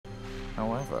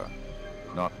However,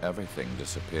 not everything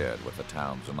disappeared with the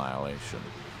town's annihilation.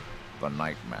 The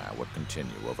nightmare would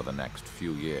continue over the next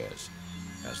few years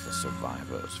as the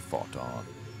survivors fought on.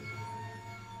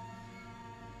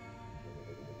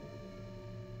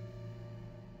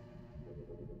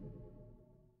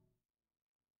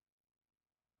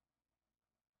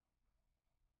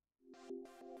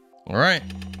 All right.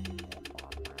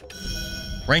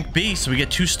 Rank B, so we get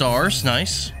 2 stars.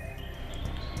 Nice.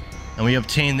 And we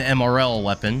obtained the MRL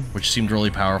weapon, which seemed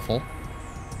really powerful.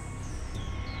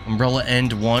 Umbrella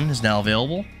End 1 is now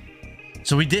available.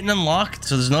 So we didn't unlock.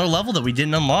 So there's another level that we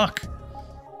didn't unlock.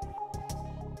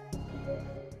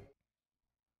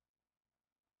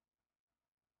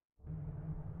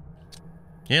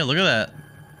 Yeah, look at that.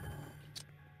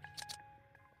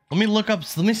 Let me look up.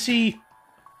 Let me see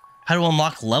how to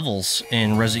unlock levels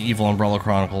in Resident Evil Umbrella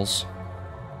Chronicles.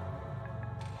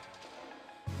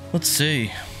 Let's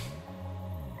see.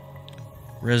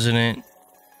 Resident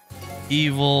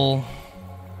Evil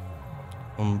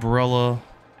Umbrella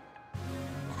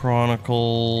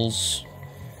Chronicles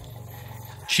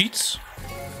cheats.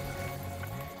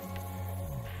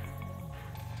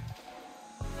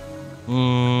 A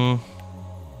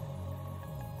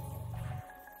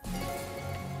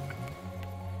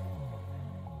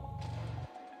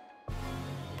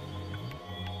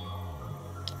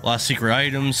lot of secret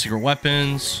items, secret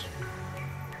weapons.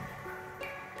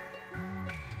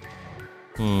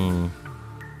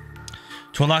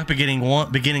 To unlock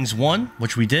Beginnings 1,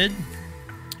 which we did,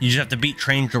 you just have to beat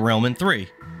Train Derailment 3.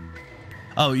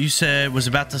 Oh, you said, was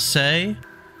about to say,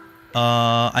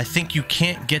 I think you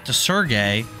can't get to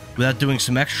Sergei without doing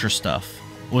some extra stuff.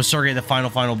 Was Sergei the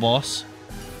final boss?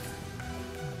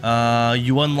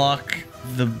 You unlock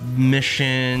the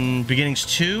mission Beginnings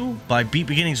 2 by beat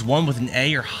Beginnings 1 with an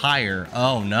A or higher.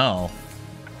 Oh no.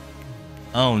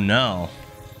 Oh no.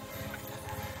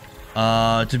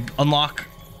 To unlock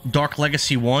Dark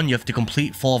Legacy 1, you have to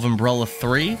complete Fall of Umbrella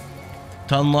 3.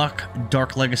 To unlock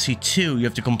Dark Legacy 2, you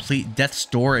have to complete Death's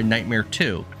Door and Nightmare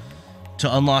 2.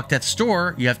 To unlock Death's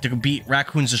Door, you have to beat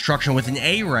Raccoon's Destruction with an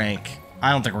A rank.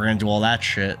 I don't think we're gonna do all that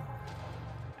shit.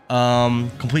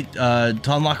 To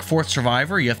unlock Fourth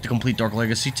Survivor, you have to complete Dark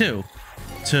Legacy 2.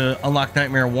 To unlock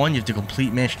Nightmare 1, you have to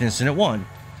complete Mansion Incident 1.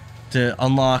 To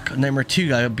unlock Nightmare 2, you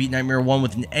gotta beat Nightmare 1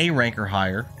 with an A rank or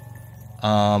higher.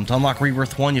 To unlock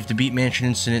Rebirth 1, you have to beat Mansion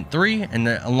Incident 3, and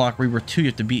to unlock Rebirth 2, you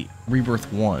have to beat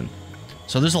Rebirth 1.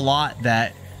 So there's a lot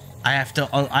that I have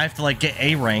to like get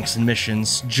A ranks in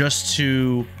missions just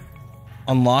to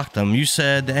unlock them. You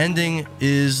said the ending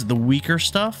is the weaker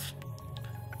stuff.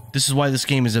 This is why this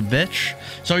game is a bitch.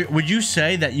 So would you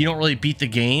say that you don't really beat the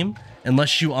game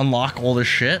unless you unlock all this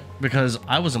shit? Because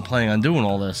I wasn't planning on doing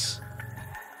all this.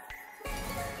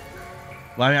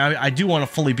 Well, I mean, I do want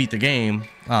to fully beat the game.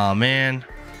 Oh man,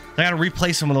 I gotta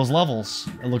replay some of those levels.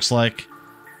 It looks like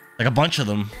a bunch of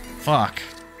them. Fuck.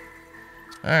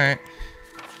 All right.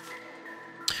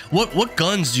 What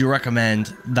guns do you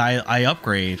recommend that I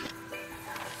upgrade?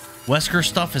 Wesker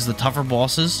stuff is the tougher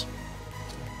bosses.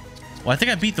 Well, I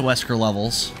think I beat the Wesker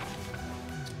levels.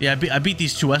 Yeah, I beat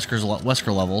these 2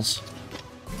 Wesker levels.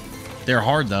 They're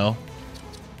hard though.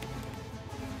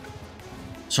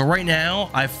 So right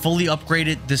now, I've fully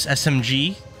upgraded this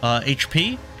SMG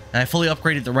HP, and I fully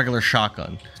upgraded the regular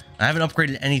shotgun. I haven't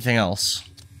upgraded anything else.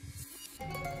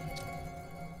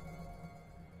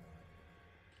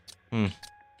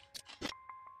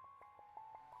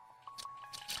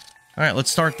 Alright,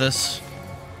 let's start this.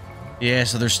 Yeah,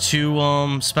 so there's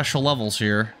 2 special levels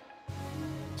here.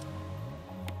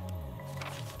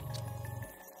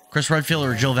 Chris Redfield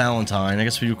or Jill Valentine? I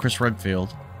guess we do Chris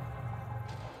Redfield.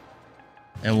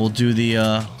 And we'll do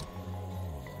the,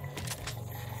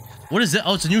 what is it?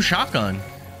 Oh, it's a new shotgun.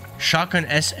 Shotgun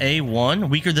SA1.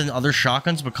 Weaker than other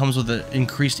shotguns, but comes with an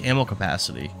increased ammo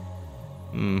capacity.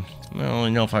 I don't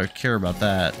really know if I would care about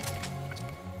that.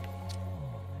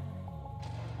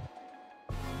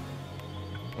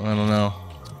 I don't know.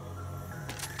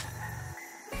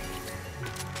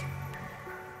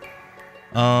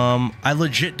 I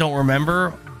legit don't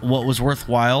remember what was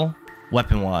worthwhile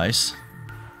weapon-wise.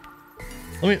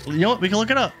 You know what? We can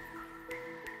look it up.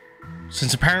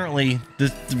 Since apparently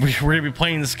we're gonna be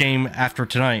playing this game after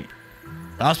tonight.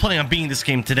 I was planning on beating this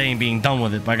game today and being done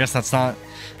with it, but I guess that's not.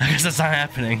 I guess that's not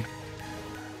happening.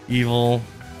 Evil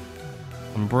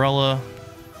Umbrella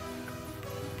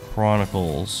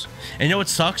Chronicles. And you know what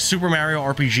sucks? Super Mario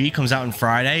RPG comes out on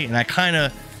Friday, and I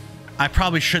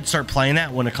probably should start playing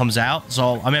that when it comes out.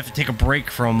 So I'm gonna have to take a break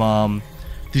from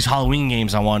these Halloween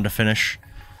games I wanted to finish.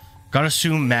 Gotta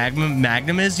assume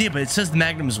Magnum is, yeah, but it says the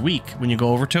Magnum is weak when you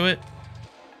go over to it.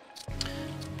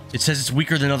 It says it's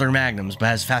weaker than other magnums, but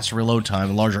has faster reload time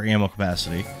and larger ammo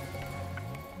capacity.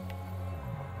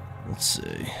 Let's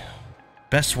see.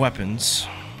 Best weapons.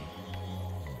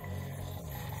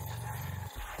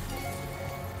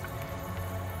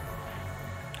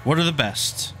 What are the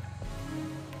best?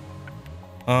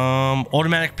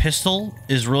 Automatic pistol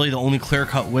is really the only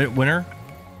clear-cut winner.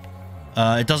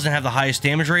 It doesn't have the highest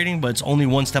damage rating, but it's only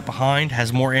one step behind,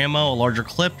 has more ammo, a larger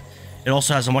clip. It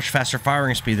also has a much faster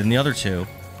firing speed than the other two.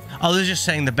 Oh, they're just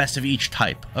saying the best of each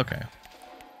type. Okay.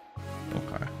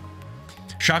 Okay.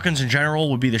 Shotguns in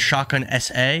general would be the Shotgun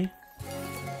SA.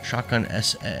 Shotgun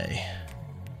SA.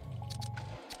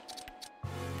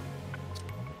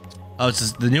 Oh,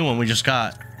 it's the new one we just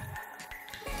got.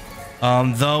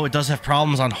 Though it does have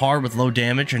problems on hard with low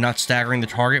damage and not staggering the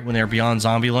target when they're beyond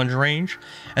zombie lunge range.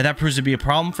 And that proves to be a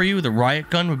problem for you. The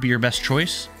riot gun would be your best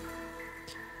choice.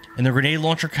 In the grenade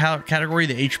launcher category,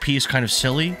 the HP is kind of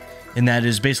silly, in that it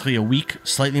is basically a weak,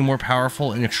 slightly more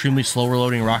powerful, and extremely slow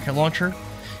reloading rocket launcher.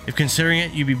 If considering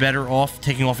it, you'd be better off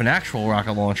taking off an actual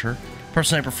rocket launcher.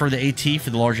 Personally, I prefer the AT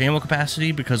for the large ammo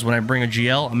capacity, because when I bring a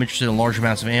GL, I'm interested in large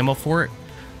amounts of ammo for it.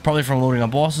 Probably from loading on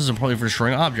bosses and probably for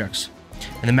destroying objects.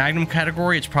 In the Magnum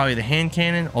category, it's probably the hand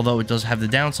cannon, although it does have the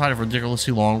downside of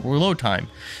ridiculously long reload time.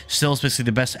 Still, it's basically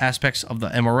the best aspects of the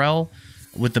MRL,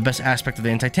 with the best aspect of the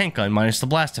anti-tank gun, minus the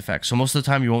blast effect, so most of the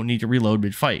time you won't need to reload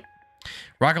mid-fight.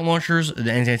 Rocket launchers,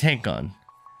 the anti-tank gun.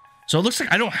 So it looks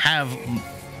like I don't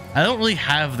really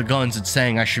have the guns it's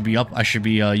saying I should be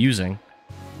using.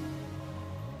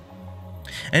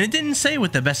 And it didn't say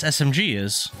what the best SMG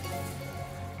is.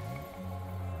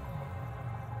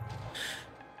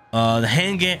 The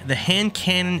hand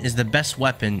cannon is the best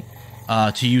weapon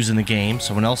to use in the game.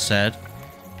 Someone else said.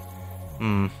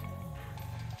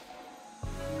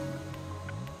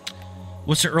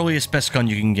 What's the earliest best gun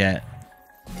you can get?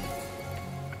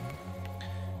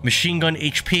 Machine gun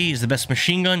HP is the best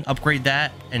machine gun. Upgrade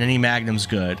that, and any magnum's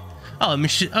good. Oh,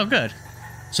 good.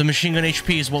 So machine gun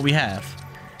HP is what we have.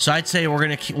 So I'd say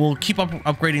we'll keep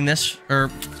upgrading this,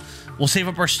 or we'll save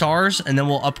up our stars, and then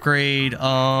we'll upgrade.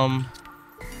 I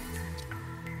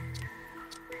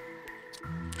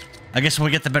guess when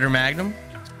we get the better magnum.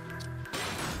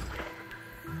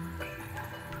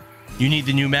 You need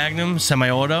the new magnum,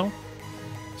 semi-auto.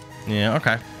 Yeah,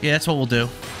 okay. Yeah, that's what we'll do.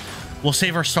 We'll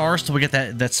save our stars till we get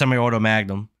that semi-auto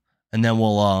magnum, and then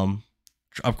we'll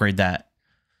upgrade that.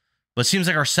 But it seems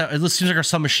like our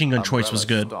submachine gun choice was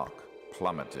good. Stock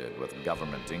plummeted with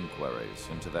government inquiries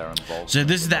into their involvement. So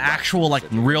this is the actual like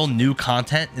real new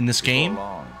content in this game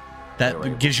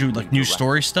that gives you like new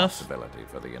story stuff.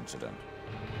 For the incident.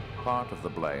 Part of the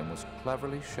blame was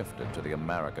cleverly shifted to the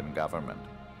American government.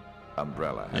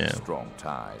 Umbrella had strong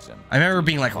ties, and I remember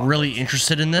being like really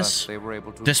interested in this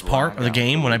part of the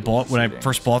game when I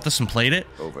first bought this and played it,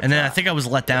 and then I think I was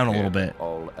let down a little bit.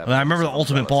 I remember the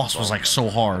ultimate boss was like so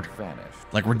hard,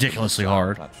 like ridiculously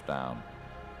hard. How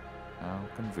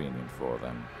convenient for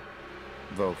them.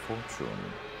 Though fortune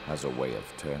has a way of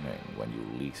turning when you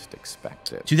least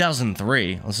expect it.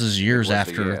 2003. This is years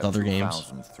after the other games.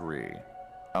 2003.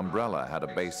 Umbrella had a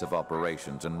base of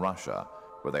operations in Russia,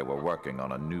 where they were working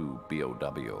on a new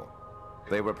BOW.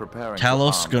 They were preparing.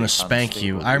 Talos gonna spank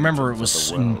you. I remember it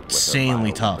was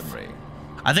insanely tough.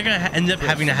 I think I ended up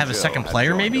having to have a second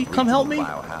player maybe come help me.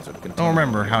 I don't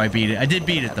remember how I beat it. I did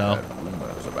beat it though.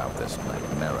 Rumors about this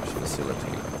nightmarish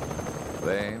facility.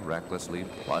 They recklessly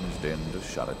plunged in to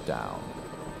shut it down.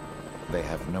 They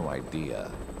have no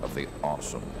idea of the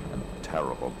awesome and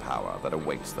terrible power that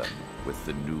awaits them with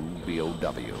the new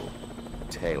BOW,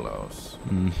 Talos.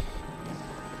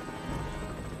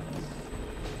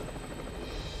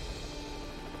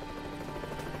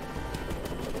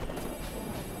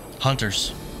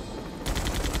 Hunters.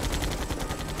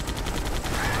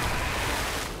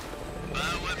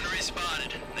 Bioweaponry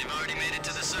spotted. They've already made it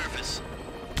to the surface.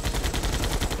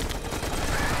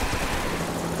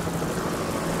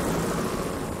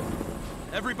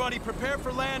 Everybody prepare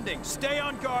for landing. Stay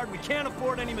on guard. We can't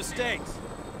afford any mistakes.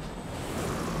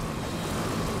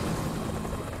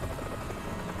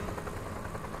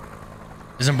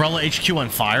 Is Umbrella HQ on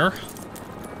fire?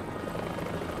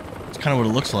 That's kind of what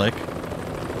it looks like.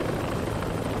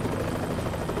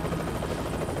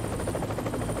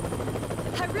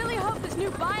 I really hope this new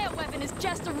bioweapon is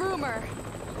just a rumor.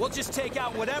 We'll just take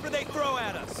out whatever they throw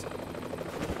at us.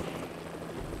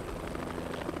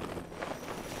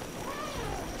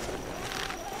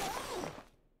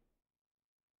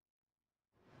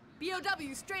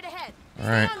 BOW straight ahead. All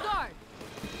right. Stay on guard.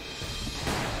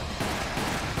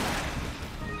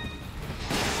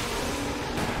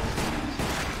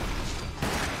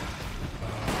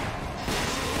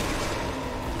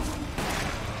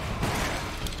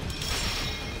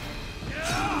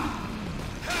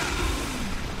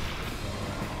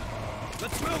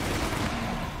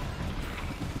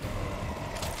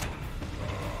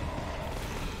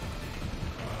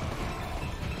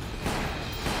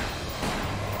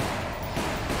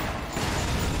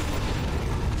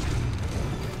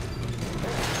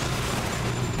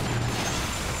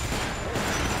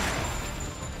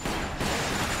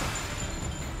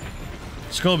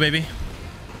 go, baby.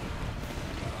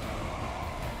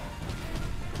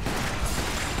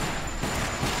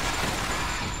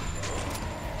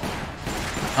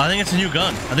 I think it's a new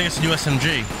gun. I think it's a new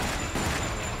SMG.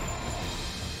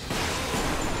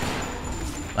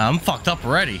 I'm fucked up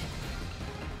already.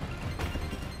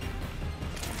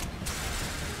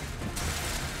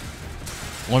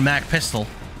 One mag pistol.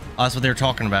 Oh, that's what they were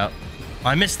talking about. Oh,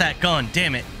 I missed that gun.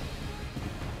 Damn it.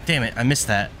 Damn it. I missed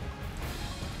that.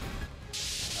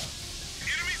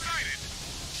 Enemy sighted.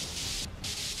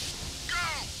 Go.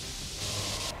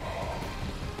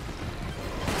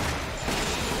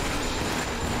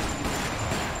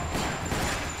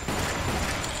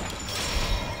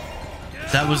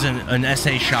 That was an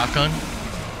SA shotgun.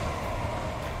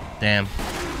 Damn.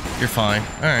 You're fine.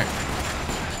 Alright.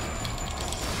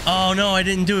 Oh no, I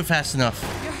didn't do it fast enough.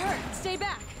 You're hurt. Stay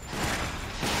back.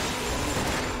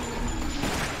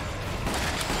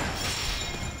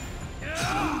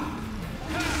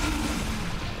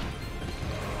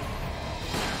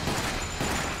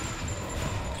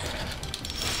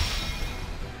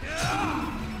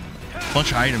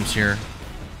 Bunch of items here.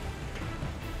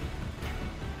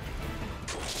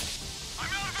 I'm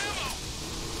out of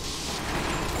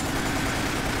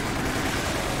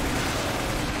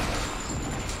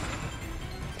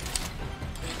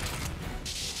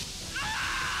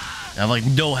I have like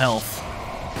no health.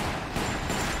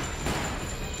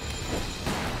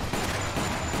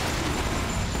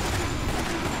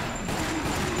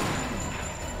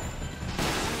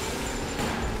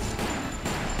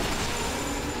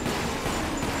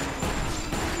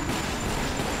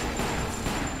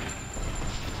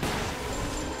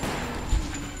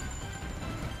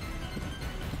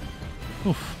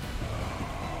 Oof.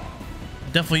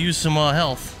 Definitely use some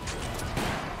health.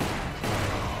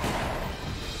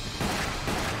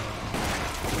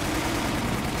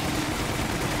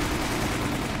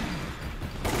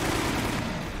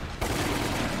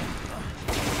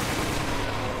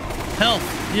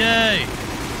 Health! Yay!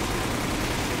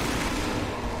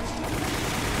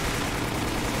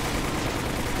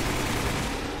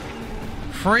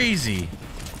 Crazy.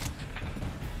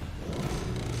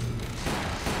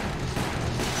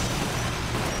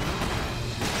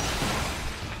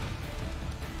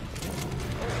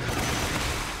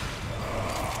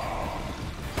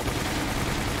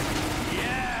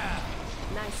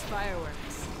 Nice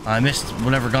fireworks. I missed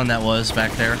whatever gun that was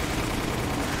back there.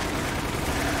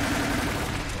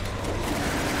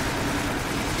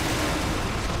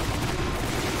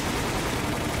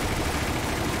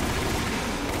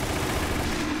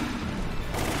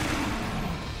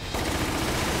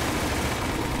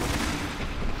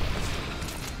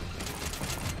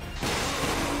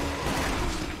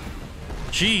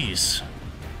 Jeez.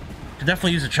 Could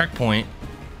definitely use a checkpoint.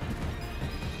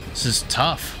 This is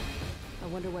tough. I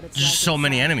wonder what it's There's just so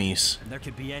many enemies. There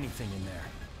could be anything in there.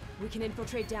 We can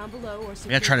infiltrate down below or I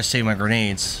gotta try to save my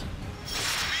grenades.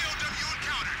 BOW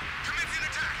encountered. Commencing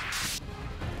attack.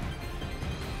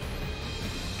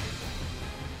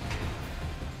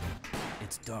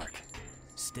 It's dark.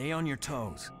 Stay on your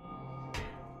toes.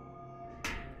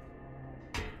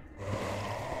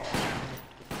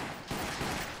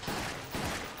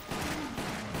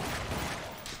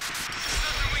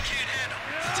 Nothing we can't handle.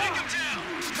 Take him down.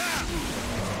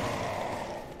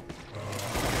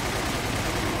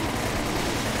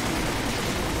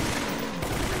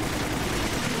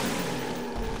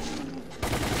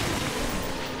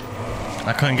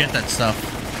 I couldn't get that stuff.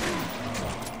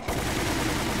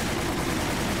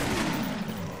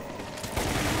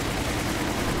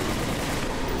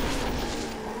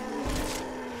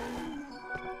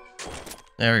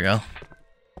 There we go.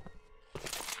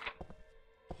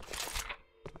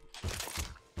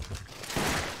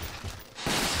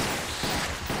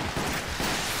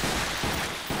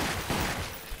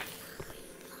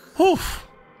 Whew.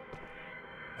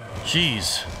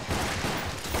 Jeez.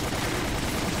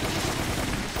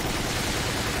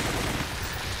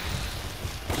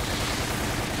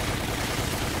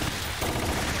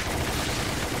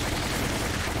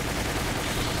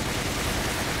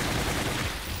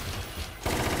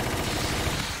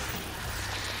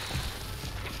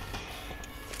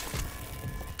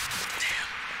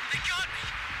 They got me.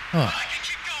 Oh. I can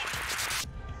keep going.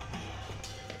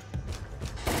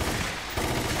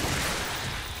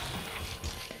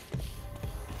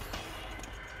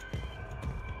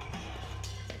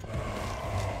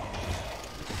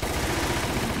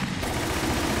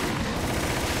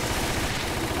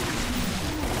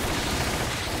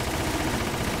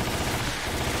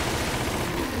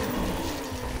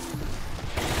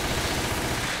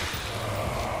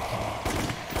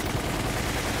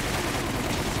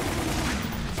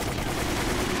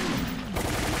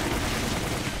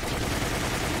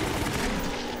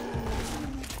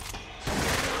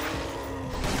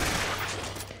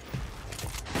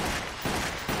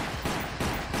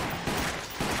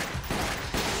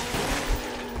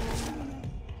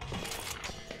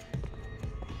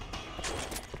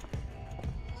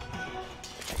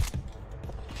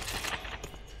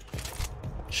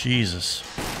 Jesus.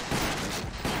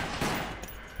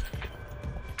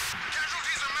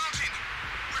 Casualties are mounting.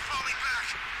 We're falling back.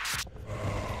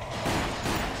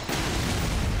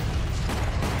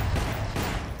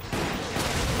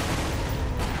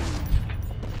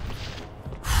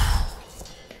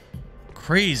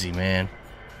 Crazy, man.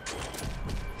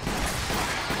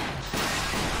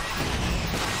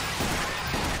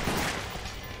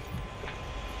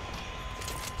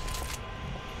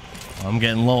 I'm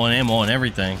getting low on ammo and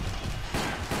everything.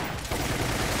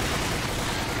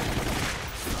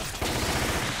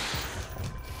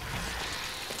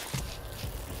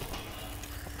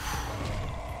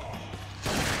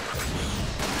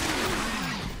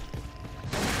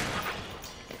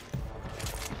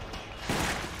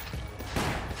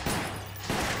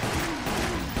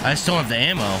 I just don't have the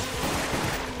ammo.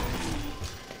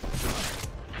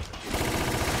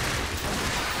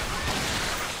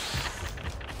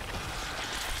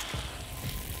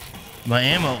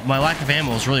 My lack of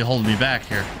ammo is really holding me back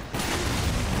here.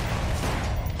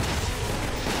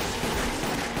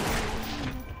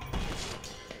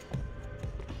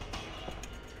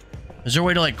 Is there a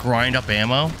way to like grind up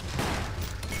ammo?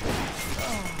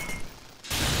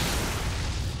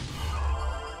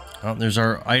 Oh, there's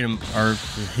our item, our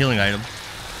healing item.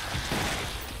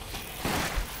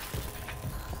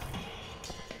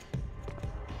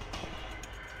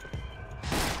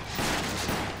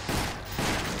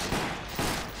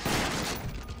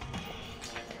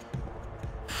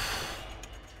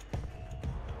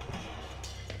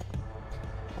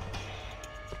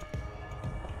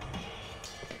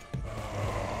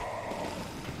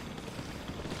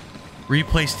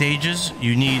 Replay stages,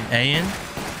 you need A in?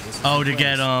 Oh, to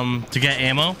get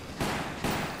ammo?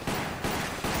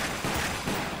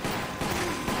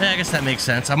 Yeah, I guess that makes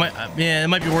sense. Yeah, it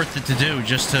might be worth it to do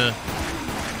just to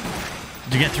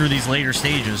get through these later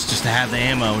stages, just to have the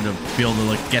ammo to be able to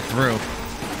like get through.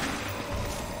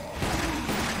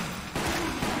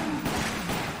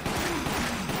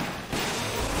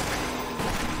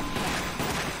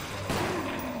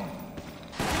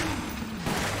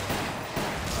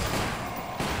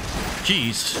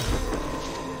 Jeez.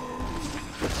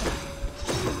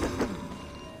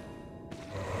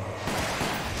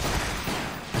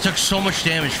 I took so much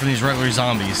damage from these regular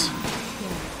zombies.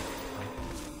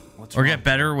 Or get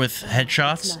better with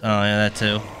headshots. Oh yeah, that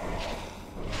too.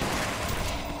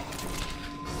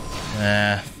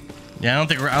 Yeah, I don't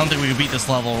think we can beat this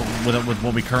level with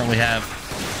what we currently have.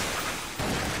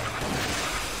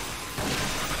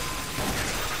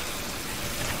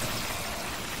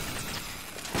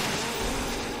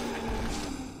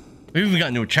 We haven't even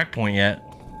gotten to a checkpoint yet.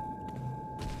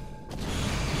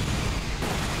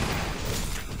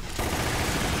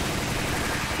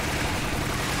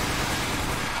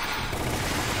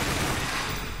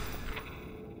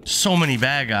 So many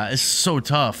bad guys. It's so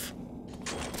tough.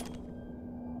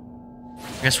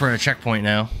 I guess we're at a checkpoint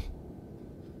now.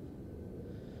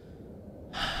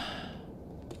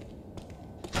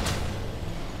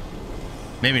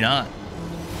 Maybe not.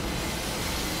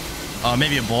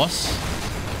 Maybe a boss.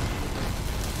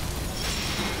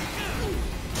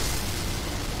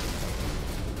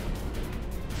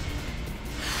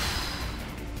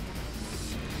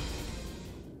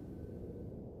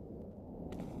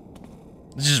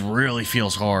 This just really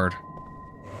feels hard.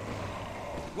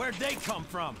 Where'd they come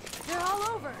from? They're all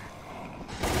over.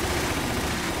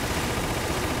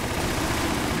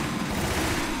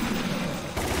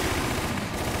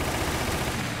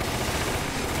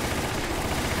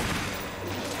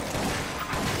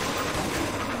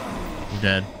 I'm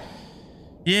dead.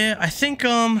 Yeah, I think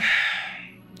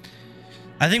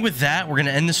with that we're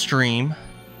gonna end the stream,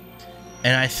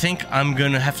 and I think I'm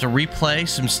gonna have to replay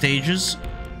some stages.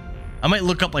 I might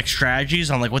look up like strategies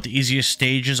on like what the easiest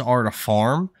stages are to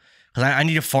farm, because I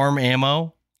need to farm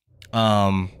ammo.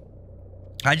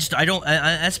 That's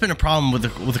been a problem with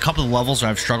a couple of levels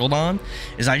that I've struggled on,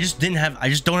 is I just don't have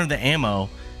the ammo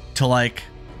to like.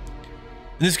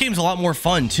 And this game's a lot more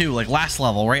fun too. Like last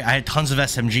level, right? I had tons of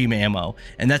SMG ammo,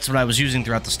 and that's what I was using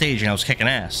throughout the stage, and I was kicking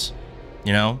ass,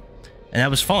 you know, and that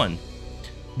was fun.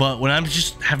 But when I'm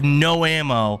just have no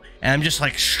ammo and I'm just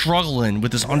like struggling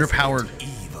with this underpowered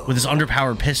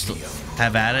pistol,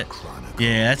 have at it.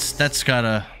 Yeah, that's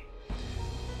gotta.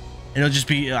 It'll just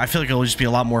be. I feel like it'll just be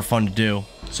a lot more fun to do.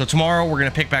 So tomorrow we're gonna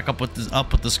pick back up with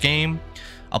this game.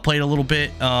 I'll play it a little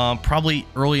bit, probably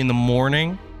early in the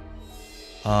morning.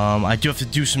 I do have to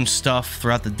do some stuff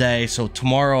throughout the day, so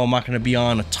tomorrow I'm not gonna be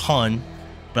on a ton,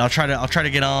 but I'll try to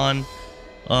get on.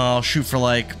 I'll shoot for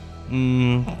like.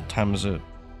 What time is it?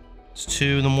 It's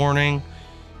 2 in the morning.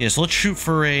 Yeah, so let's shoot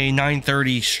for a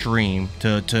 9:30 stream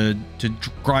to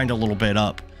grind a little bit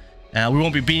up. We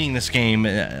won't be beating this game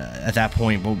at that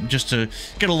point, but just to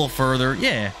get a little further.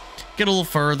 Yeah, get a little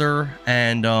further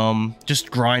and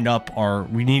just grind up our.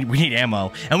 We need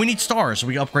ammo and we need stars so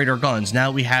we can upgrade our guns.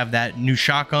 Now we have that new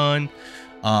shotgun.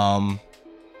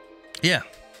 Yeah,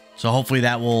 so hopefully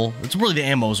that will. It's really the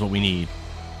ammo is what we need.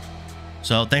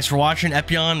 So thanks for watching,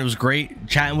 Epion. It was great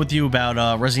chatting with you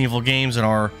about Resident Evil games and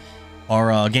our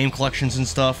game collections and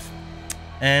stuff.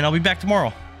 And I'll be back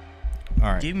tomorrow.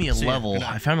 All right. Gave me a level.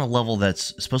 I found a level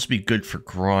that's supposed to be good for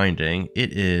grinding.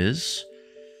 It is.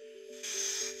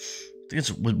 I think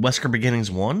it's Wesker Beginnings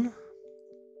 1.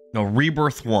 No,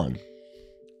 Rebirth 1.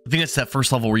 I think it's that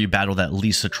first level where you battle that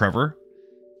Lisa Trevor.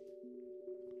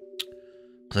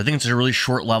 Because I think it's a really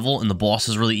short level and the boss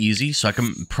is really easy, so I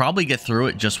can probably get through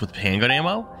it just with handgun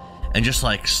ammo and just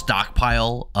like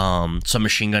stockpile some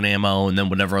machine gun ammo and then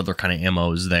whatever other kind of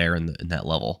ammo is there in that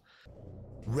level.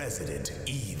 Resident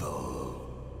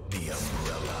Evil, the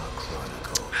Umbrella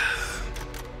Chronicles.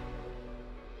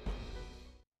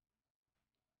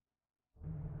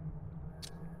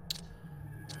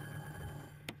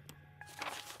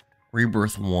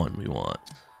 Rebirth 1 we want.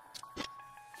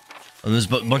 And there's a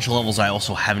bunch of levels I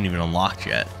also haven't even unlocked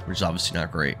yet, which is obviously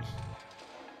not great.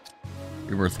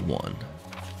 Rebirth 1.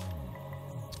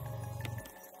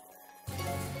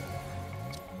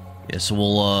 Yeah, so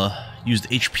we'll use the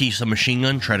HP submachine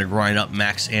gun, try to grind up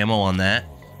max ammo on that.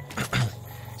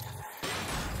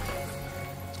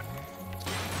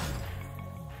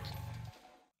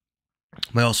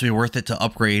 Might also be worth it to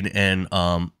upgrade and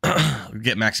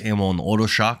get max ammo on the auto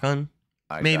shotgun.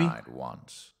 Maybe. I died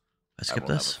once. I skip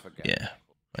this? Yeah.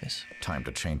 Nice. Time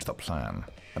to change the plan.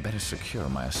 I better secure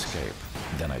my escape.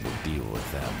 Then I will deal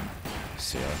with them.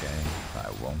 Sergey,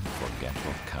 I won't forget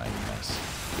your kindness.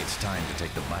 It's time to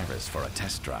take the virus for a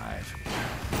test drive.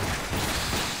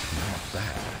 Not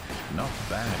bad. Not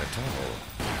bad at all.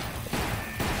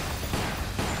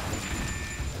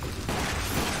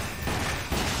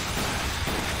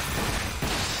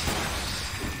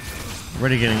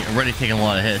 Already taking a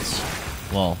lot of hits.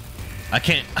 Well, I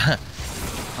can't.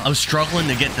 I was struggling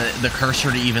to get the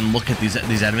cursor to even look at these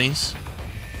enemies.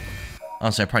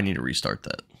 Honestly, I probably need to restart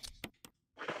that.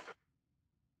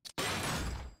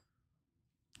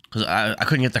 Because I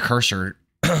couldn't get the cursor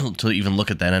to even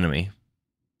look at that enemy.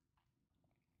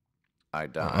 I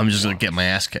died. I'm just going to get my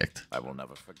ass kicked. I will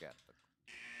never forget.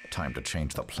 Time to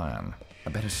change the plan. I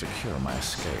better secure my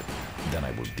escape. Then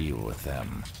I will deal with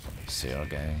them.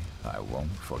 Sergey, I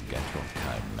won't forget your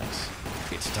kindness.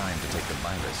 It's time to take the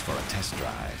virus for a test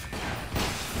drive.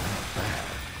 Not bad.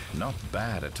 Not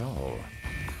bad at all.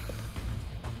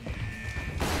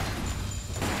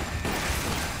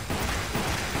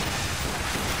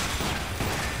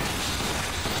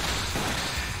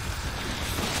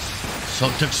 So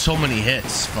it took so many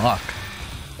hits. Fuck.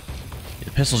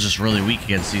 The pistol's just really weak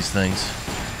against these things.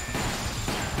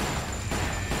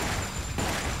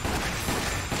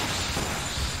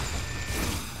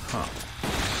 Huh.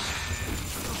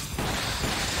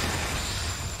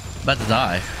 About to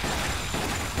die.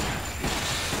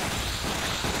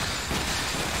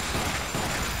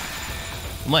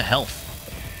 My health.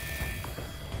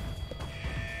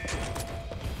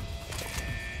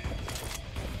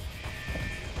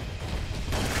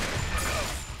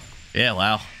 Yeah,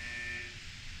 wow.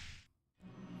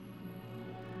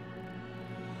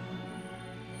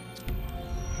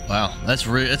 Wow, that's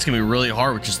gonna be really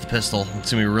hard with just the pistol.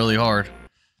 It's gonna be really hard.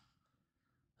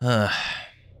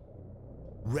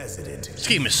 Resident This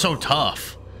game is so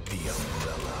tough. The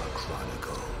Umbrella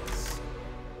Chronicles.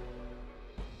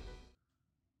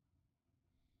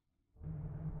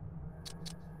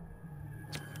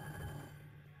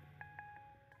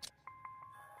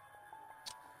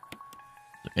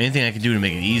 Anything I can do to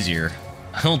make it easier?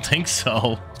 I don't think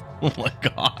so. Oh my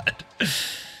god.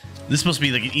 This is supposed to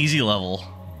be like an easy level.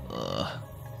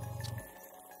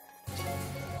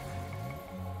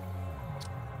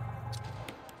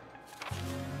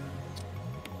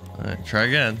 Alright, try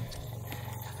again.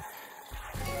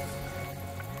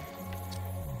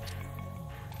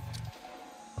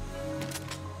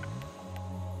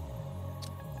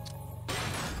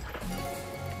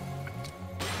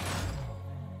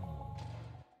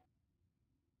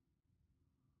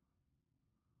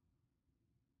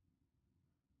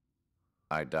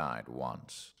 I died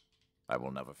once. I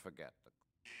will never forget.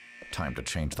 Time to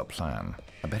change the plan.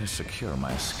 I better secure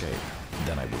my escape.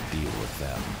 Then I will deal with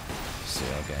them.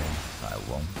 Sergey, I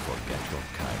won't forget your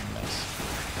kindness.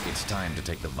 It's time to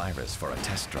take the virus for a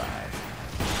test drive.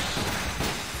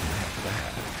 Not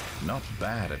bad. Not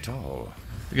bad at all.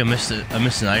 think I missed it. I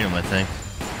missed an item, I think.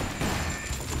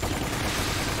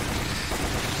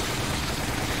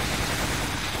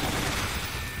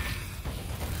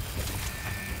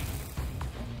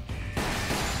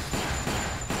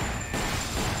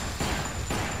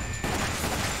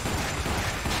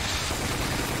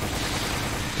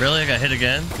 Really? I got hit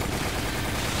again?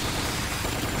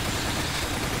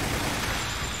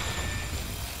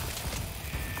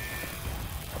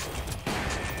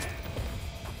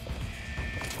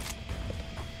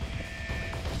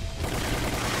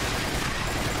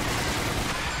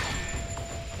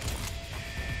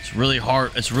 It's really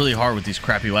hard. It's really hard with these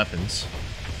crappy weapons.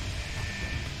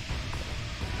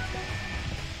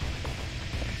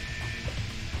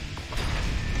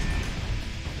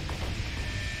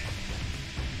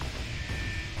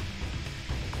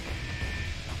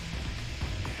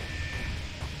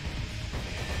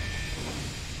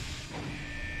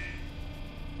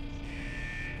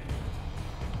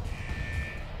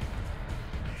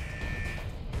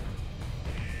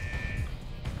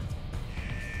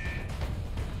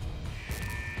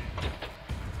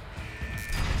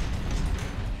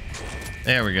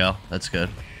 There we go. That's good.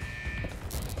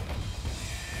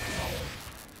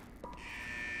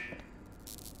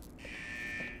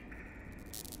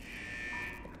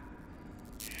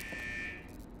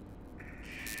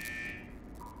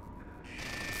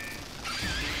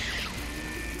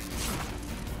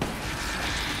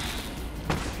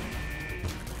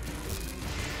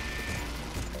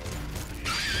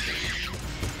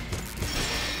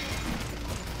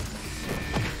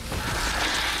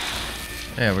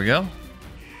 There we go.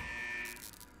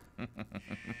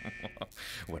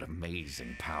 What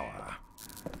amazing power.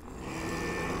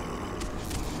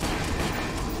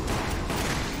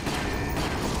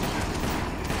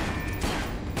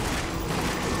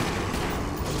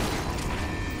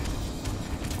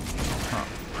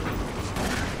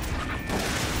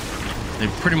 They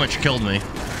pretty much killed me.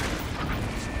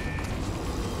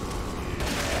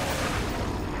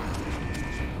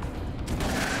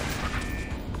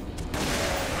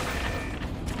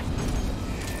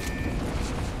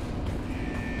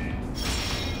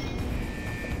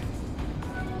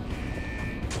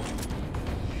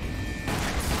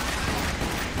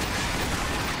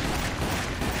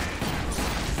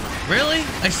 Really?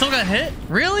 I still got hit?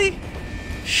 Really?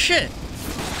 Shit.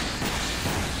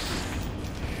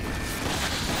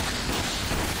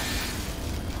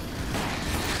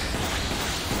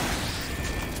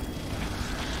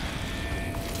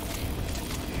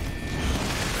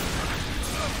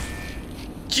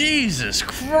 Jesus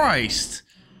Christ.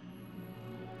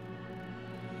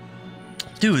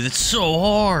 Dude, it's so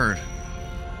hard.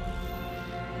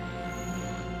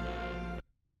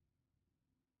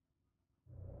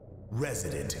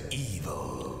 Resident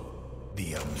Evil,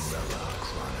 the Umbrella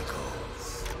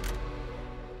Chronicles.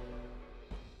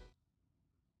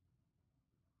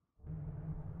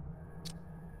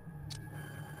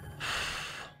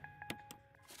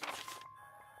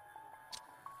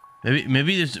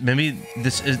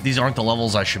 These aren't the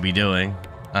levels I should be doing.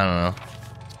 I don't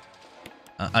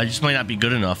know. I just might not be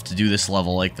good enough to do this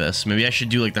level like this. Maybe I should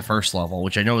do like the first level,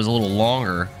 which I know is a little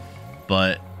longer,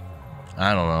 but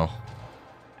I don't know.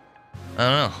 I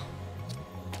don't know.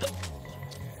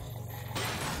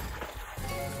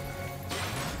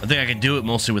 I think I could do it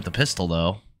mostly with the pistol,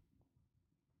 though.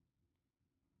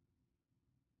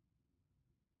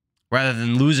 Rather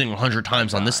than losing 100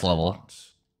 times on this level.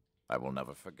 I will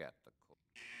never forget.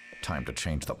 Time to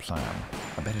change the plan.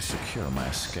 I better secure my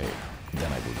escape. Then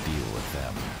I will deal with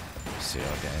them.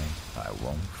 Sergey, I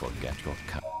won't forget your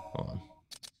Hold on.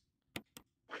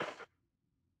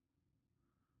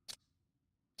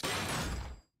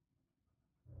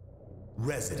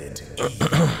 Resident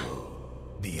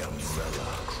Evil, the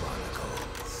Umbrella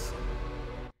Chronicles.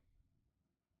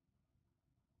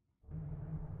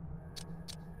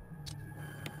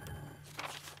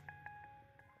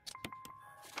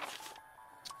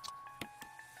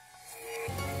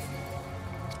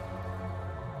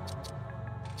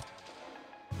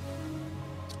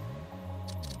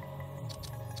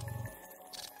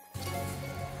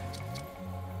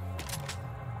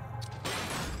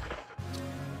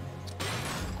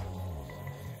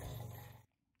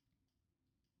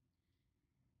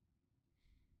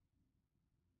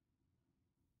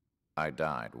 I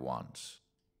died once.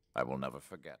 I will never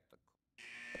forget.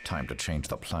 Time to change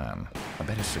the plan. I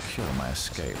better secure my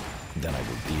escape. Then I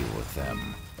will deal with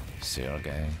them.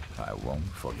 Sergey, I won't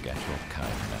forget your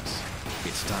kindness.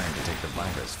 It's time to take the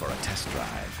virus for a test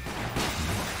drive.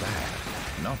 Not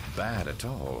bad. Not bad at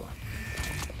all.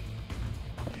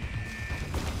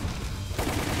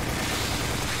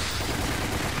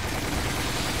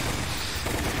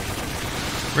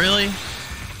 Really?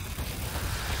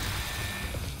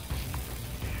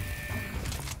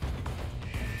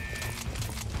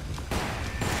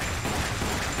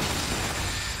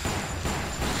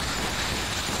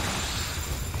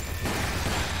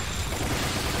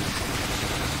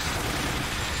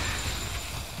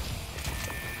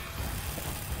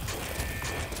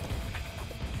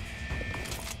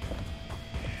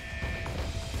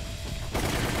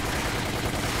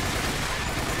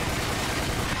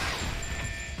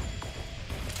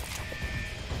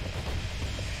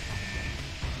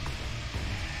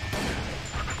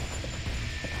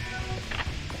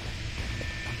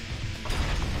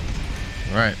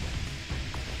 Right.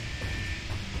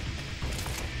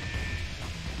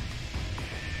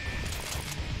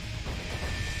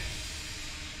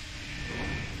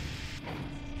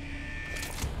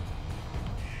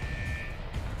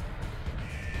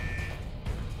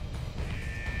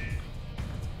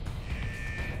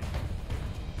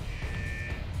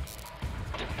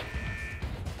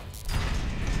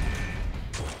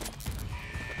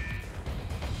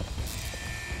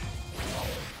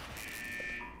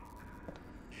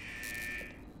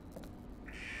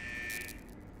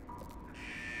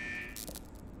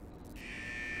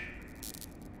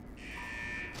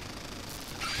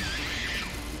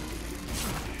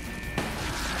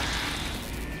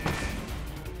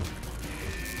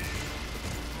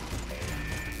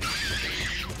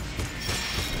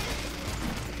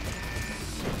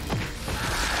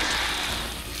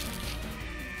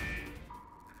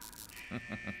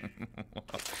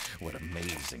 What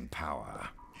amazing power.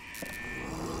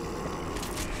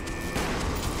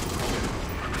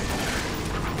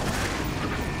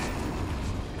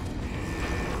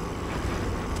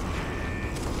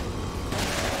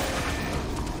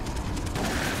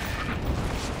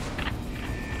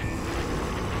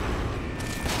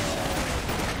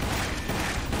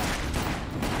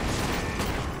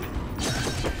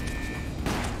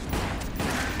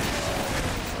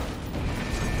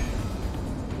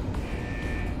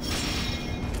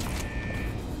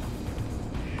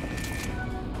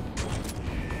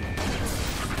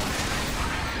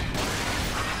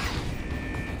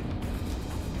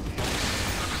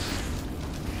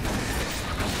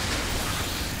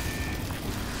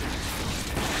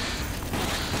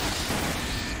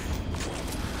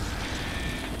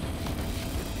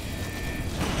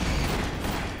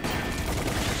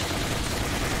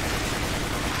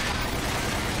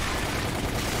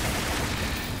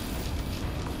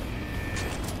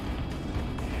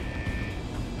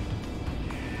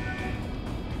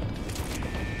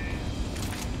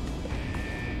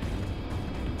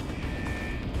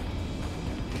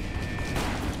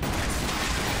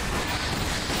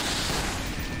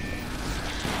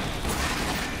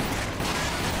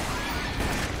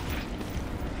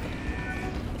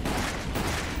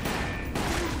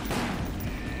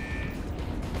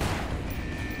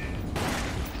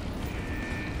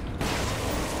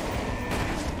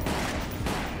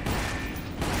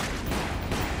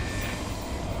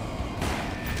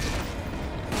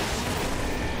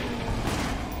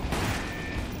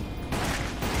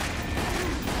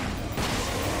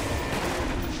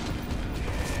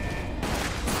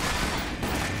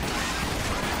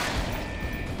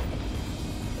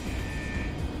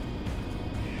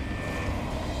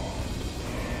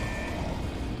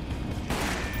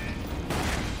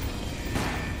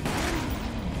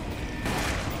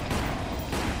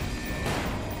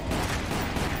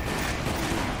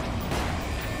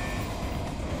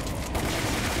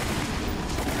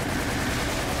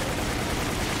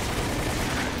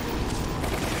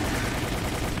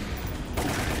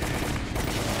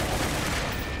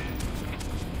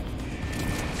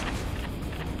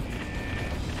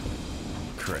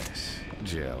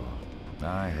 Jill,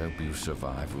 I hope you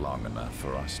survive long enough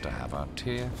for us to have our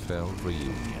tear-filled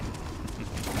reunion.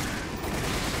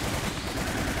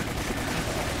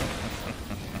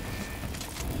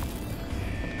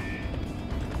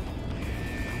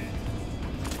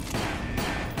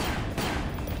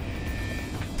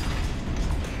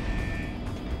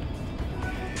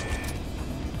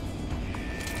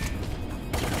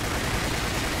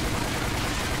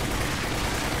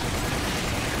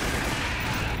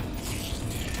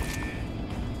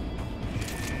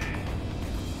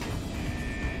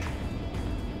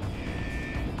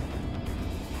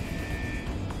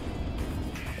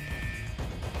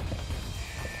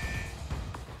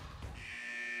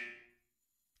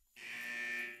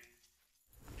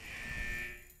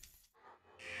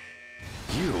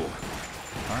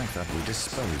 I thought we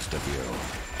disposed of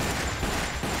you.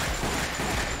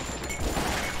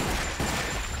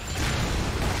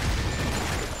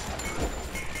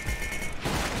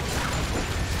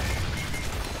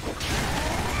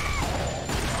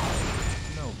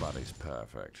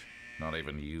 perfect. Not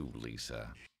even you, Lisa.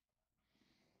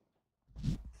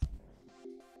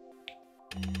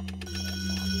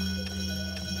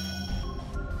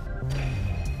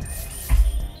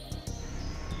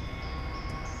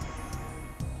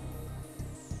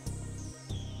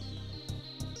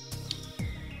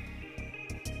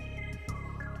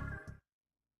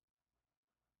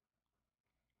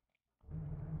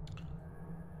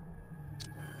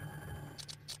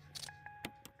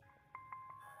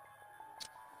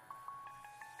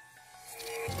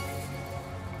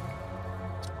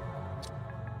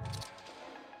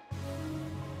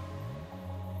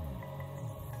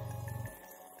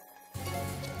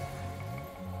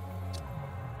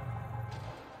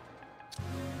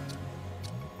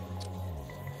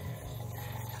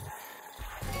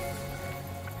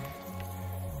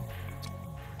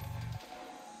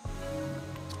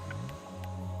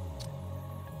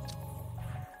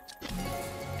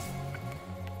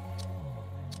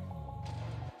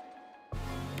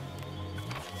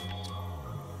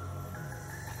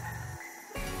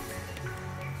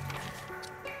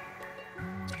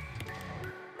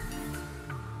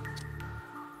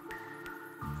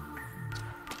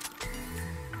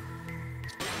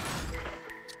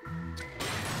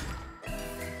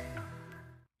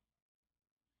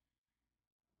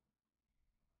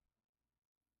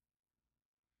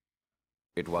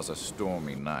 It was a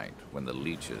stormy night when the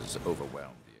leeches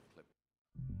overwhelmed the eclipse.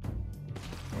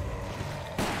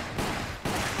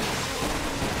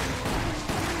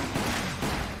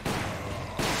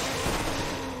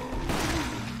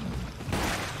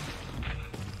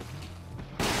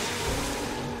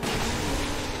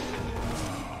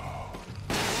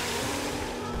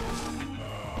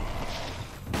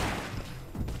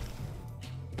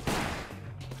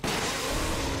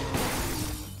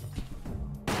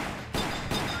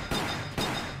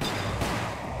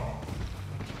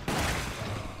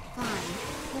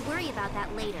 About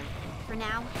that later. For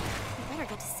now, we better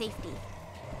get to safety.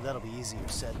 That'll be easier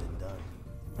said than done.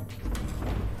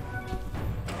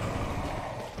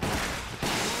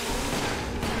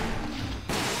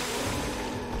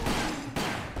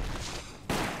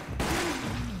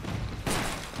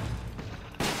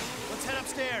 Let's head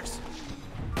upstairs.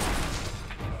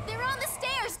 They're on the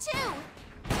stairs, too!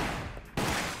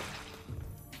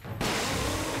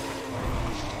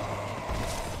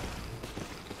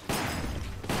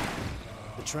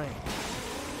 Train.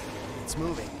 It's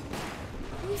moving.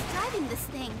 Who's driving this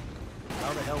thing?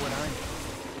 How the hell would I know?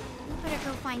 We better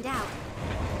go find out.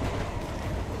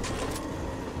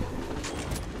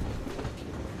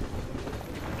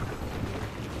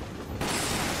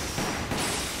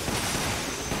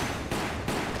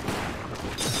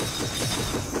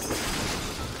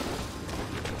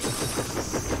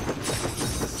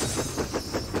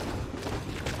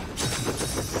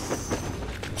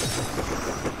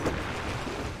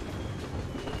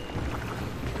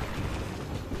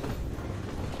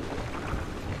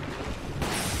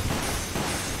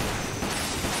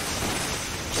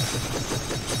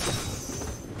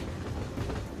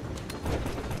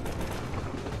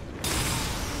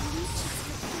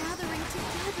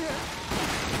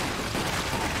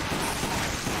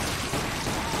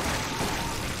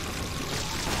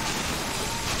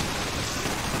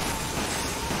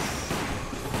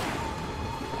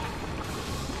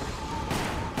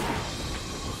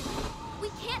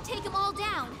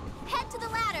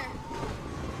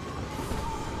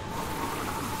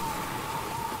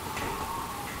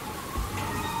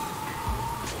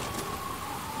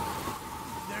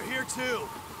 Too.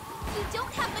 We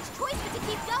don't have much choice but to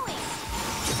keep going.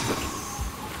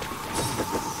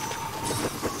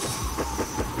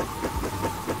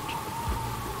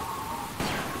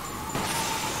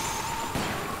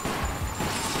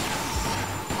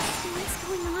 What's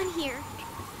going on here?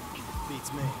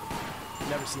 Beats me.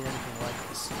 Never seen anything like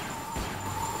this.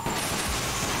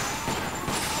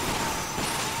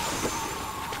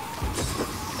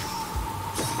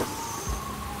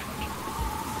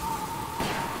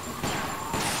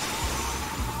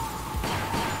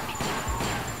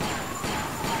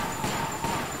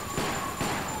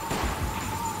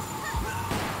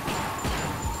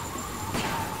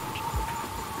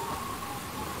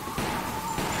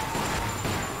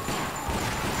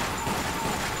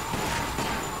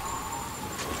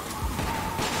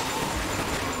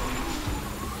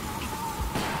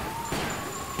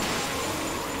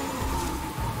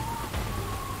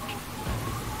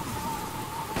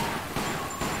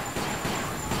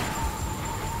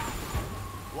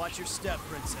 Watch your step,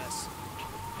 princess.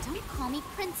 Don't call me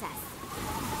princess.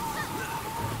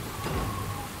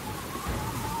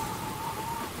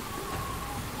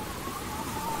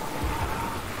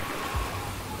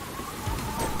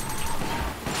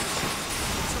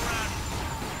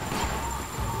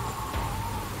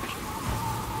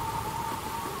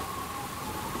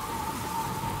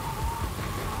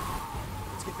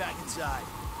 inside.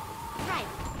 Right.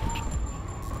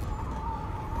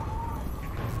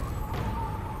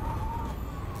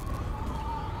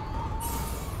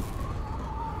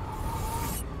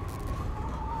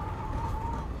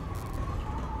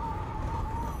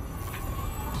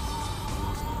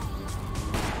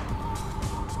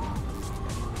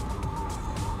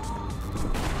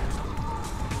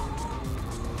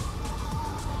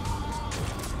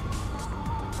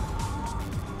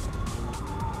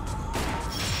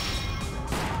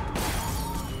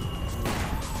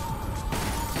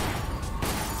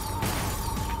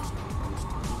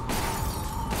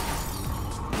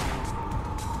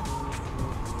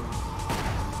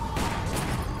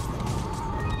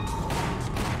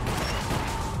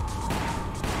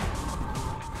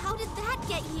 How did that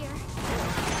get here?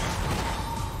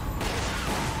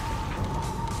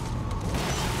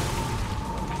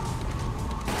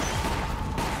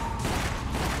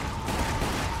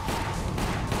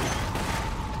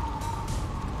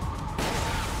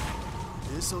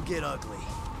 This'll get ugly.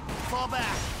 Fall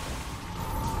back!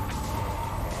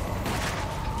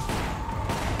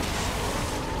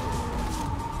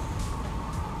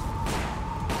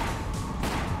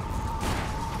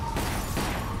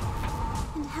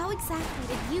 And how exactly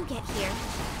did you get here?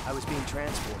 I was being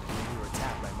transported when we were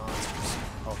attacked by monsters.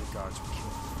 All the guards were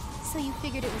killed. So you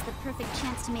figured it was the perfect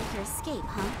chance to make your escape,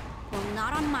 huh? Well,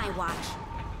 not on my watch.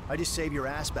 I just saved your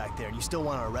ass back there, and you still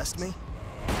want to arrest me?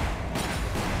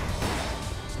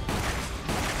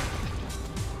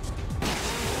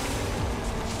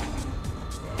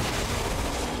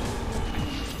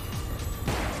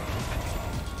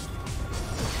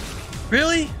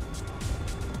 Really?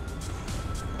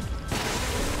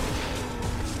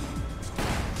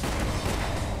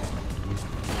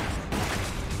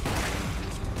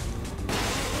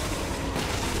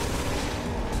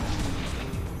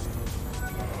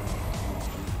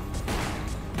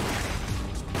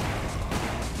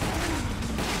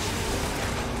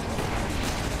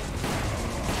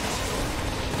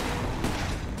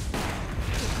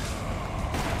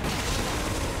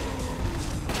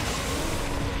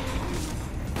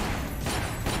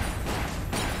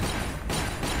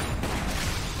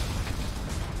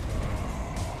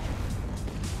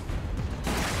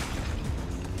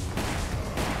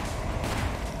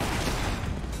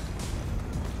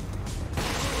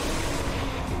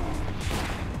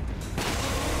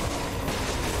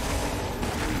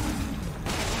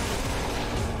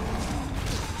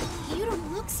 You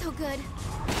don't look so good.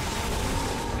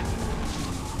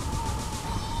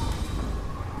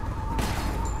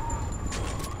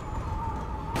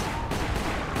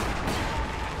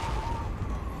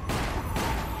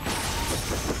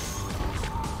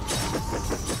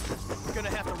 We're gonna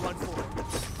have to run for it.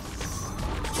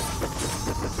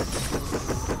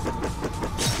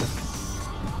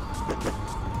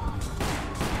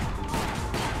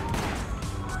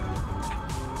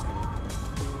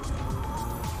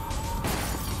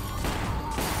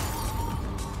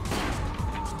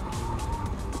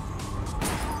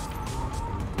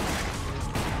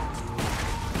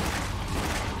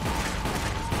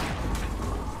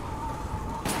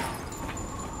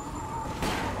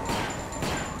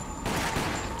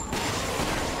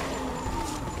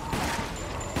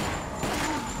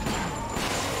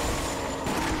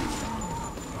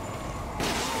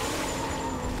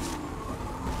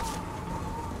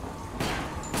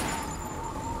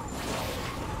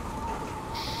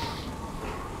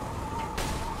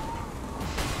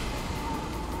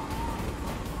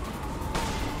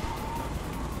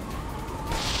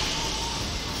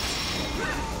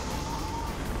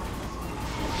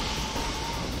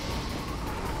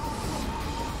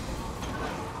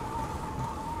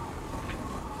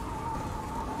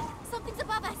 Something's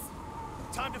above us.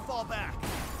 Time to fall back.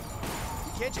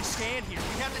 We can't just stand here.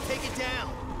 We have to take it down.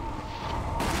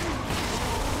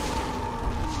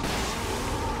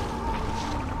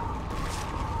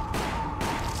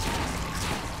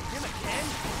 Him again?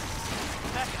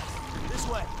 Becca, this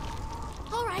way.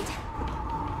 All right.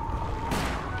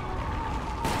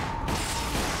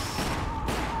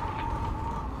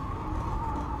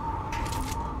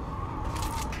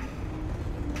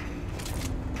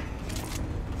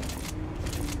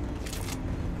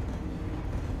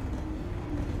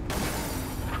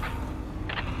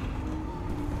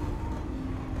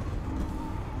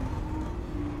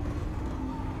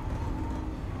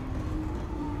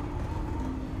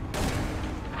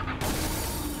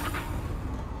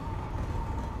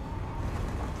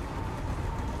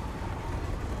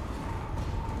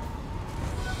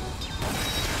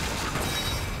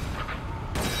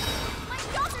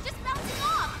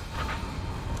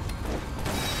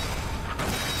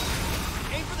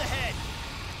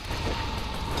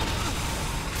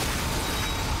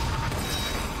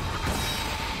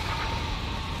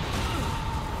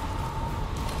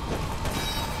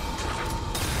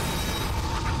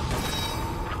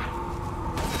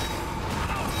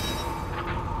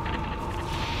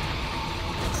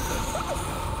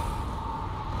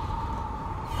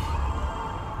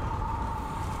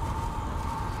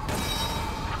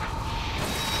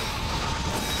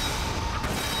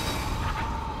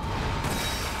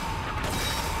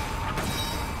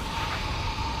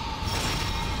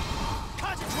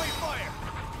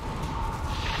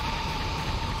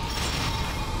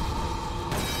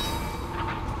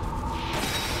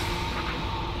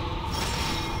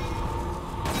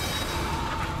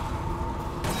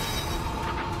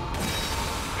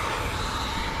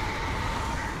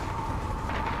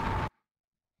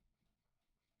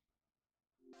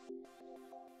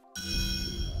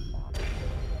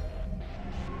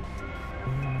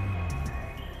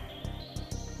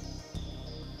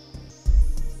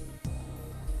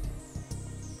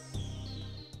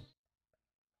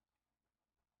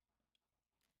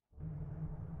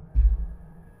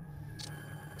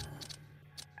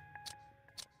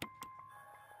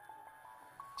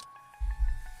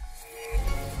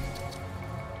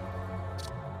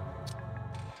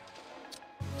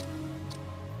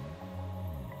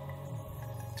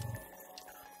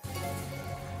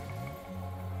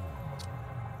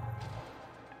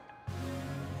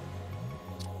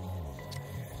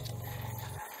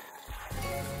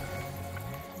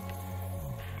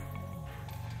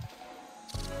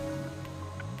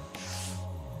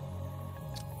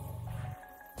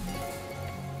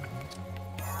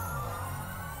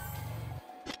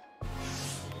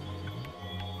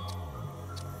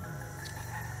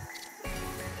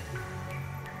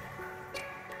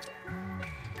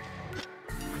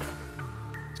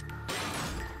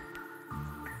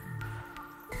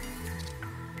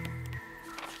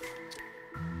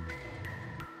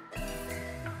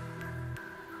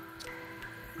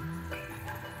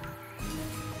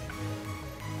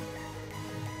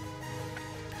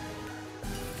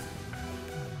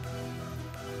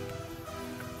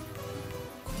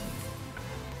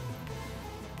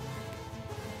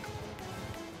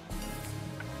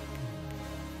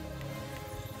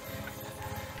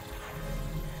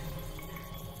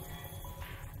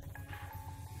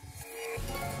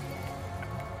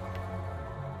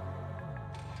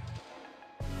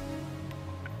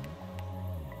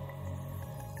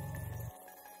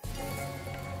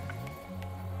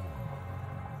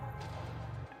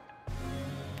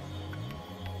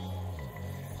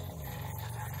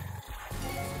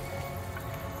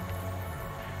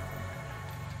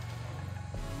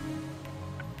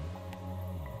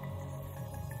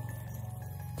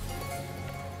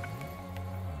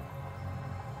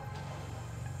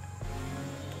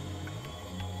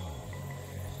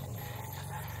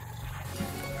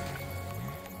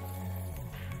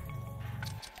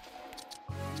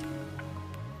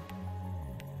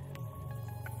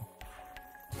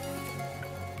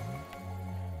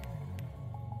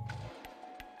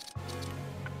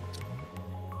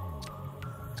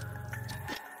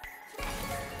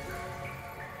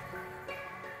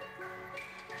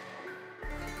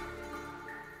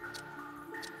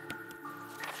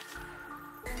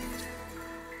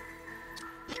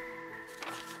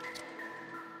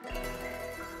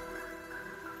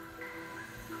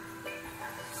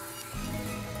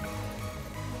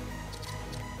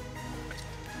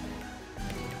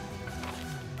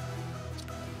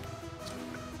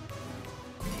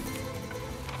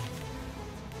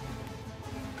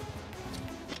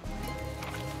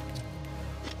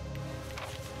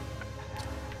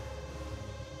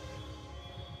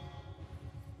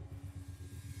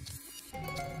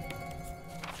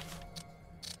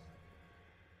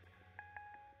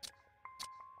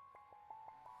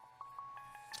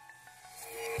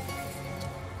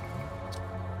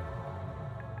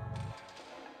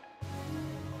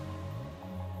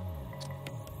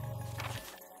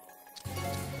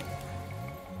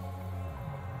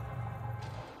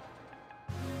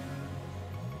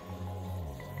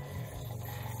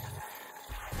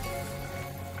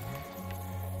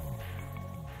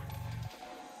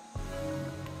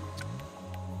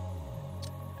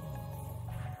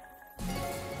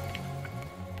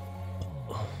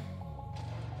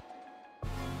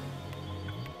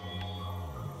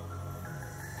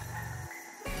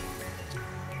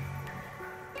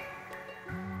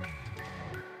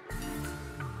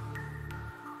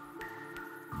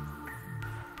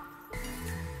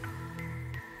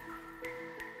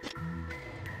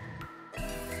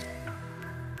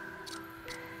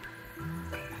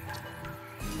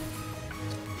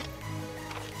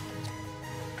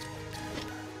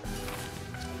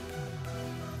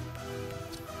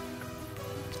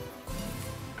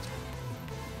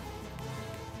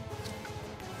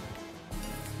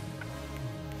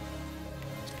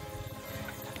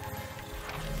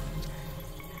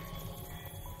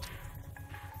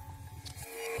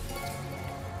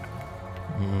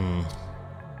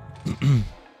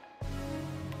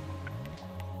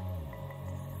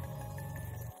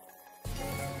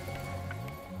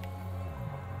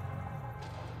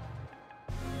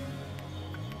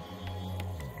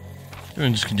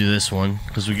 I'm just gonna do this one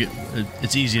because we get.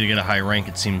 It's easy to get a high rank.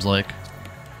 It seems like.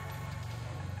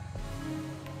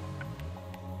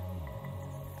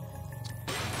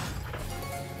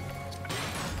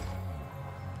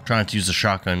 Trying to use the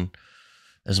shotgun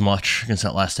as much against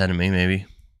that last enemy, maybe.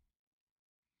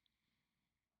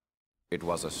 It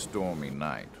was a stormy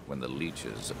night when the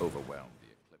leeches overwhelmed the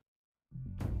eclipse.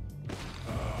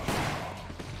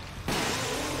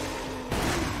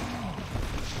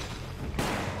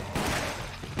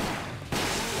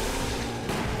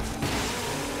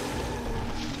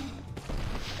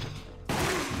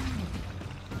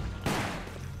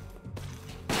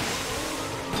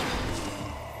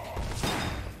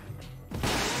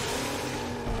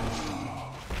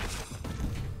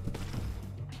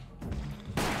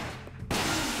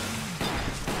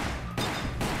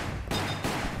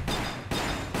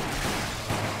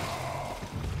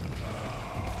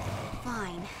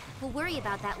 We'll worry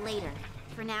about that later.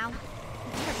 For now, we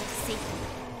better get to safety.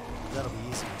 That'll be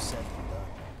easier said than done.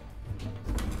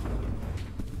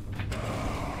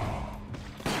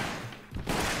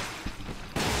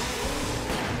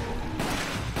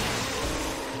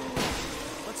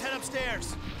 Let's head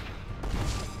upstairs.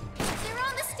 They're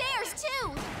on the stairs,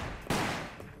 too!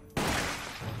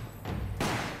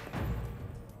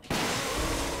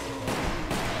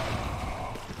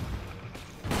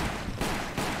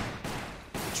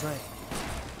 Train.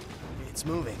 It's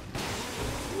moving.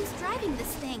 Who's driving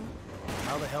this thing?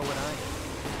 How the hell would I?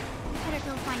 We better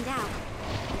go find out.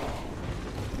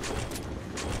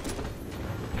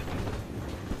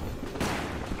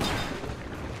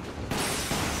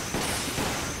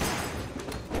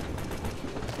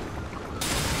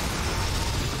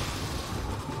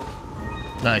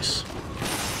 Nice.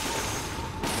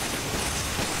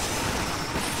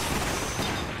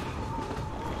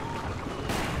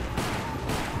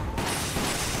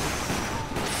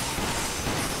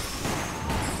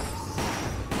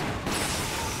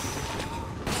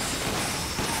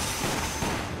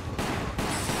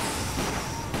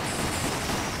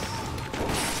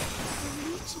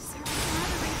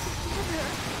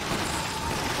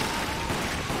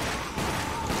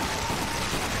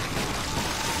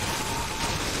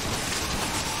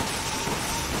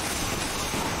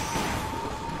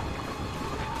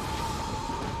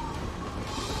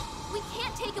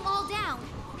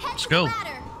 Let's go. They're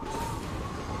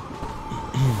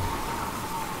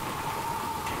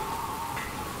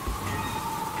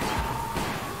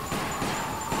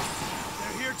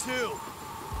here too.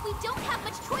 We don't have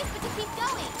much choice but to keep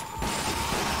going.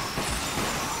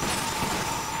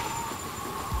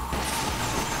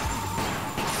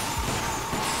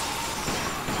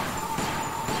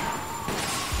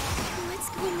 What's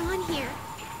going on here?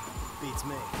 Beats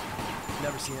me.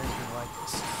 Never seen anything like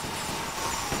this.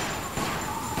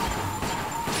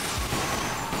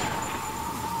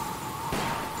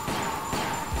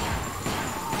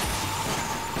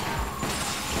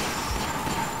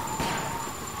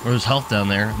 There's health down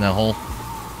there in that hole.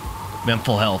 I mean, I'm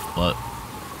full health, but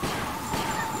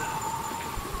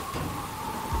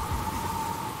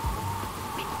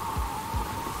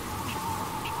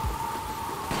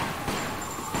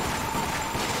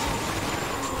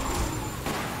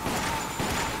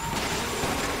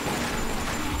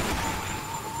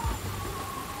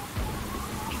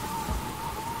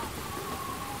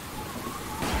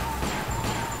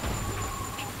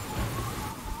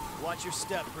Watch your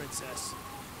step, princess.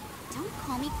 Don't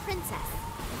call me princess.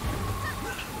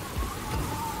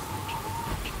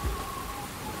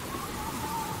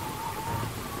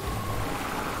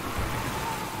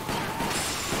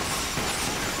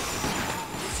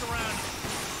 We're surrounded.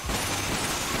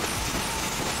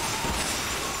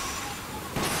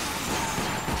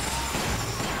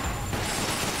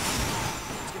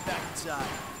 Let's get back inside.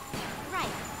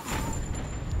 Right.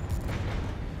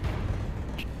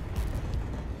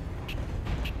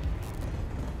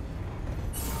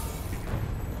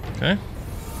 okay.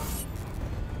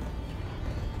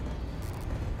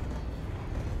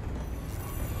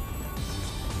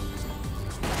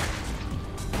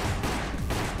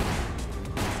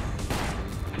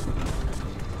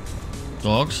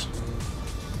 Dogs.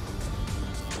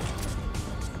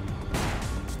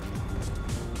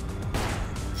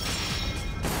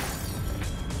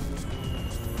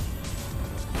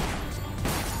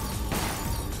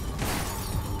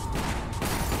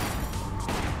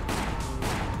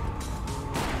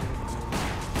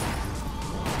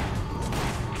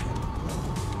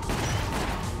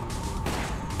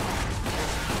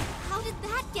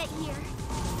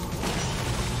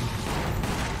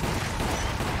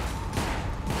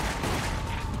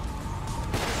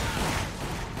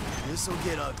 This'll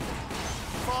get ugly.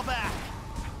 Fall back.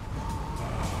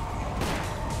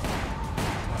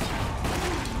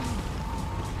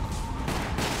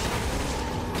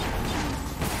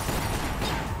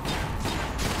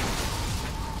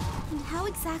 And how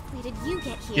exactly did you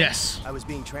get here? Yes. I was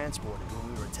being transported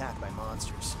when we were attacked by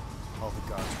monsters. All the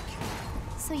guards were killed.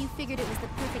 So you figured it was the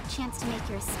perfect chance to make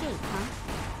your escape, huh?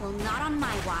 Well, not on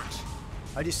my watch.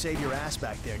 I just saved your ass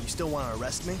back there, and you still want to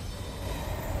arrest me?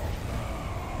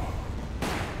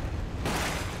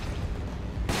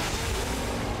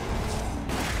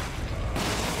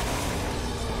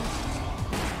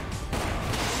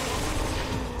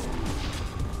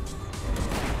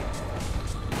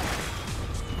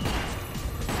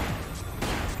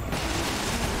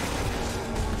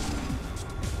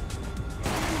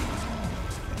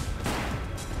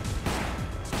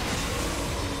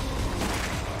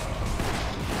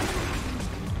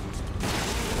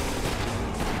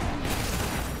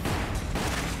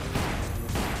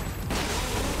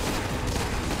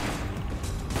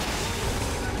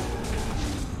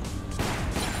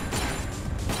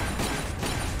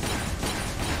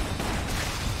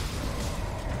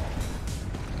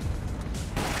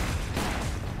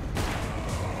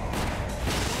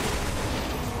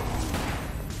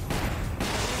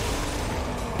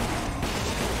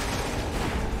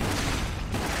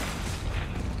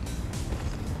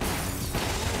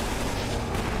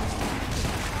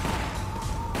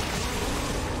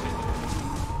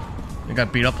 I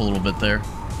got beat up a little bit there. You're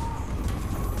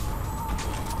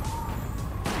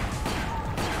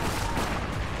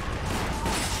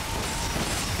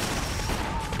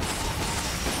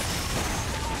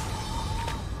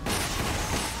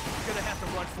gonna have to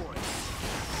run for it.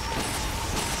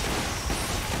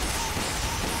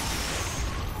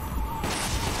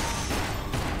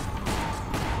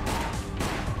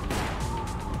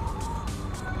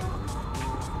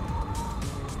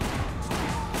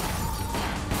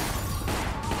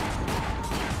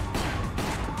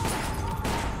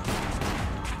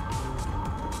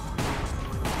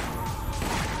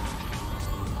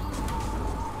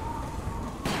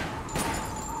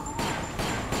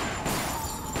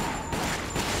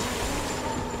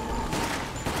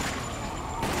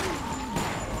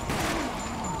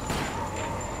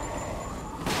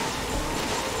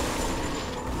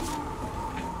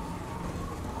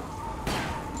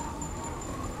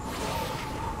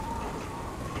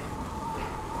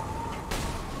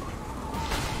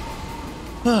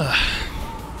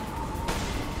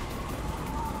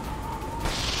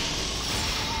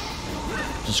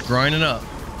 Just grinding up.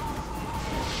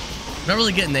 Not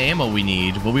really getting the ammo we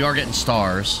need, but we are getting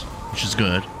stars, which is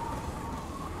good.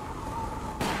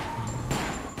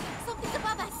 Something's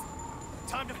above us.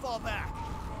 Time to fall back.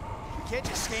 We can't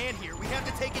just stand here. We have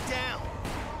to take it down.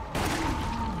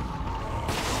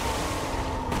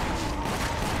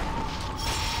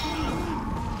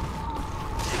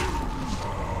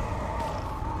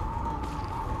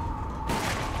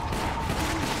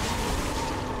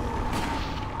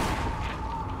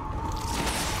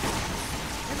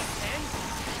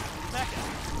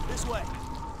 This way.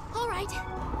 All right.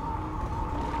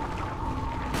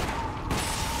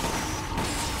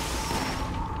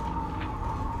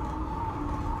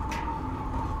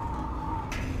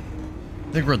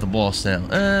 I think we're at the boss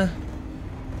now.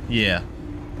 Yeah.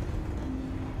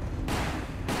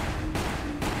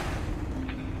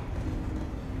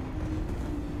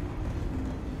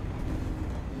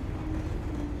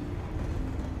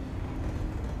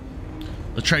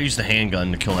 Let's try to use the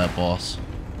handgun to kill that boss.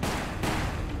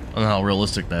 I don't know how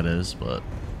realistic that is, but...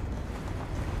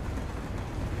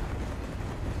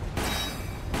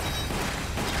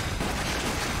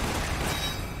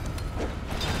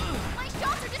 My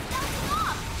shots are just bouncing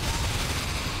off.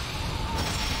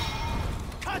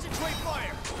 Concentrate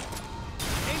fire.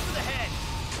 Aim for the head.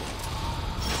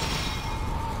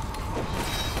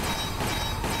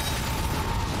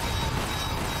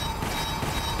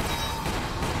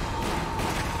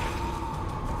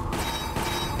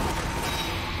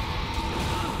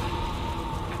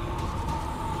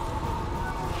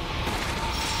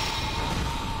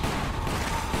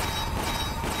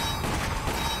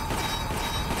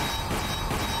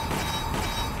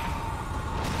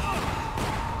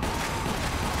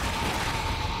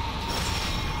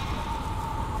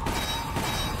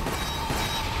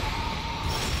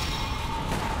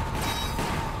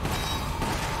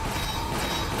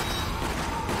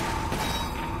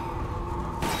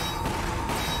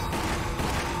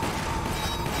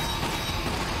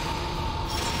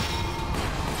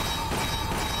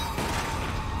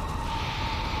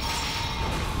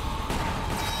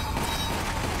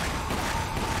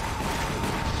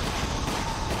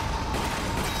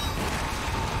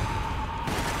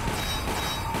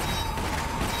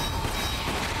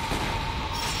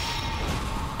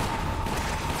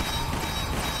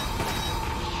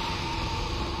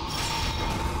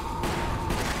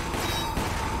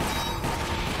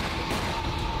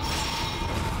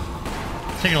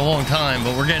 Taking a long time,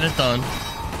 but we're getting it done.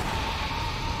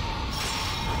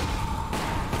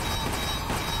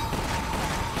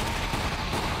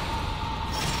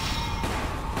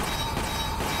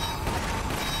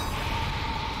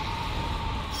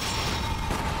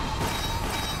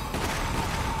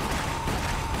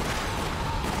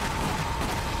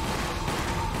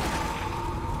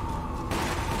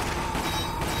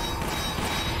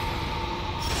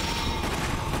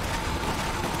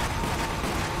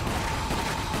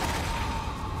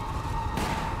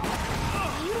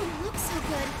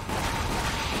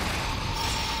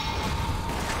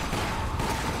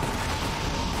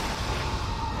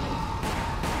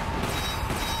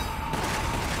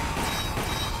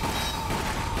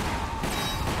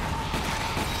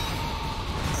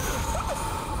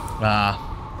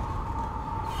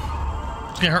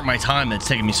 It's gonna hurt my time that it's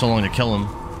taking me so long to kill him.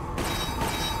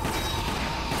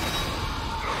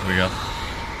 Here we go.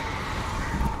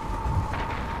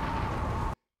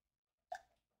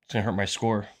 It's gonna hurt my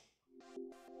score.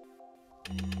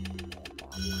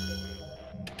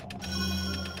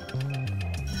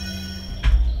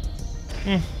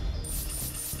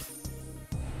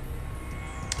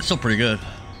 It's still pretty good.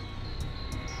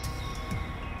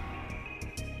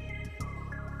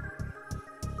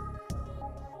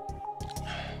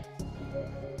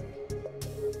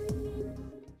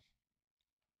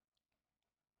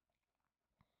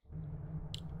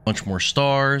 Bunch more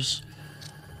stars.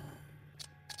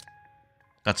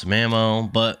 Got some ammo,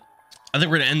 but I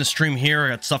think we're gonna end the stream here. I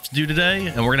got stuff to do today,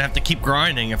 and we're gonna have to keep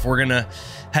grinding if we're gonna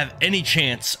have any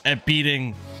chance at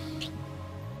beating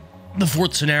the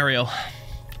fourth scenario. All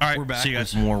right, we're back. See you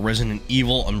guys. More Resident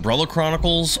Evil Umbrella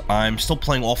Chronicles. I'm still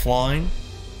playing offline,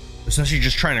 essentially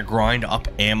just trying to grind up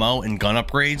ammo and gun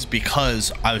upgrades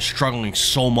because I was struggling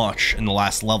so much in the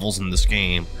last levels in this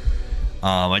game.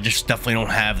 I just definitely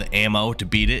don't have the ammo to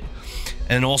beat it,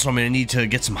 and also I'm gonna need to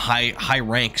get some high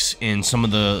ranks in some of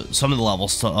the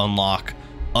levels to unlock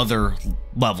other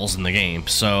levels in the game.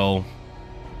 So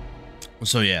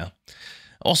yeah.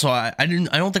 Also, I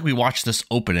don't think we watched this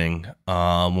opening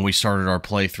when we started our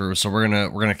playthrough, so we're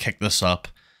gonna kick this up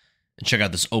and check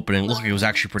out this opening. It looked like it was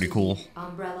actually pretty cool.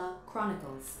 Umbrella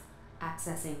Chronicles,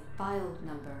 accessing file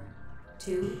number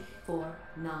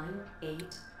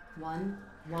 2498111.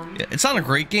 Yeah, it's not a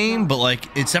great game, but like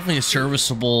it's definitely a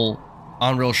serviceable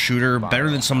on-rail shooter, better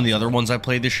than some of the other ones I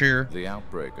played this year. The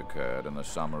outbreak occurred in the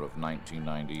summer of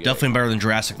 1998. Definitely better than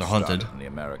Jurassic the Hunted. In the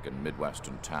American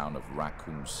Midwestern town of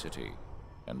Raccoon City,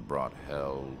 and brought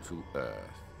hell to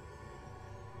Earth.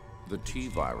 The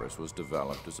T-virus was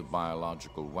developed as a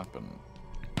biological weapon,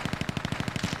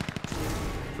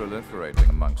 proliferating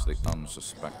amongst the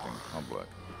unsuspecting public.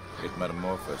 It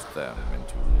metamorphosed them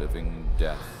into living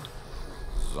death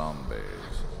zombies.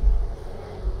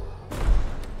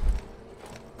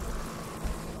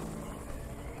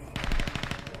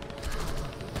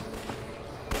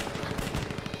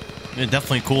 Yeah,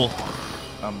 definitely cool.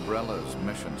 Umbrella's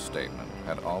mission statement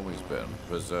had always been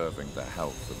preserving the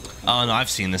health of the people. Oh no, I've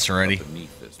seen this already.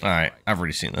 All right, I've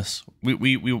already seen this.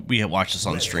 We have watched this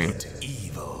on stream.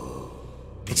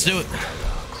 Let's do it.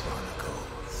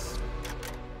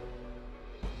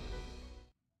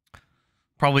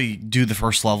 Probably do the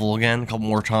first level again a couple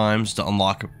more times to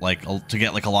unlock, like, to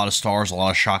get like a lot of stars, a lot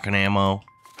of shotgun ammo.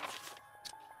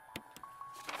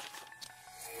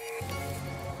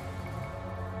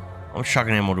 How much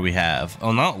shotgun ammo do we have?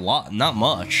 Oh, not a lot, not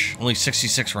much. Only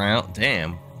 66 round.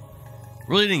 Damn.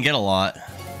 Really didn't get a lot.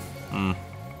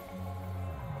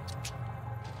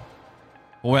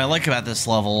 What I like about this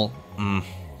level, I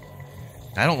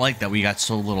don't like that we got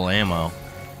so little ammo.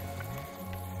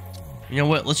 You know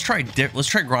what? Let's try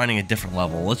grinding a different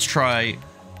level. Let's try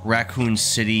Raccoon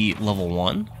City level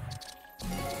 1.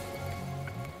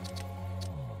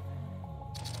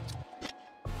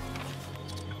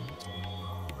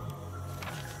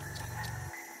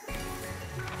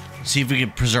 See if we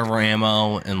can preserve our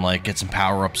ammo and like get some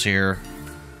power-ups here.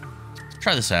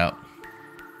 Try this out.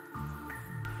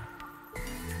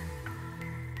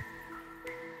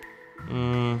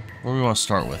 What do we want to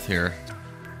start with here?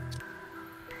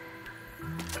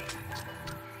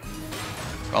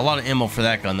 A lot of ammo for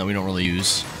that gun that we don't really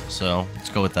use, so let's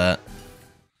go with that.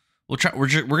 We'll try. We're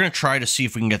gonna try to see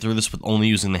if we can get through this with only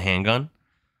using the handgun.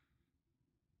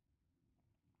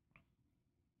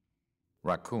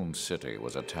 Raccoon City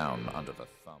was a town under the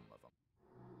thumb of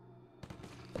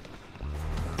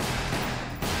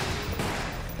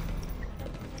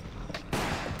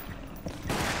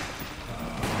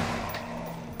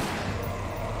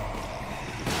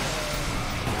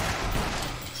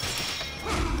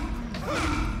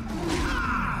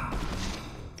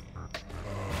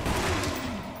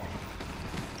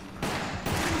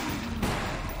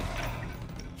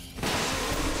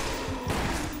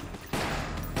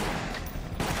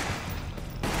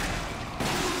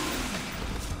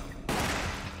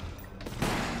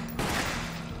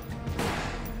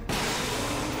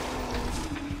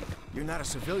You're not a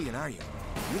civilian, are you?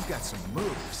 You've got some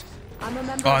moves. I'm a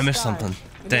member Oh, of I missed STARS. something.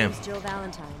 The Damn. name's Jill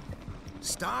Valentine.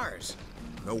 Stars.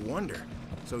 No wonder.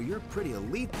 So you're pretty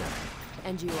elite then.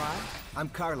 And you are? I'm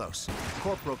Carlos.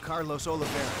 Corporal Carlos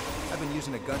Oliveira. I've been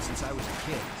using a gun since I was a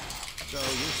kid. So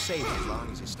you're safe as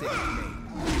long as you stick with me.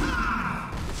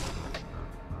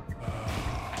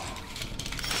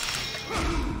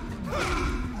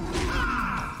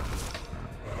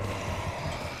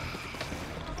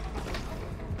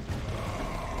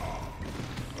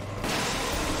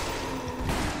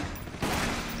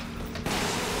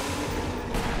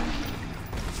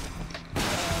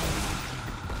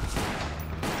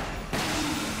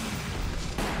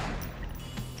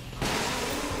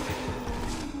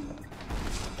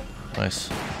 Nice.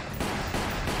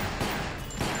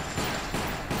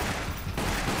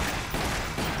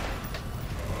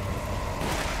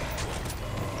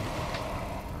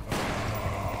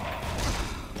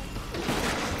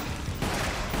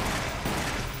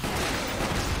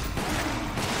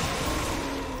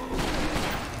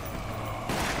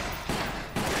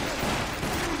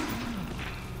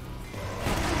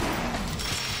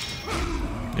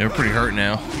 They're pretty hurt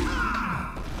now.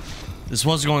 This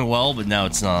was going well, but now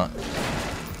it's not.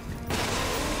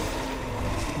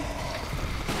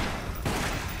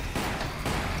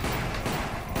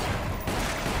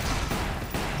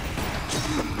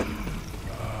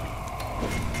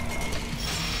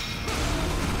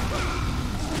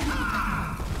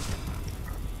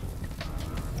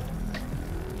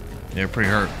 They're pretty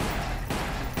hurt.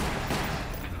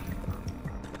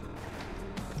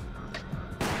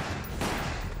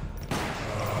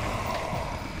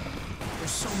 There's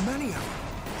so many of them.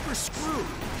 We're screwed.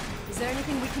 Is there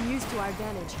anything we can use to our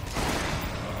advantage?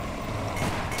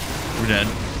 We're dead.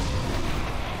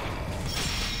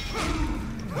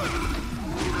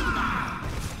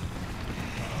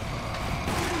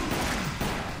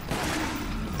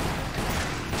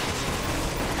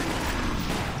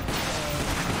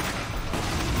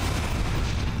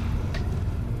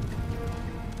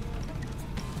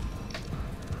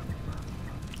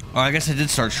 Oh, I guess I did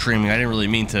start streaming. I didn't really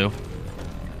mean to.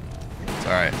 It's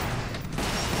alright.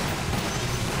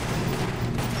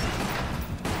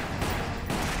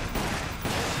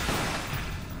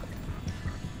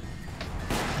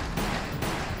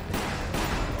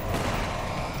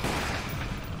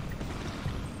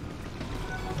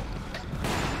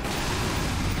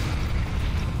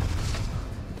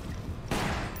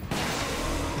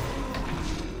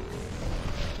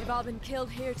 They've all been killed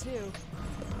here too.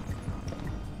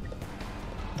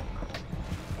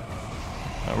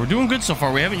 We're doing good so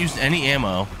far. We haven't used any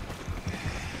ammo.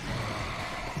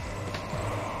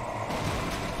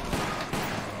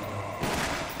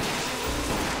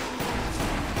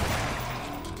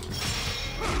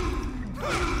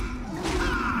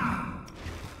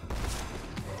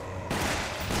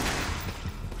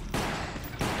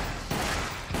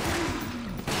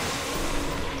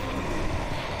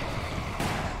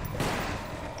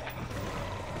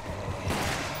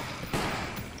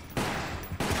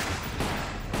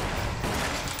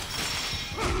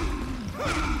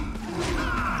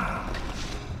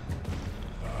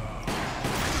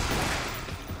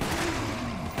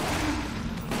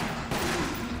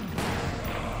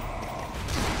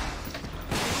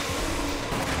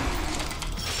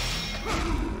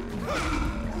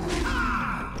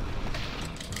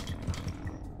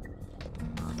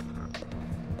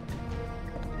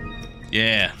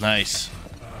 Yeah, nice.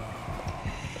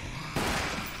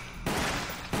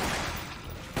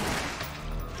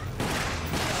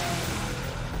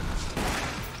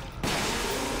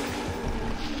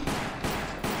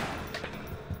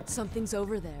 Something's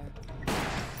over there.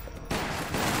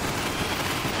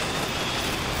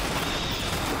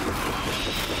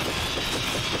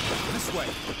 This way.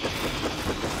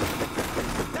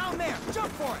 Down there.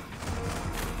 Jump for it.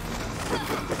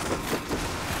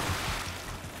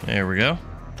 There we go.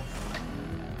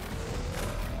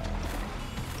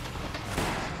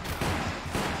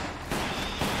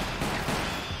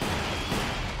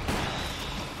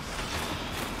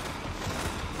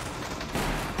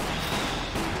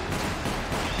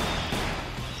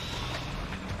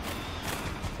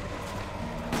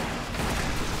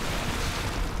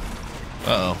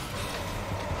 Uh-oh.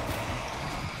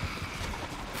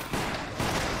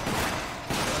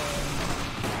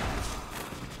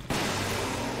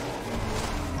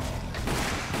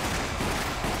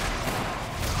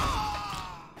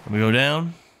 We go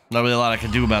down. Not really a lot I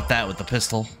can do about that with the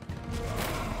pistol.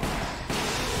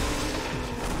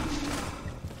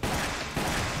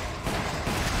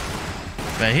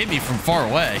 That hit me from far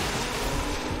away.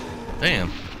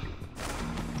 Damn.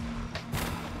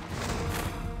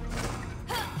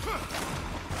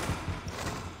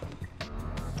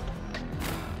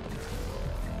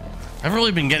 I haven't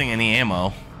really been getting any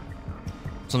ammo.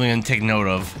 Something to take note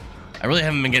of. I really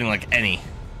haven't been getting, like, any.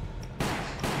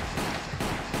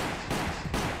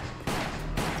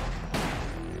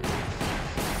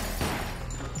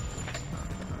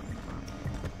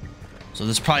 So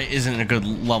this probably isn't a good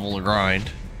level to grind.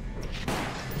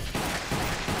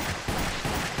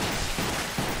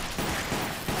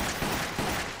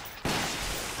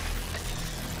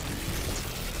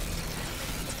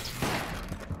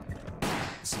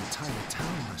 This entire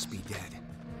town must be dead.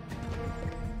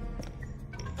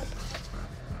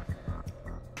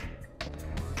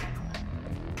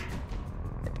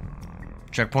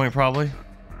 Checkpoint, probably.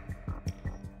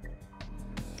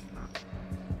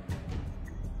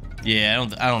 Yeah,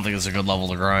 I don't think it's a good level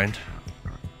to grind.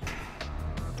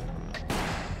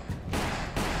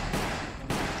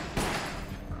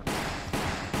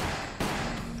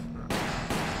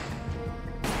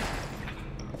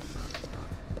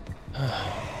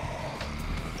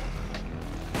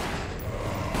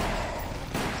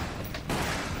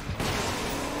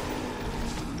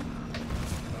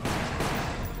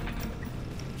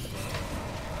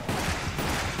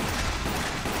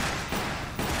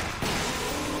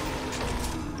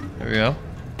 There we go.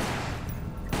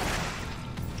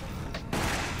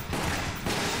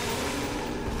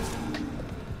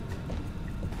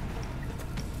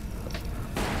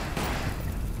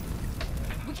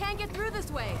 We can't get through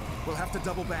this way. We'll have to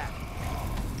double back.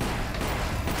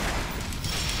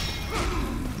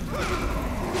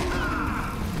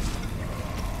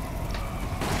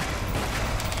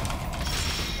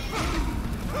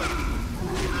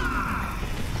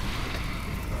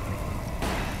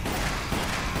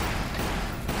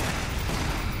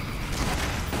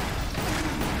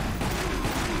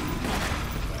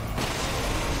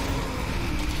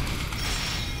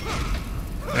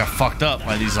 I got fucked up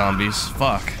by these zombies.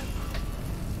 Fuck.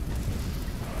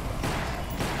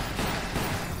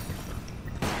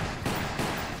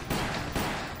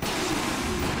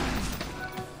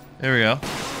 There we go.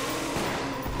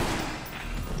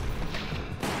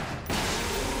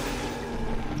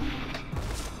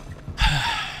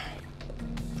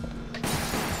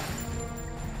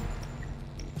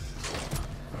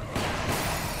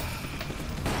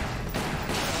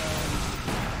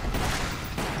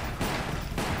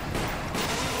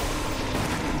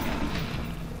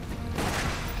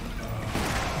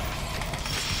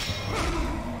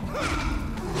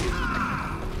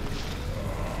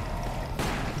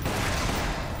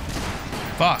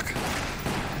 Fuck.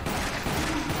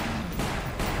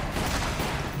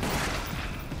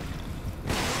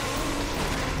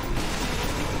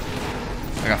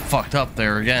 I got fucked up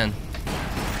there again.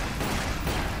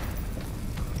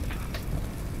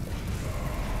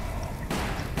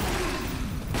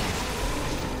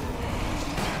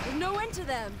 There's no end to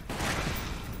them.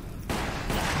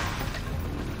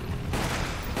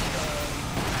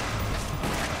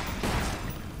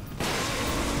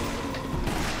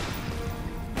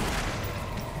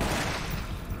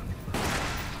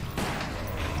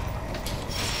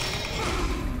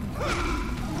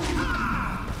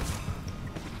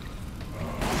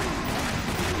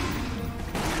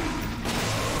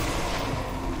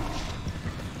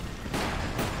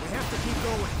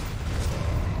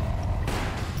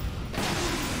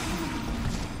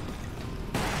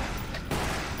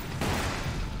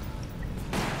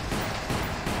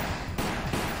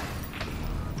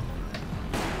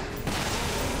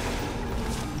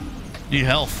 Need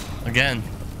health again.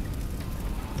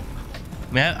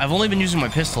 Man, I've only been using my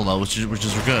pistol though, which is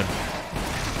good.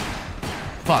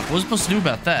 Fuck, what was I supposed to do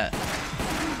about that?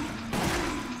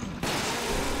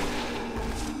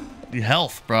 Need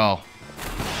health, bro.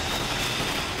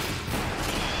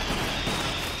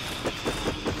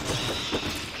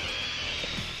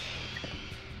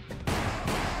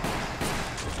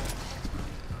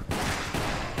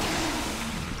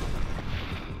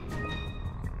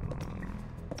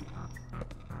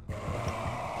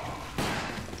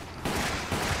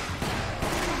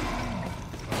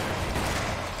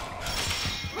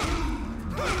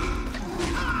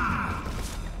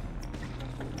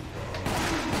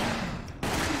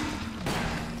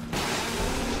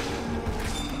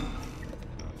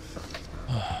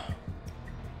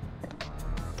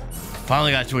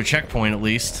 Finally got to a checkpoint at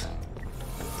least.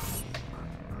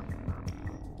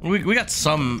 We got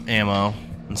some ammo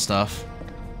and stuff,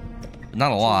 but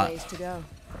not a lot. Ways to go.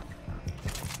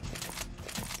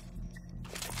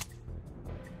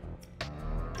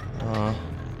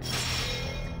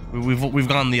 We've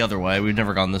gone the other way. We've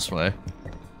never gone this way.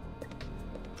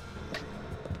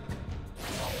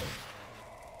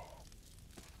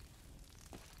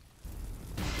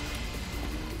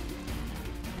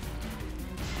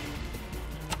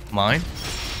 mine.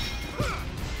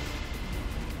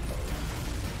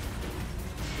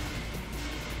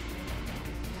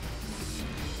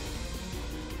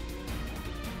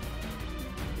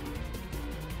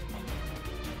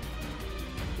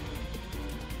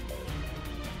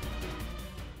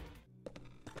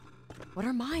 What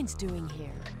are mines doing here?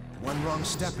 One wrong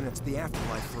step and it's the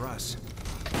afterlife for us.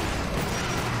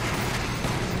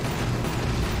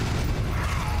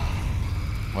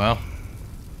 Well.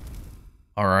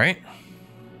 Alright.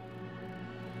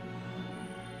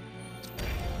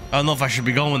 I don't know if I should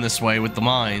be going this way with the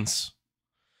mines.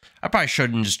 I probably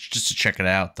shouldn't, just to check it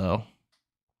out, though.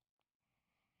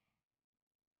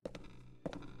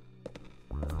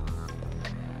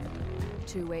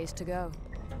 Two ways to go.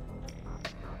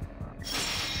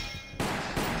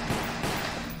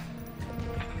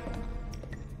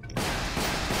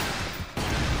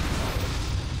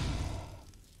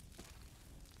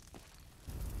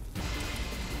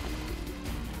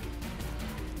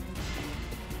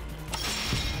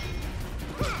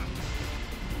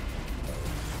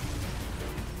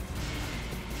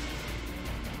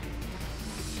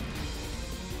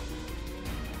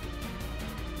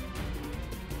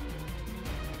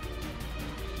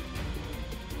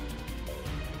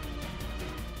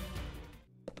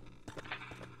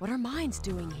 What are mines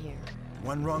doing here?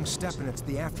 One wrong step and it's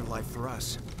the afterlife for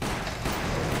us.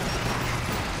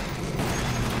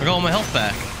 I got all my health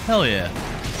back. Hell yeah.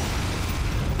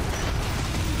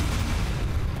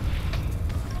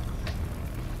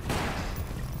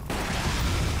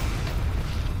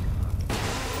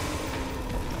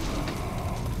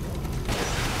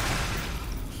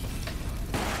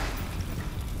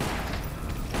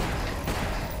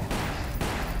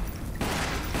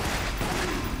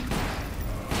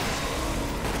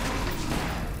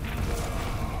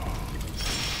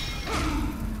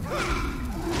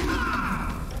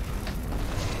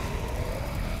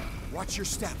 Watch your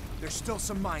step. There's still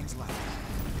some mines left.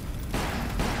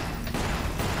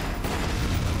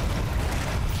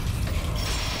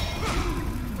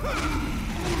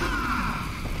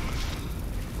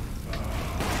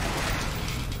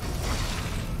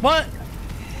 What?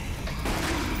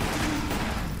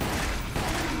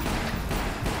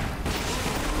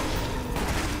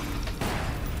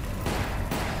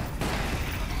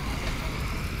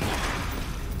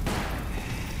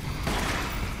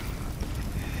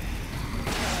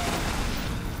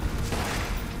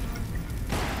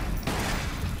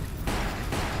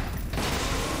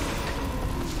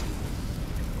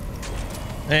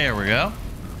 There we go.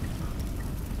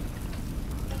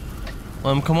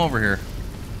 Let him come over here.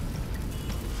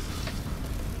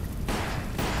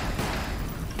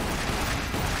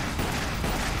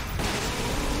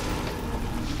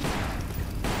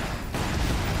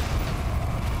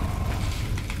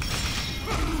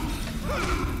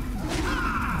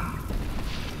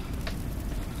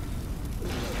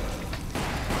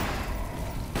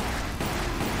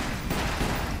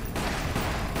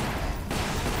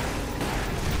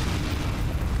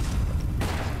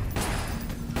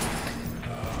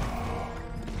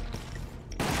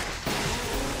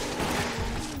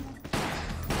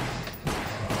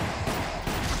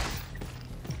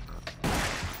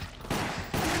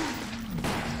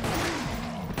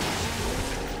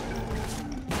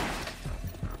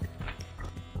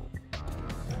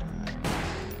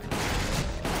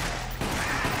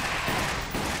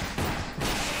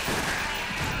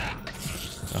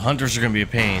 Hunters are gonna be a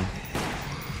pain.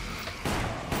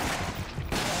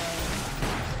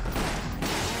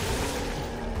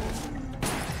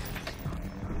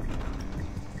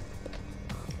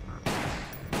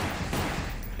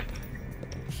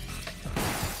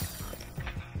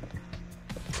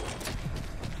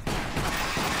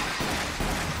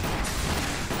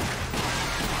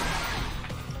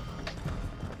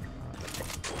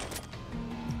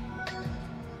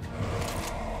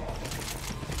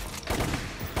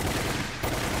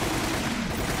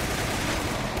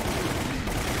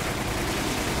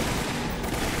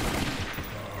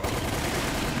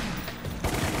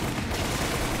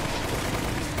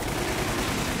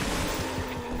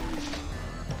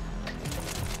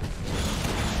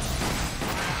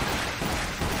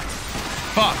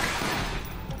 Fuck.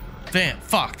 Damn,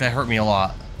 fuck, that hurt me a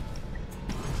lot.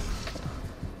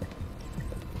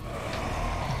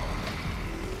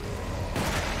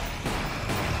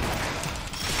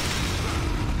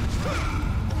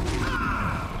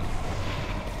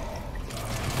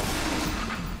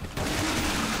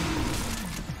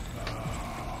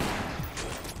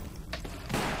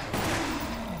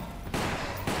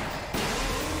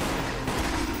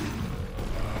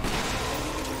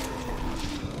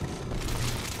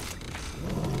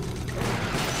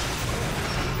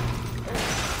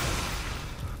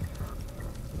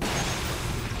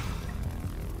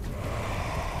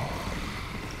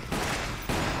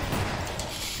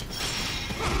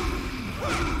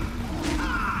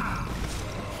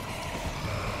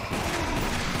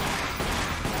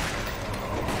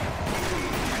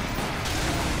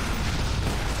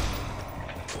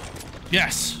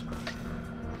 Yes.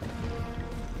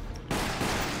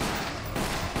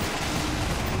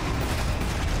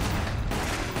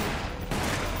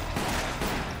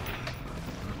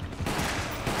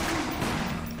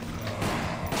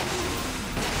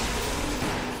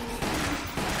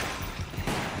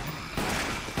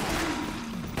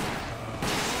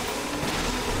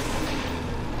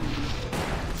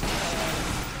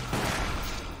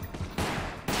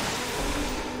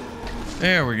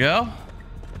 There we go.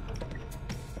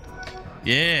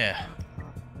 Yeah.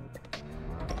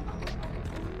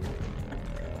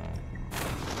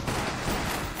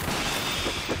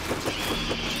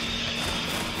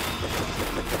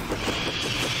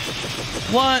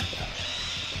 What?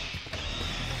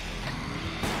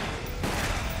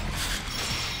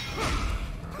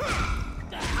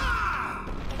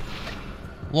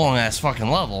 Long ass fucking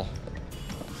level.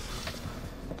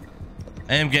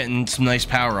 I am getting some nice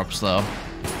power-ups though.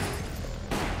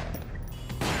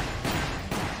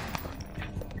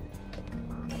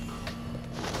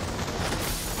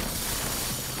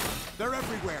 They're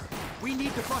everywhere. We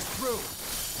need to bust through.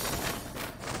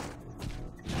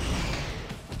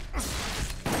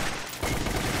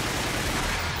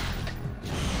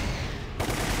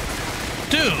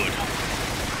 Dude!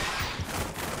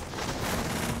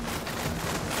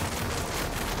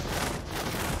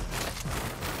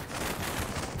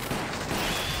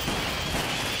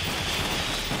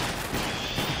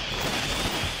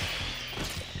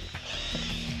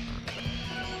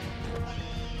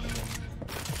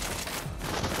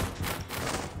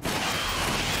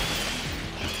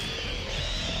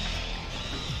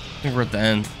 I think we're at the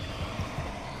end.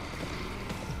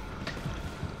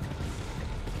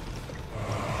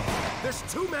 There's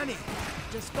too many.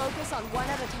 Just focus on one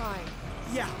at a time.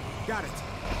 Yeah, got it.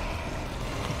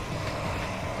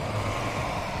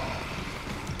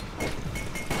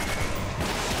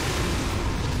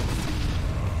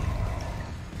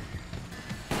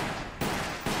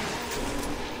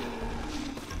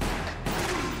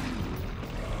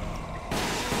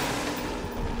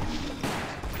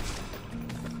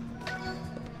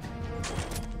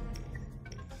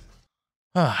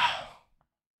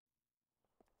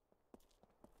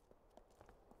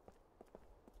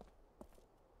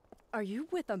 Are you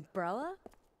with Umbrella?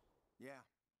 Yeah.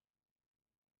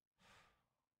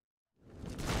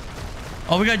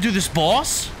 Oh, we gotta do this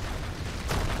boss?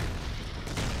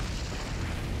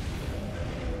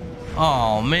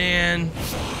 Oh, man.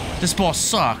 This boss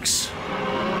sucks.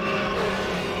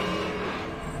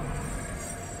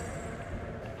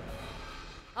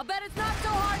 I'll bet it's not so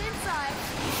hard inside.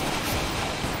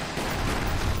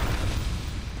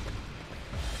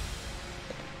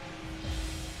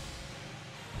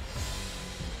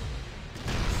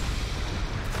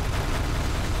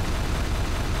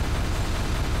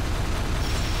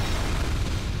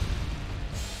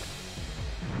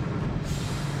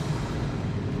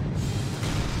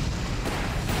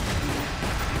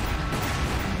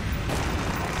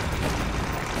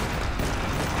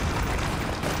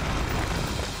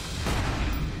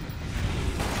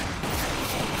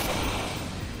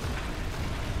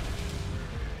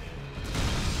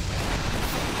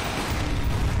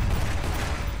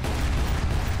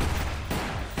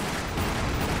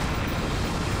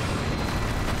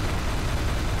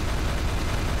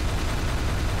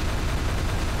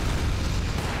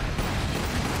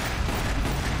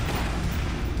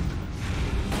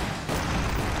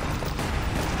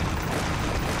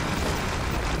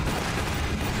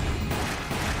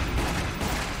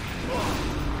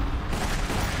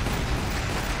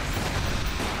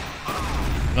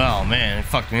 Oh, man, it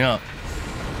fucked me up.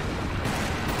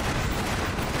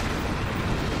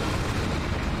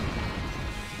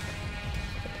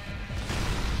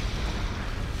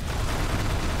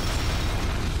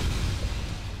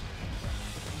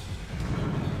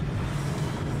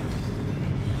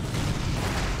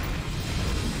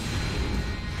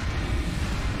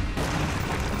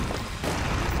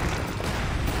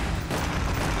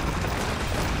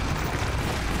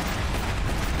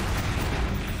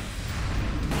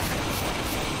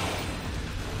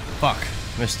 Fuck,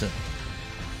 missed it.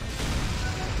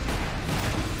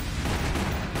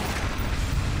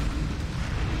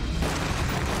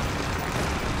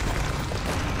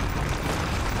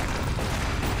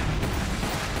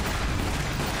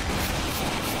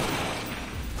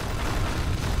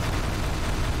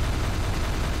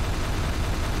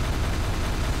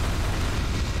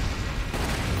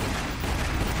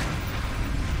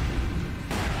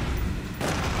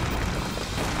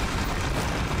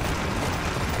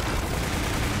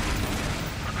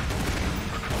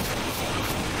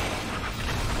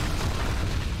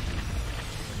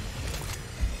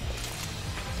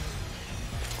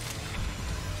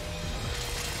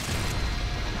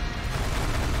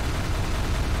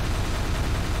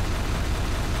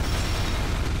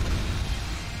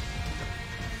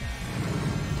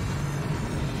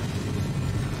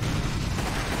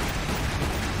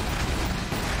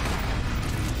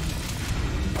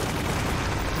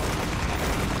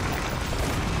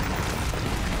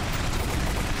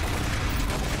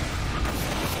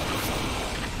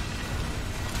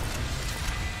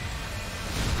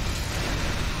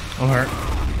 I'm hurt.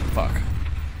 Fuck.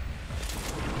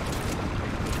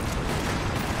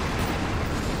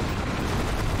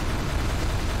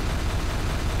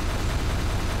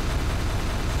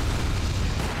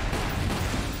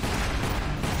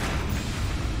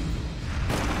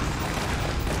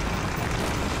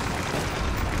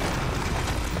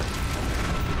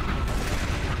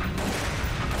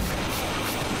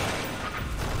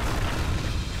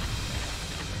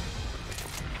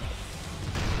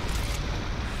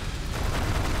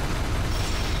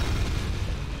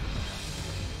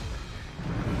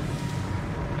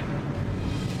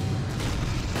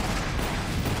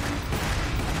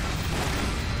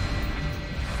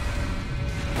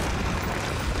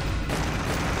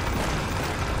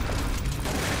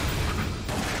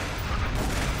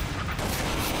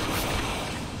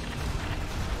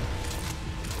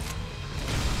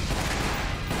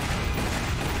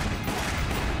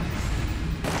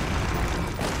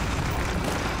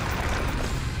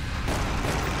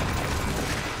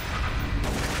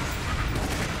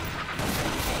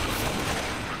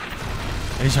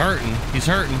 He's hurting. He's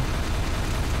hurting.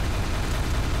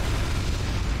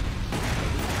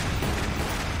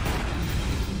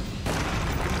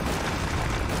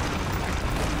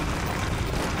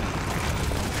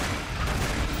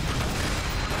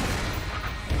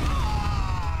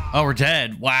 Oh, we're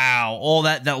dead. Wow. All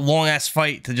that long ass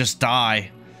fight to just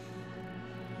die.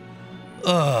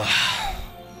 Ugh.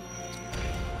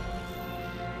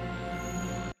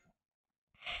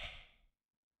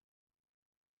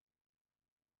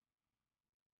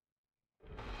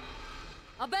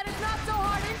 I'll bet it's not so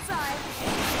hard inside.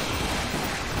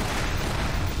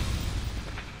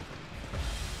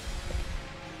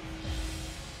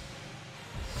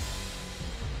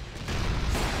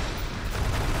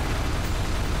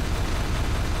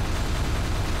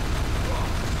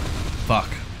 Fuck.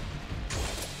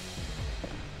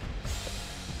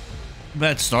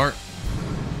 Bad start.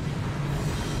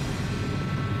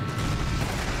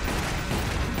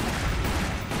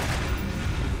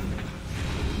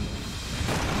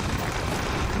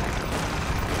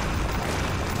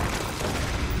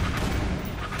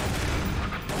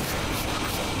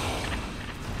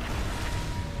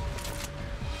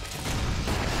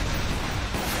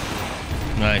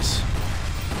 Nice.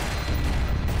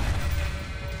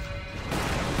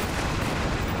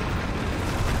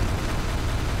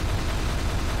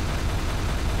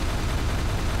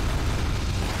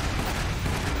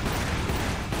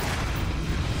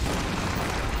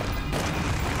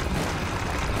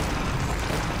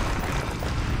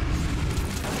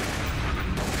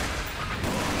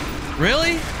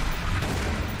 Really?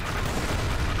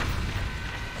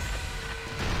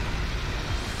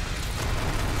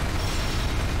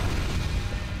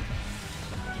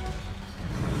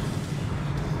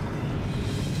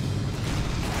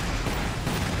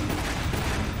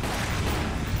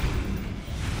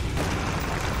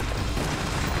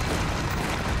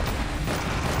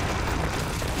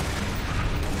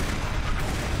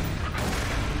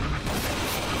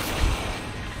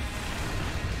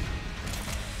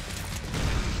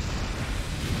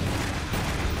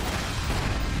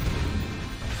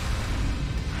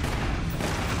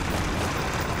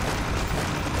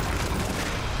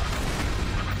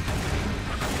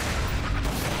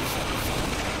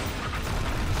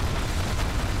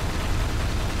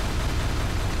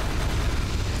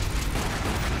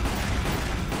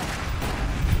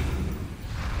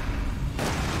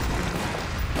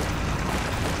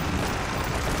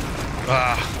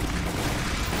 Ah.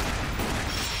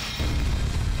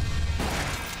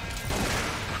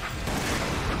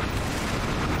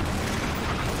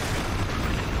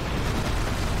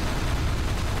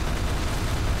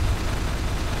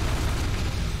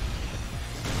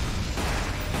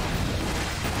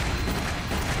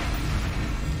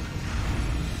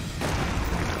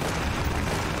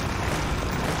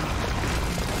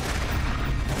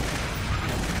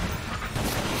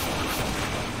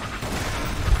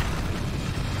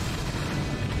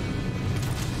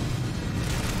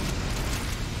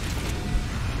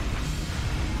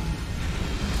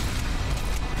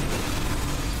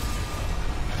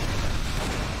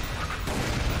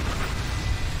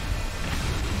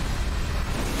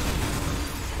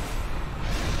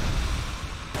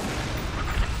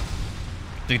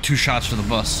 Take 2 shots for the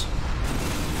bus.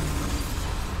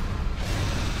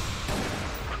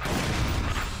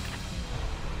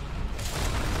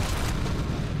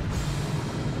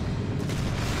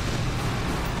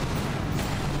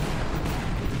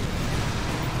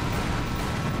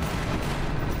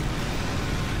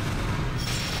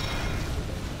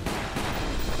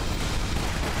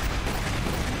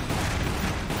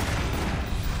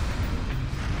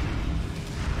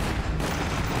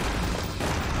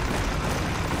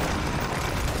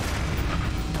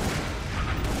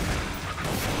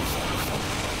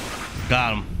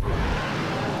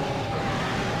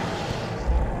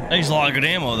 That used a lot of good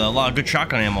ammo, though. A lot of good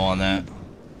shotgun ammo on that.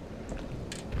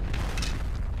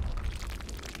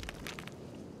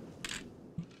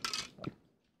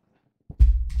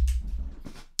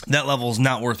 That level is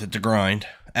not worth it to grind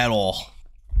at all.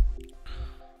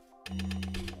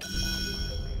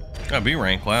 Oh, B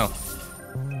rank, wow.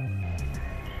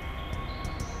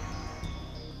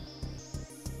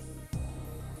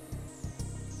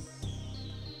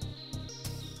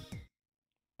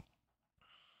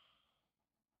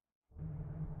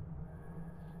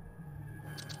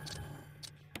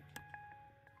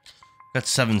 Got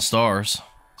 7 stars.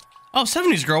 Oh,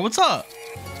 70s girl, what's up?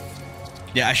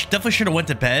 Yeah, I definitely should have went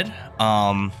to bed.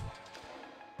 But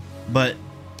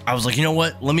I was like, you know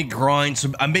what? Let me grind.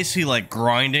 So I'm basically like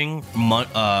grinding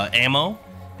ammo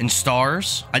and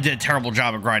stars. I did a terrible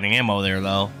job of grinding ammo there,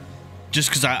 though, just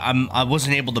because I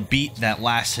wasn't able to beat that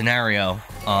last scenario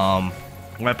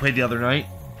when I played the other night.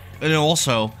 And then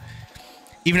also,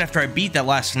 even after I beat that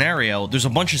last scenario, there's a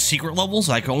bunch of secret levels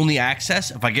that I can only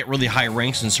access if I get really high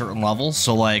ranks in certain levels.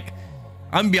 So like,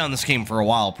 I'm gonna be on this game for a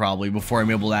while probably before I'm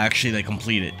able to actually like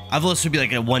complete it. I thought this would be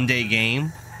like a one-day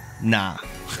game. Nah,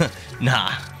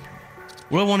 nah.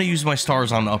 What do I want to use my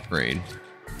stars on to upgrade?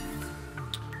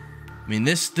 I mean,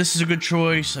 this is a good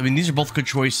choice. I mean, these are both good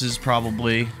choices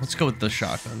probably. Let's go with the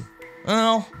shotgun.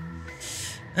 Well,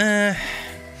 I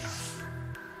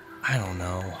don't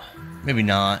know. Maybe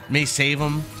not. May save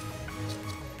them.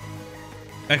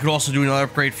 I could also do another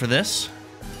upgrade for this.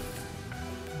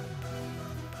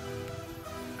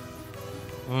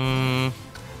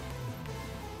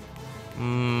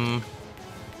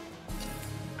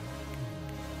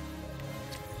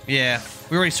 Yeah,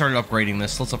 we already started upgrading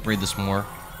this. Let's upgrade this more.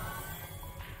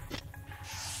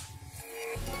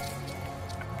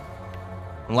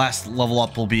 The last level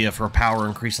up will be for a power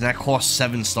increase, and that costs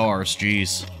 7 stars.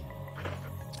 Jeez.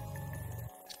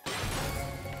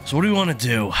 So what do we want to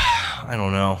do? I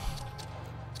don't know.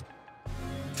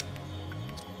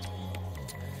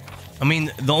 I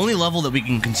mean, the only level that we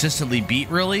can consistently beat,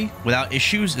 really, without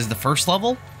issues, is the first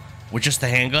level, with just the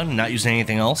handgun and not using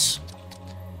anything else.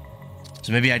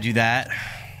 So maybe I do that.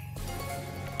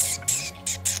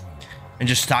 And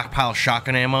just stockpile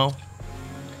shotgun ammo.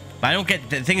 But I don't get,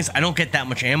 the thing is, I don't get that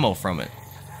much ammo from it.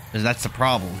 Because that's the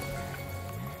problem.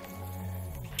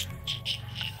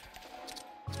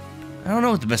 I don't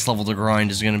know what the best level to grind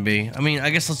is going to be. I mean,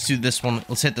 I guess let's do this one.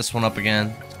 Let's hit this one up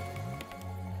again.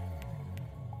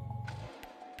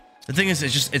 The thing is,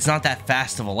 it's not that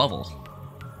fast of a level.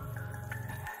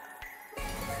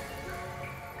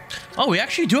 Oh, we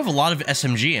actually do have a lot of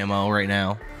SMG ammo right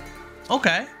now.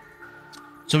 Okay.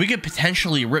 So we could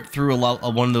potentially rip through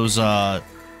one of those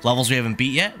levels we haven't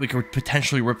beat yet. We could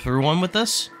potentially rip through one with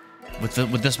this.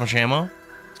 With this much ammo.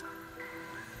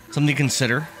 Something to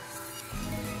consider.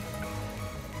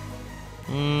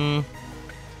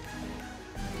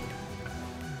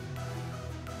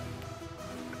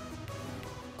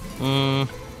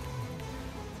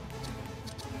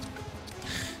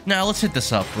 Now let's hit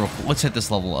this up real quick. Let's hit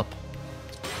this level up.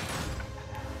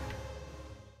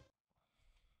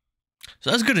 So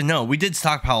that's good to know. We did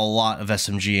stockpile a lot of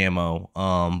SMG ammo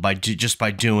just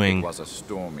by doing it was a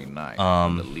stormy night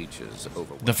when the leeches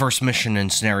overwhelmed the first mission in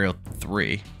scenario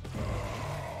 3.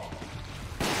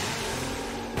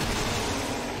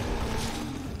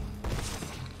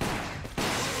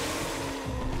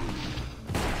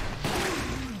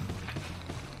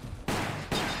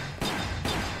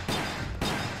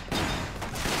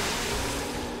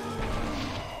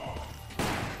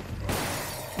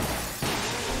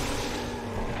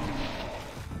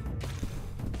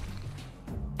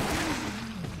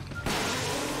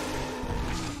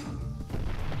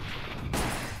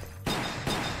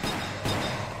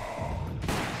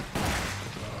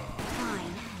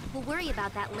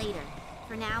 About that later.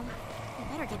 For now, we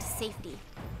better get to safety.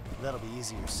 That'll be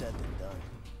easier said than done.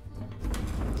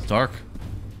 It's dark.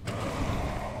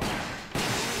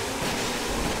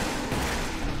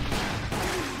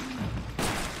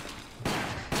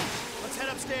 Let's head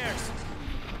upstairs.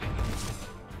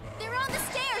 They're on the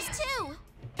stairs too.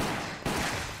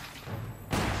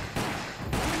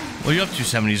 What are you up to,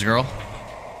 70s girl?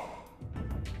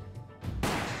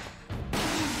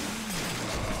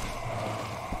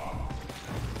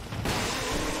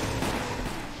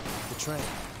 Train.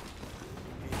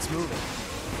 It's moving.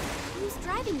 Who's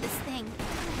driving this thing?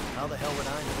 How the hell would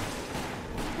I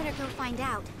know? Better go find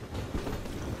out.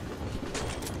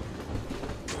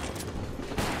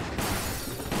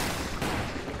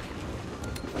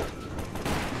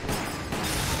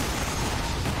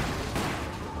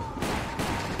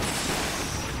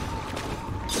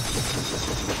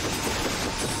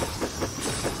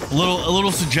 A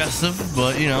little suggestive,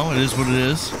 but you know, it is what it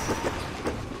is.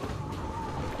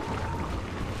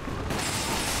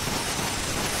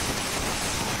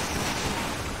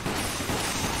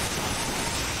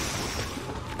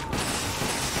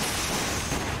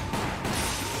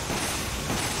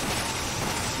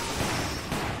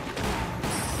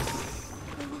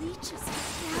 The leeches are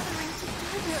gathering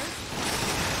together.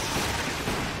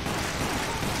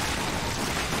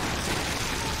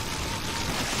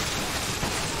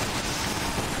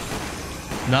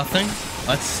 Nothing?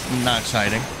 That's not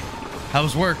exciting. How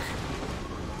was work?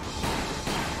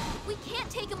 We can't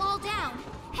take them all down.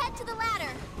 Head to the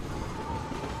ladder.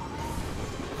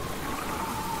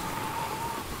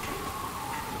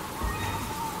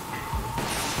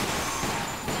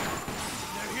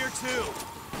 They're here too.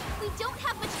 We don't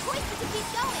have much choice but to keep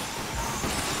going.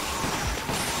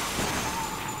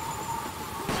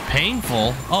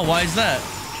 Painful? Oh, why is that?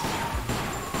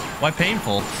 Why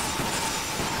painful?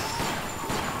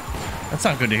 That's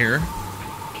not good to hear.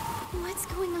 What's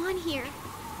going on here?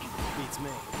 Beats me.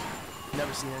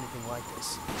 Never seen anything like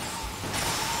this.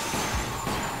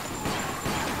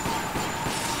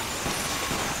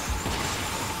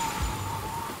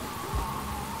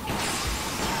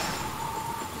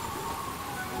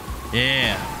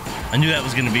 Yeah, I knew that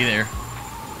was gonna be there.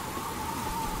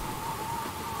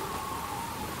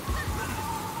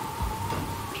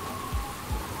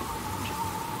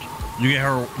 You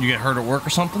get hurt at work or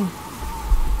something?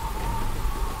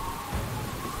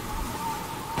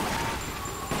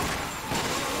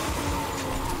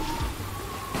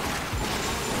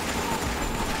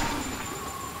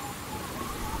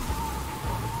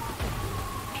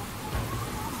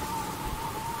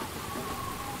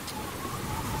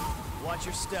 Watch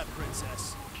your step,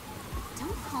 princess.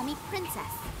 Don't call me princess.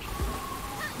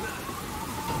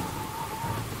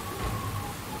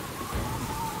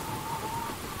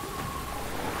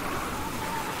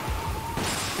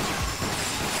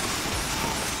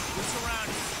 We're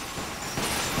surrounded.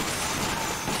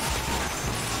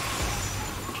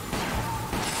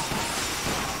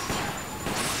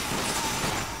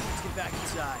 Let's get back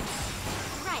inside.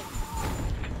 Right.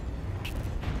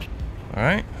 All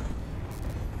right.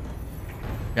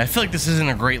 Yeah, I feel like this isn't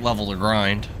a great level to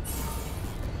grind.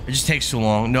 It just takes too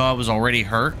long. No, I was already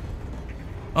hurt.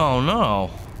 Oh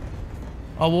no.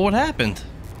 Oh, well, what happened?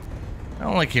 I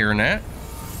don't like hearing that.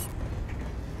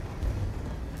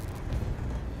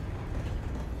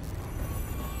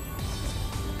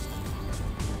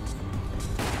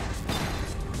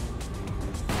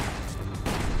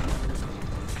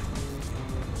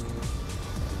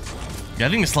 Yeah, I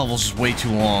think this level's just way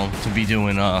too long to be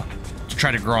doing, to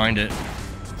try to grind it.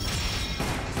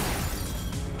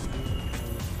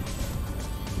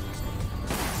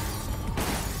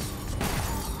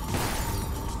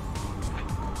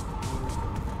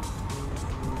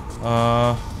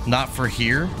 Not for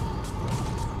here.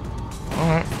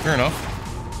 Alright, fair enough.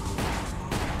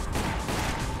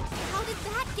 How did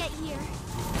that get here?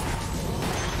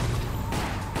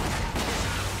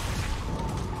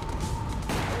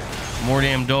 More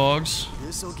damn dogs.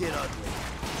 This'll get ugly.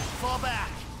 Fall back.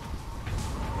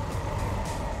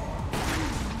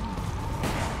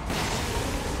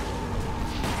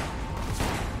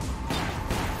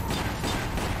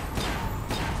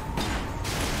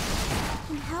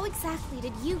 And how exactly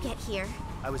did you get here?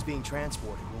 I was being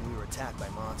transported when we were attacked by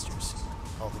monsters.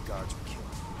 All the guards were killed.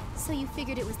 So you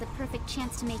figured it was the perfect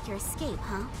chance to make your escape,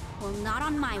 huh? Well, not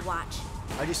on my watch.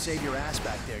 I just saved your ass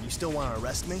back there, and you still want to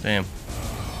arrest me? Damn.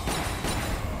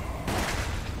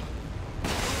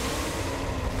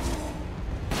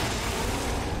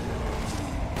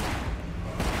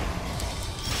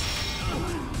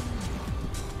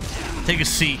 Take a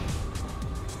seat.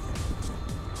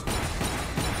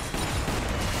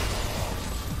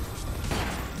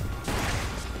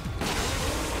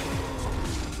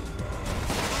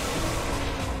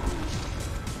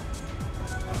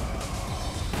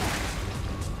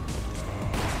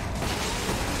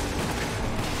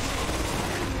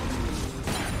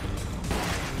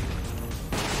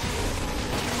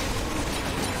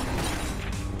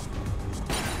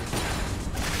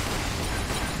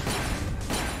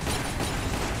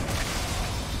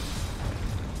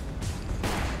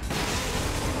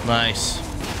 Nice.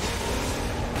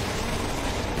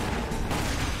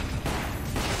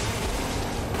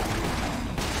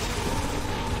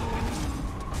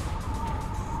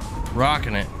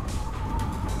 Rocking it.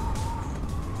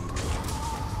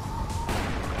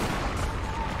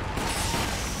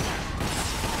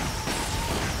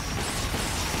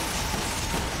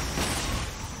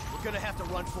 We're gonna have to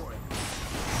run for it.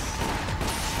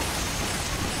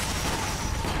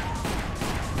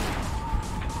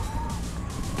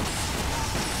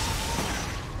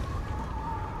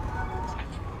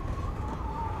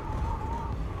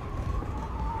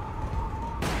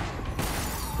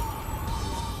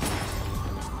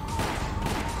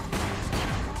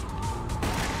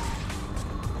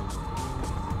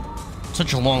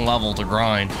 such a long level to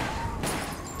grind.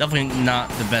 Definitely not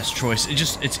the best choice.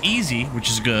 It's easy, which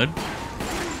is good.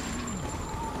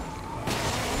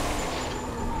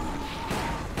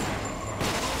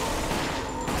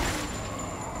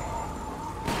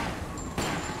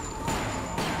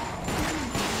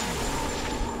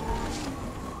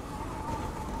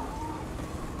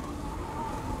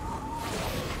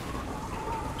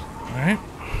 Alright.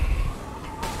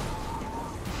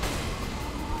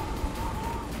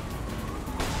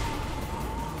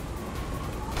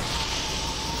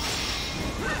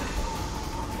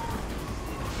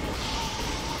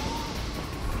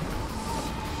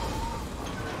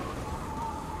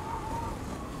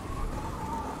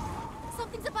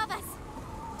 Something's above us.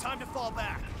 Time to fall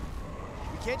back.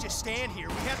 We can't just stand here.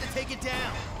 We have to take it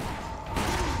down.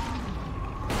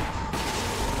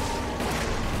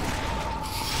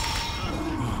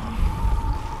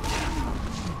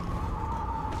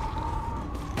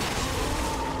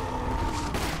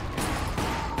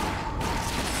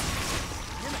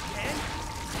 Him again?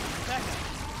 Becca,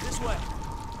 this way.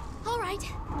 All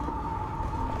right.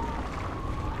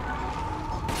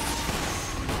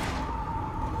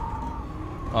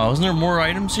 Oh, isn't there more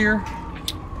items here?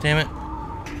 Damn it.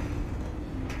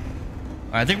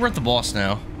 I think we're at the boss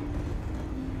now.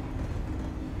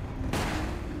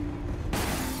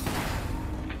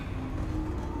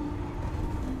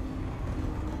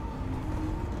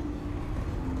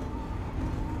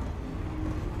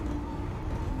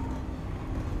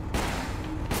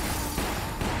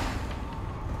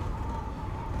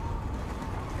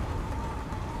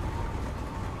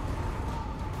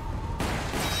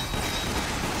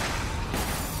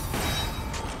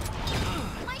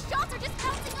 My shots are just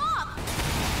bouncing off.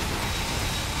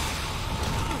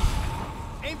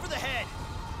 Aim for the head.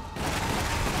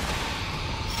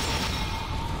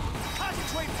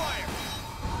 Concentrate fire.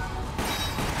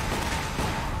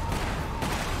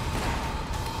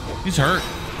 He's hurt.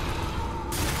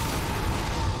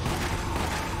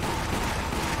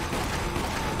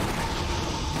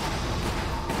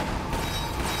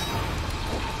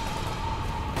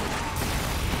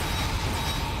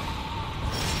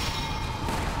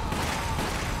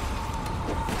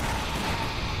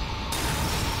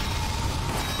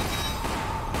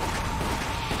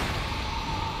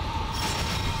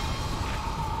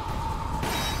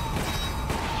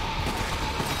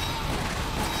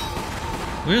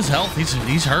 Look at his health.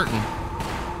 He's hurting.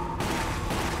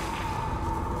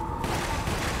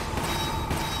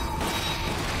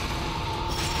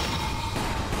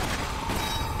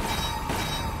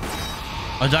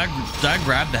 Oh, did I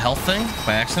grab the health thing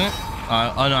by accident?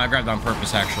 Oh no, I grabbed it on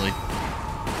purpose actually.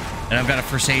 And I've got a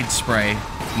first aid spray.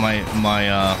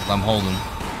 I'm holding.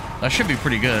 That should be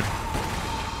pretty good.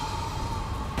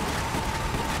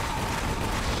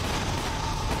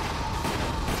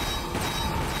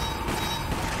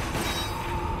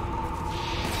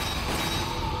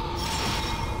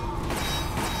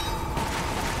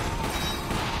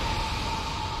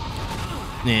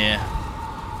 Yeah.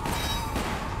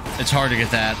 It's hard to get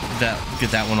that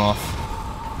one off.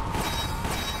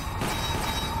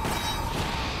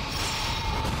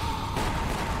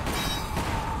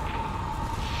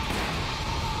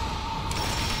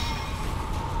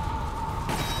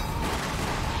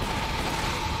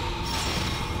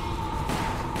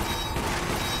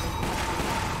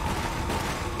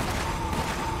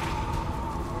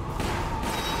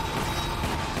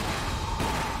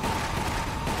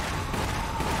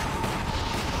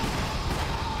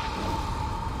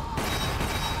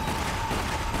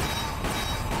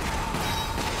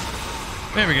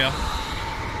 There we go.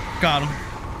 Got him.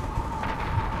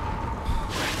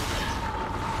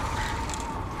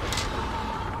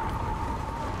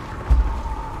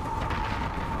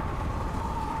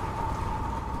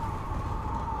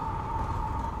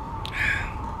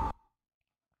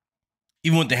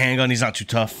 Even with the handgun, he's not too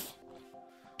tough.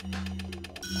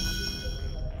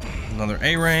 Another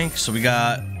A rank. So we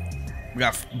got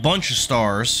a bunch of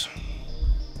stars.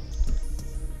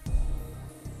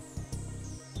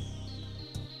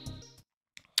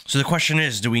 So the question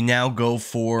is, do we now go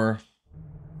for...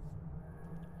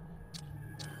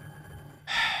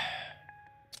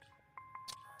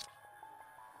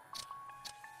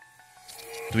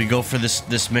 Do we go for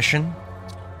this mission?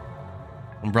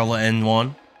 Umbrella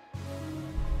N1?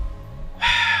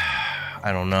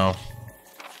 I don't know.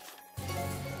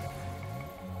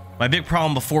 My big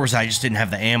problem before was I just didn't have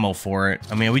the ammo for it.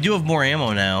 I mean, we do have more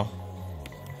ammo now.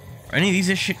 Are any of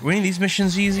these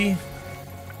missions easy?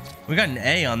 We got an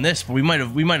A on this, but we might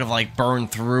have like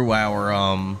burned through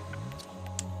our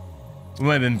we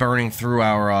might have been burning through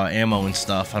our ammo and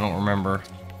stuff. I don't remember.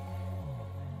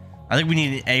 I think we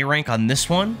need an A rank on this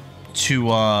one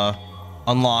to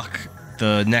unlock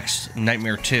the next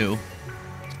Nightmare 2.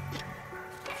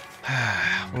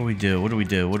 What do we do? What do we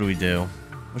do? What do we do?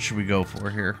 What should we go for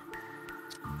here?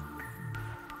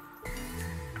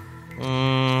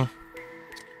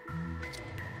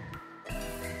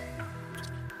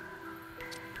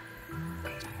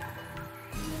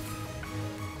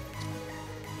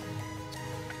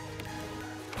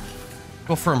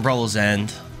 Go for Umbrella's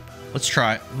End. Let's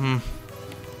try it.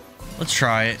 Let's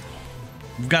try it.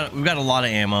 We've got a lot of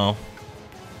ammo.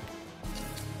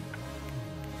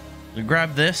 We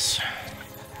grab this.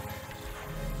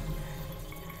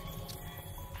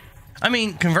 I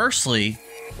mean, conversely,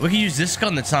 we can use this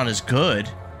gun that's not as good,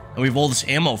 and we have all this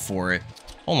ammo for it.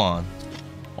 Hold on.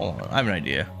 Hold on. I have an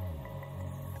idea.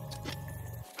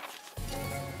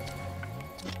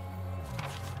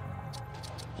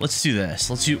 Let's do this.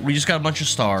 We just got a bunch of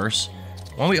stars.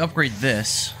 Why don't we upgrade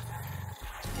this?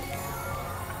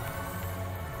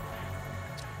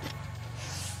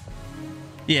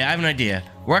 Yeah, I have an idea.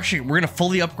 We're gonna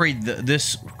fully upgrade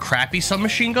this crappy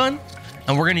submachine gun,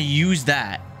 and we're gonna use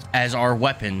that as our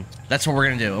weapon. That's what we're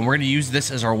gonna do, and we're gonna use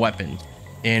this as our weapon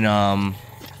in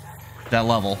that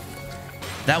level.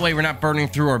 That way, we're not burning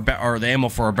through the ammo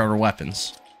for our better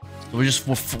weapons. So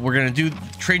we're gonna do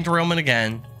train derailment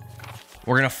again.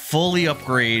 We're gonna fully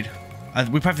upgrade. We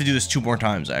probably have to do this 2 more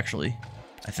times, actually.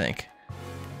 I think.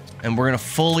 And we're gonna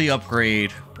fully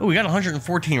upgrade. Oh, we got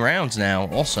 114 rounds now,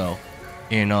 also,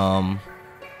 in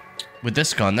with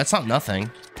this gun. That's not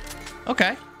nothing.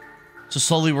 Okay. So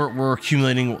slowly we're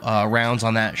accumulating rounds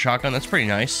on that shotgun. That's pretty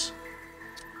nice.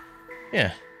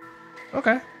 Yeah.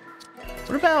 Okay.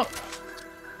 What about?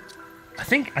 I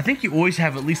think you always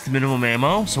have at least the minimum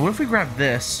ammo. So what if we grab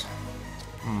this?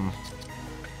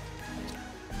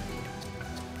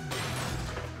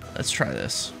 Let's try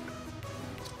this.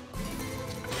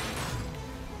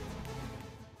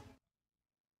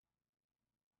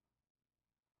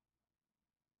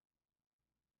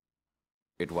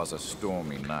 It was a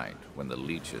stormy night when the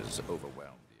leeches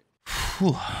overwhelmed the...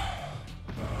 Whew.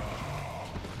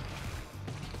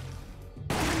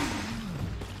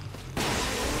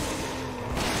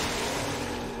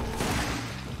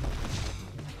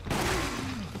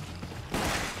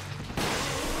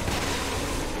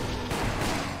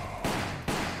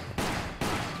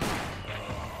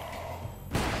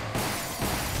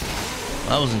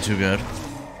 That wasn't too good.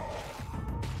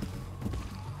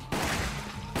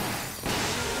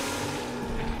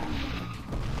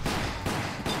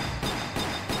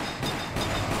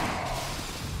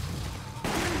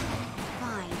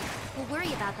 Fine. We'll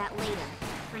worry about that later.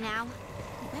 For now,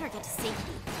 we better get to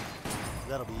safety.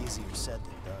 That'll be easier said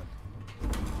than done.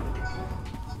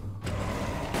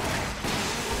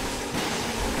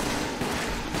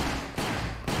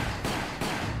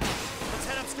 Let's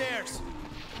head upstairs.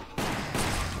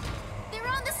 They're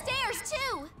on the stairs,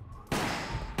 too!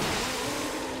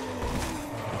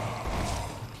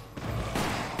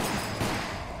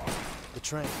 The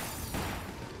train.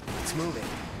 It's moving.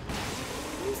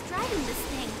 Who's driving this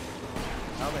thing?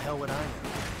 How the hell would I know?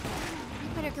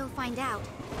 We better go find out.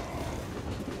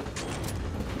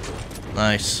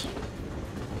 Nice.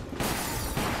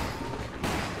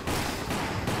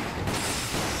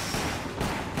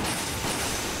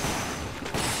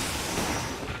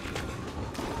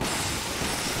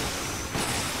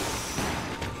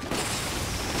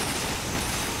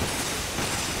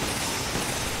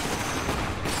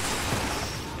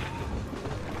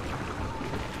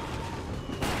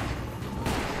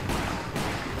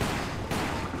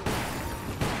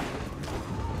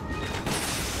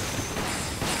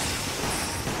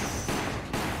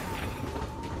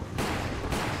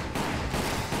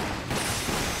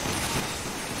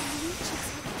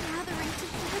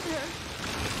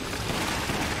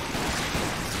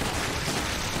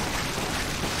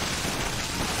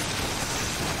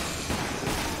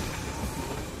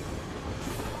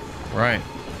 Right.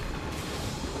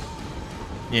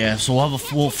 Yeah, so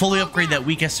we'll fully upgrade that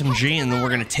weak SMG, and then we're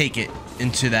gonna take it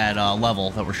into that level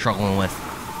that we're struggling with,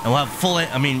 and we'll have full.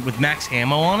 I mean, with max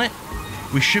ammo on it,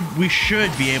 we should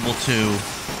be able to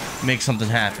make something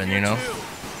happen. You know.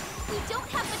 We don't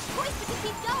have much choice but to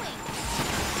keep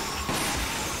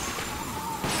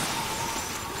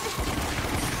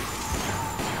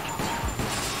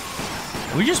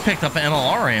going. We just picked up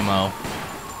NLR ammo.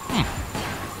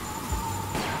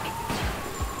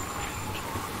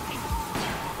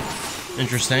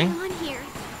 Interesting. What's going on here?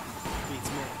 Beats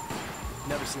me.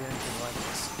 Never seen anything like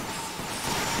this.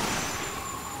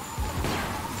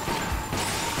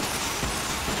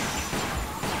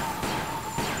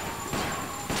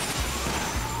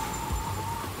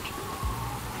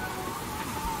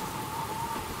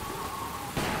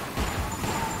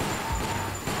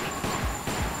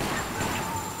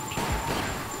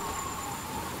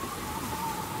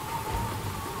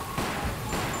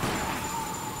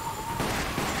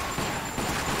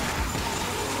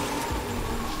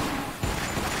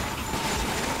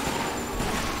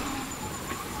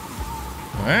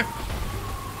 Alright.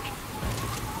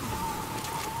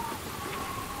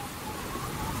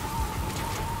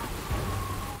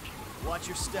 Watch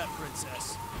your step,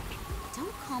 princess.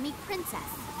 Don't call me princess.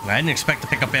 I didn't expect to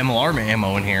pick up MLR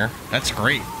ammo in here. That's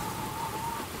great.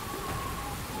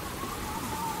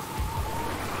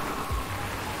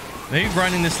 Maybe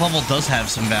grinding this level does have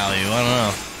some value. I don't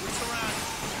know.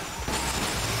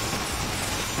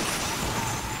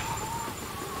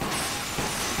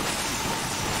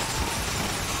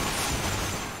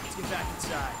 Let's get back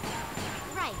inside.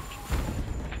 Right.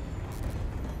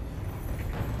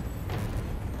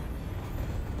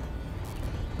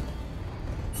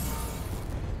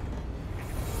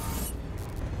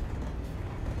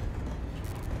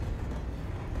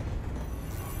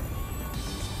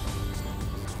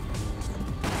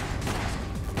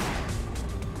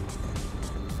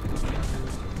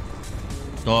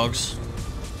 Dogs.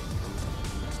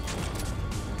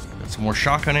 Got some more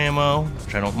shotgun ammo,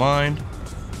 which I don't mind.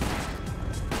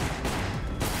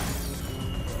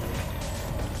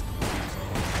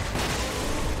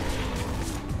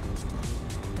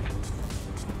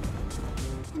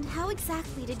 And how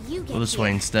exactly did you get Go this here?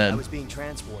 way instead. I was being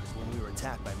transported when we were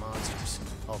attacked by monsters.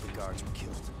 All the guards were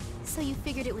killed. So you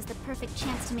figured it was the perfect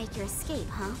chance to make your escape,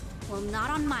 huh? Well,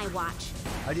 not on my watch.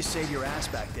 I just saved your ass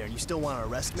back there, and you still want to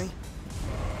arrest me?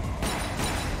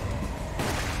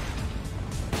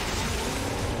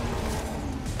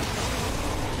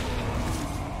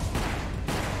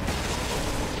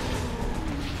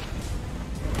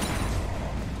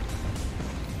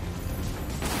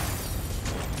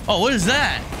 Oh, what is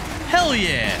that? Hell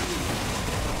yeah!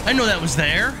 I know that was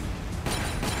there.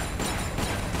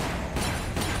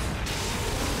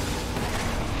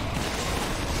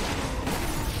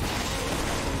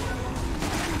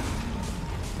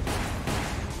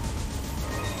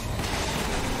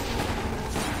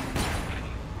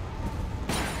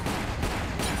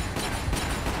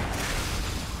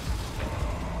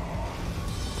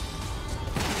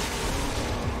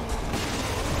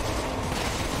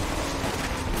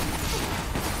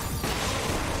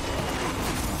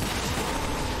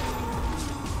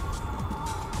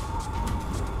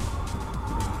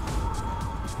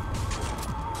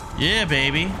 Yeah,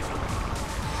 baby.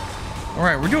 All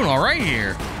right, we're doing all right here.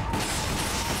 You're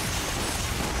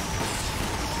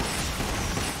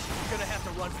gonna have to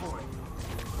run for it.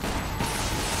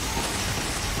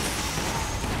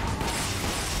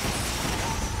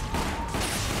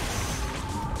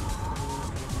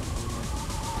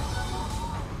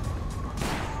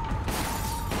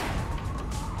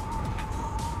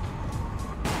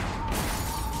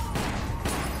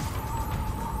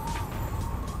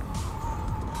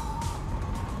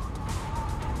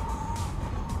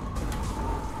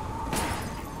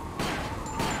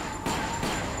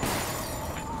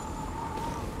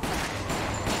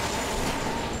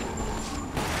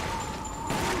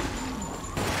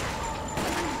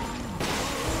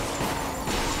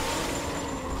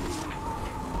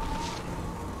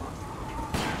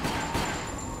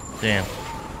 Damn,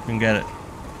 can get it.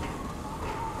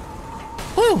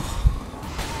 Whew.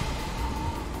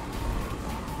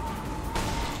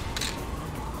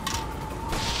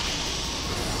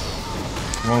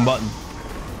 Wrong button.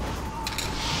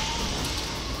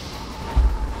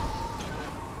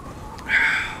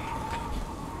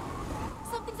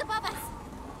 Something's above us.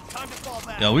 Time to fall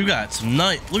back. Yo, we've got some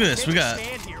night. Look at this. We got.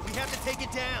 Stand here. We have to take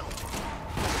it down.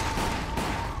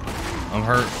 I'm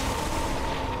hurt.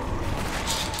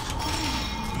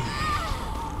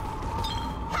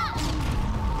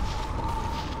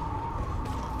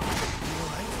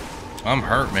 I'm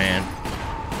hurt, man.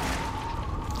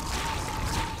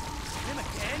 Him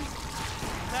again?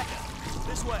 Becca,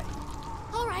 this way.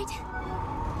 All right.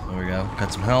 There we go.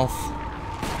 Got some health.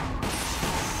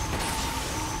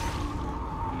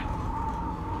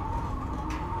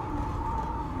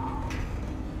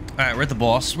 Alright, we're at the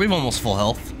boss. We have almost full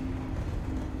health.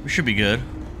 We should be good.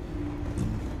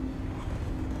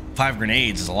 5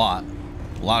 grenades is a lot.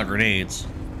 A lot of grenades.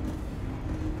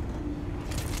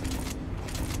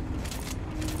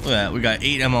 Look at that. We got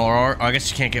 8 MLR. Oh, I guess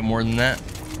you can't get more than that.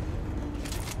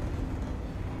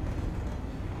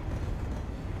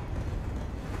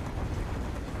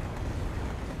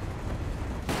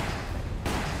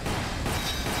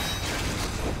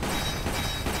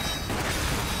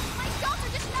 My shots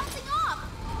are just bouncing off.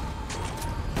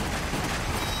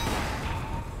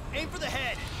 Aim for the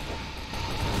head.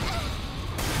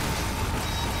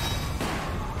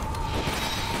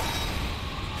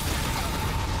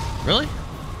 Really?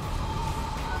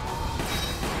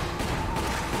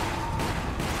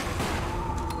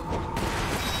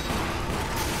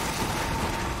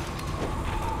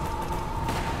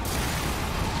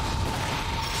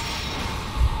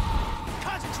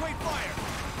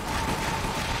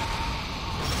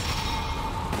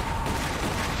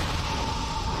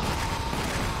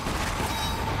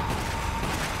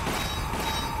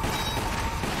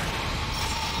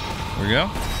 There we go.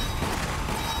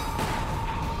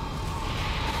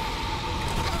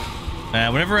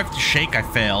 Whenever I have to shake, I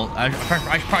fail. I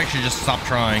probably should just stop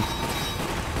trying.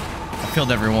 I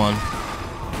failed everyone.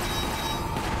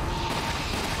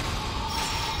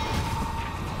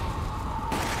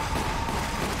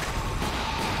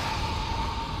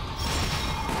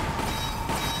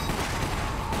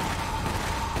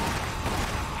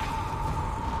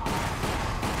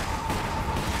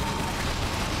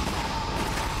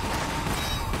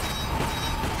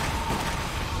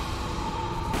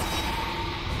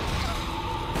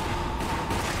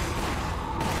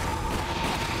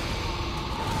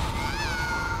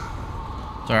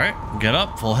 Alright, get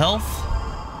up, full health.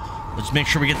 Let's make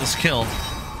sure we get this kill.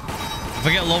 If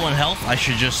I get low on health, I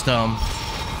should just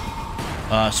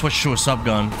switch to a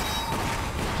subgun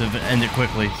to end it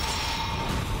quickly.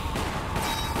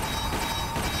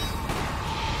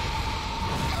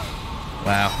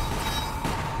 Wow.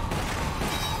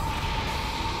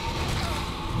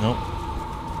 Nope.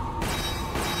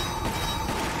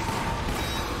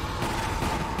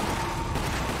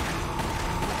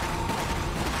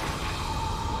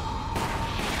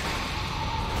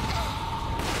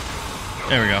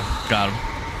 There we go. Got him.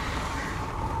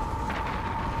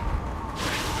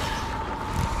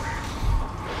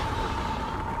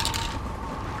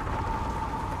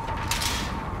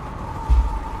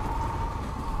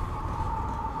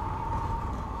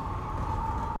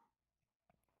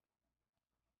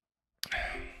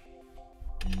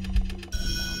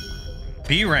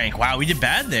 B rank. Wow, we did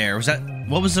bad there. Was that...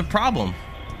 What was the problem?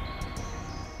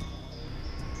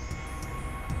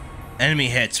 Enemy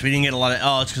hits. We didn't get a lot of...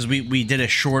 Oh, it's because we did a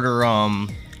shorter...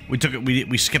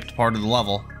 We skipped part of the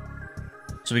level.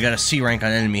 So we got a C rank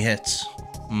on enemy hits.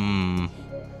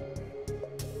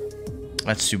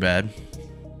 That's too bad.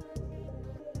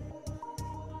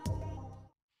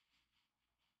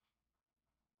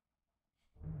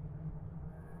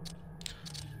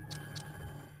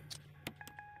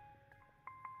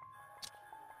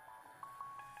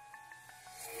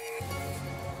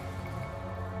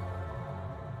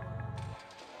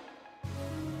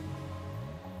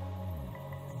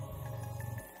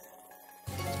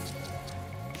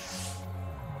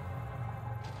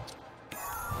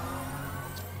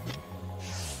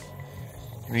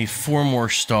 We need 4 more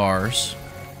stars.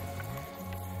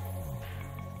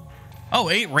 Oh,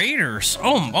 8 raiders.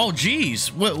 Oh,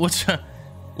 geez. What's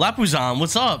Lapuzan?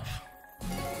 What's up?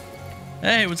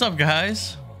 Hey, what's up,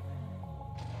 guys?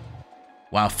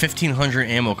 Wow, 1,500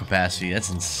 ammo capacity. That's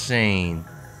insane.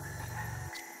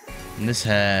 And this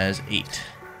has 8.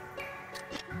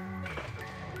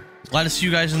 Glad to see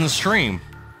you guys in the stream.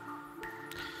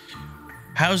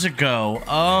 How's it go?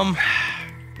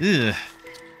 Ugh.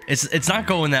 It's not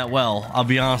going that well, I'll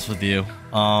be honest with you.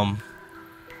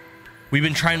 We've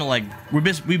been trying to we've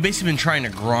basically been trying to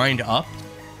grind up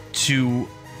to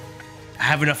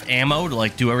have enough ammo to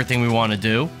do everything we want to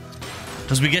do.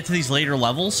 Because we get to these later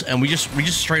levels and we just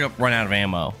straight up run out of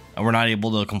ammo and we're not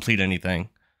able to complete anything.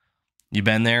 You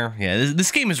been there? Yeah,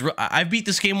 this game is... I beat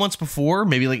this game once before,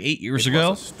 maybe 8 years ago. It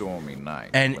was a stormy night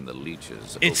and when the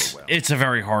leeches it's a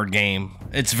very hard game.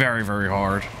 It's very, very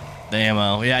hard. The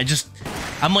ammo. Yeah,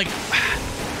 I'm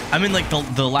in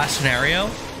the last scenario,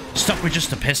 stuck with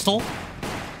just a pistol.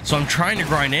 So I'm trying to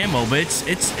grind ammo, but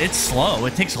it's slow.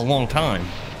 It takes a long time.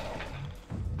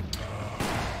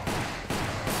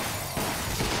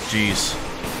 Jeez.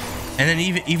 And then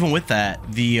even with that,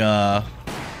 the there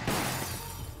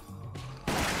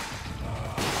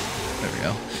we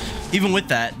go. Even with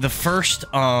that, the first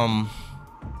to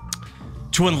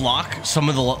unlock some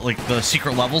of the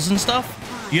secret levels and stuff,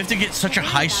 you have to get such a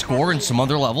high score in some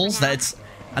other levels that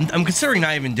I'm considering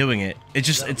not even doing it.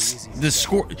 It's the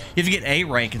score. You have to get A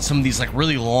rank in some of these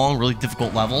really long, really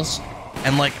difficult levels,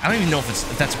 and I don't even know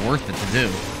if that's worth it to do.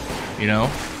 You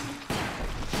know,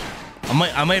 I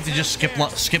might have to just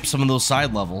skip some of those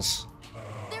side levels.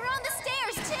 They're on the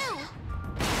stairs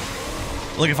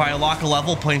too. If I unlock a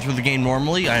level playing through the game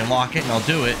normally, I unlock it and I'll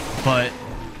do it, but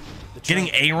getting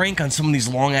A rank on some of these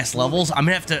long ass levels, I'm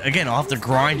gonna have to I'll have to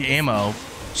grind ammo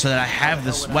so that I have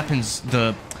this weapons so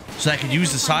that I could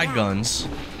use the side guns,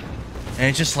 and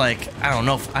it's just I don't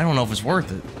know if it's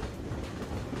worth it.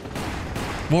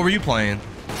 What were you playing?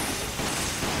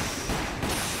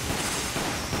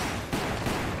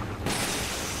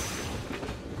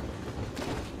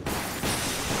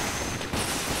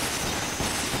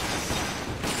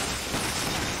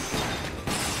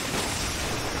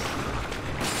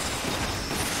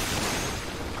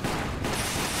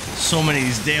 So many of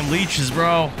these damn leeches,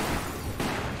 bro.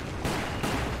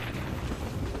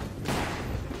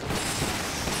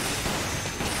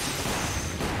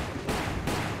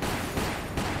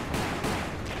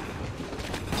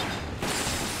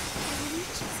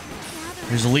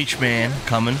 There's a leech man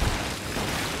coming.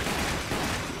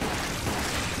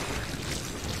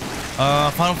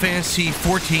 Final Fantasy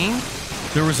 14.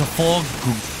 There was a Fall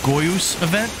Goyus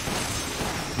event.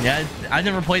 Yeah, I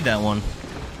never played that one.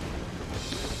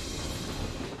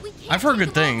 I've heard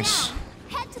good things.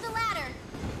 Head to the ladder.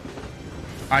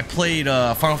 I played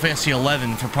Final Fantasy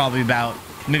 11 for probably about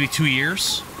maybe 2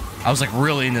 years. I was like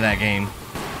really into that game.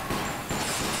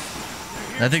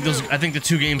 I think the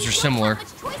two games are similar.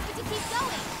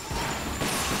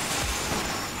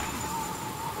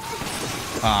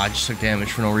 Ah, I just took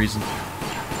damage for no reason.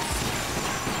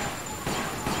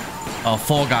 Oh,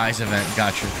 Fall Guys event,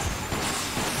 gotcha.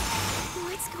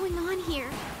 What's going on here?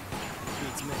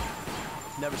 Beats me.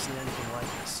 Never seen anything like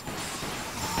this.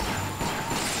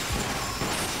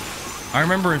 I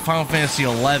remember in Final Fantasy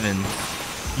 11,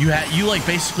 you like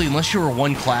basically, unless you were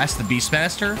one class, the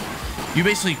Beastmaster, you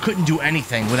basically couldn't do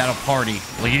anything without a party.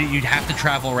 Like you'd have to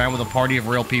travel around with a party of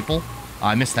real people.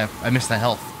 I missed that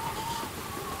health.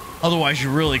 Otherwise, you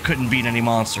really couldn't beat any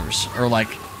monsters or like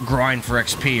grind for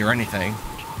XP or anything.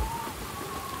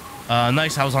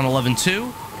 Nice. I was on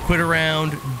 11-2. Quit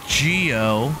around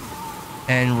Geo,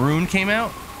 and Rune came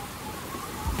out.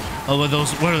 Oh,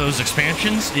 what are those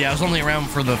expansions? Yeah, I was only around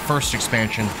for the first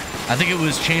expansion. I think it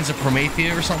was Chains of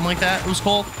Promethea or something like that. It was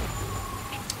called.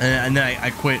 And then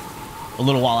I quit a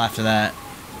little while after that.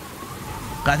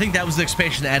 I think that was the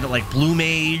expansion that added like Blue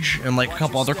Mage and like a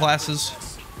couple other classes.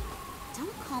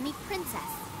 Don't call me princess.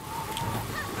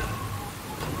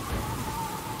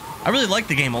 I really liked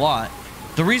the game a lot.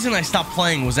 The reason I stopped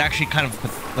playing was actually kind of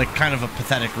a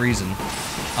pathetic reason.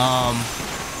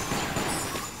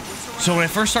 So when I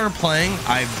first started playing,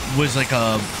 I was like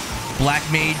a black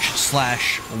mage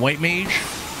slash white mage.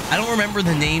 I don't remember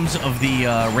the names of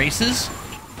the races,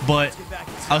 but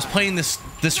I was playing this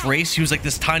race. He was like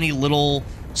this tiny little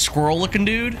squirrel-looking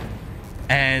dude,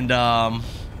 and yeah,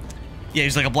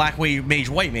 he's like a black mage,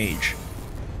 white mage.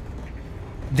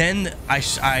 Then I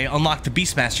unlocked the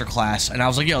Beastmaster class, and I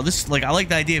was like, yo, this I like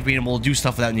the idea of being able to do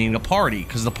stuff without needing a party,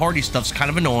 because the party stuff's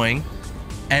kind of annoying.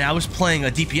 And I was playing a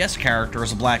DPS character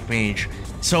as a black mage,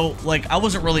 so like I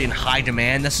wasn't really in high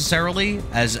demand necessarily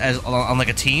as on like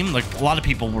a team. Like a lot of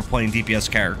people were playing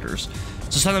DPS characters,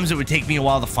 so sometimes it would take me a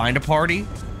while to find a party.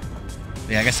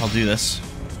 Yeah, I guess I'll do this.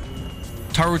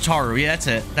 Taru. Yeah,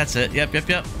 that's it.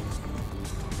 Yep.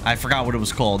 I forgot what it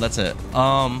was called. That's it.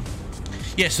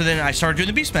 Yeah, so then I started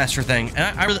doing the Beastmaster thing,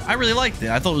 and I really liked it.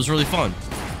 I thought it was really fun.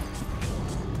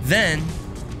 Then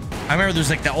I remember there's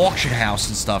like the auction house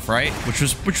and stuff, right? Which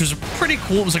was pretty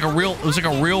cool. It was like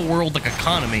a real world like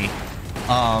economy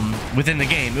within the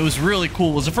game. It was really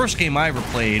cool. It was the first game I ever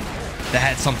played that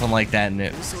had something like that in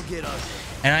it.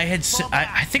 And I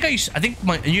think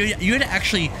you had to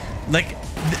actually like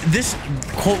this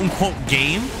quote unquote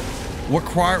game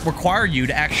require you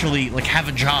to actually like have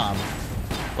a job.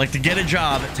 Like to get a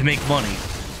job to make money,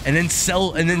 and then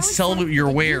sell your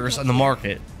wares on the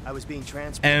market.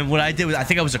 And what I did was I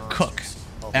think I was a cook,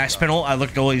 and I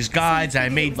looked at all these guides, and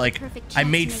I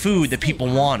made food that people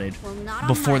wanted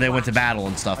before they went to battle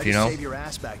and stuff, you know.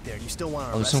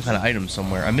 Oh, there's some kind of item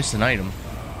somewhere. I missed an item.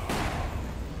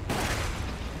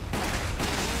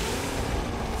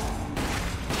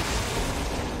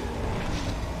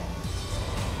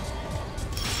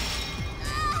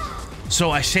 So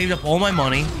I saved up all my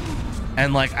money,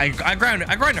 and like I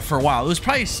grinded for a while. It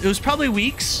was probably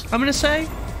weeks, I'm gonna say.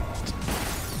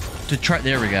 To try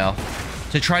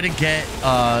to get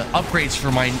upgrades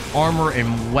for my armor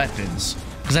and weapons,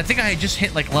 because I think I had just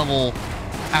hit like level,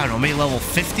 I don't know, maybe level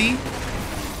 50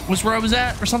 was where I was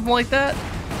at or something like that,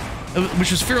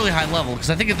 which was fairly high level, because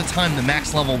I think at the time the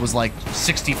max level was like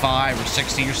 65 or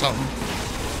 60 or something.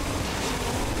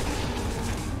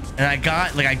 And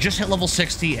I just hit level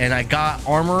 60, and I got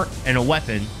armor and a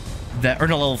weapon or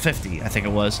no, level 50, I think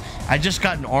it was. I just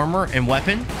got an armor and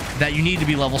weapon that you need to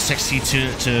be level 60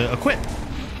 to equip.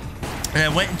 And I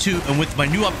went and with my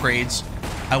new upgrades,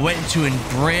 I went into a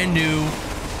brand new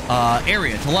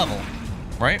area to level,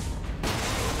 right?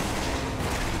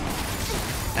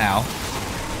 Ow.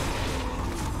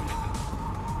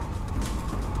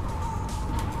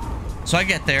 So I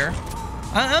get there.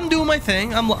 I'm doing my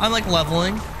thing. I'm like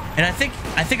leveling. And I think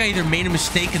I either made a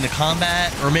mistake in the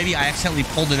combat, or maybe I accidentally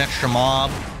pulled an extra mob.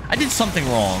 I did something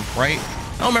wrong, right?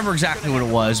 I don't remember exactly what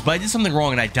it was, but I did something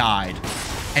wrong and I died.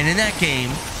 And in that game,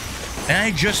 and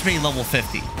I just made level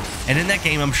 50. And in that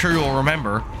game, I'm sure you'll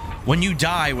remember, when you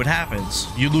die, what happens?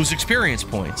 You lose experience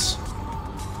points.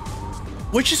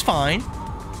 Which is fine,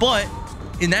 but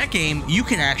in that game, you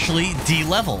can actually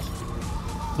de-level.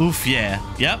 Oof, yeah.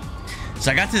 Yep.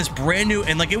 So I got to this brand new,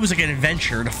 and like it was like an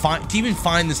adventure to even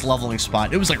find this leveling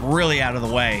spot. It was like really out of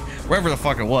the way, wherever the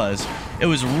fuck it was. It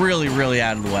was really, really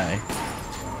out of the way.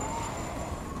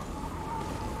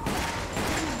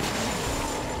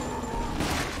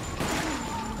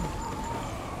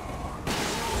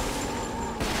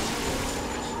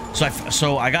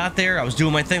 So I got there, I was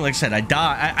doing my thing, like I said, I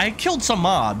died. I killed some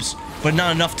mobs, but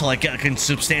not enough to like get a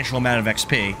substantial amount of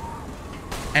XP.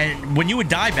 And when you would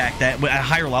die back at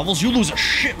higher levels, you lose a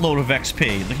shitload of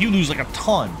XP. Like you lose like a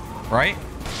ton, right?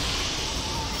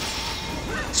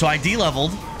 So I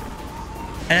de-leveled,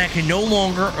 and I can no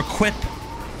longer equip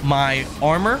my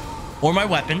armor or my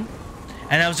weapon.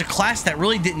 And I was a class that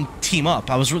really didn't team up.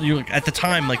 I was really, at the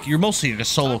time, like you're mostly like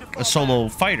a solo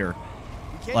fighter.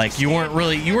 Like you weren't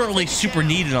really super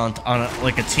needed on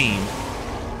like a team.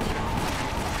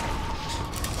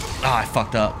 Ah, I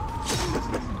fucked up.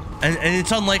 And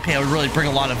it's unlikely I would really bring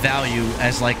a lot of value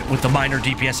as like with the minor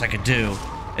DPS I could do.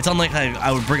 It's unlikely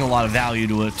I would bring a lot of value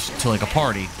to it to like a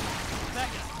party.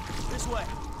 This way.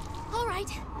 All right.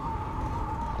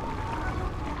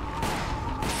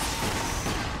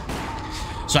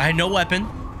 So I had no weapon,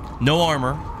 no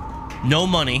armor, no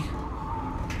money,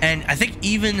 and I think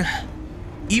even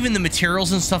the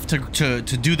materials and stuff to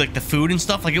do like the food and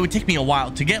stuff, like it would take me a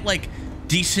while to get like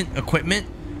decent equipment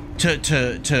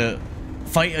to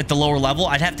fight at the lower level.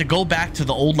 I'd have to go back to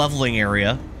the old leveling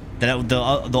area,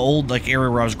 the old like area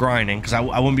where I was grinding, because I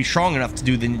wouldn't be strong enough to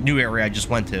do the new area I just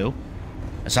went to.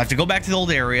 So I have to go back to the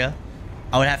old area.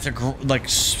 I would have to like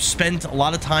spend a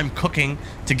lot of time cooking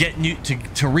to get new to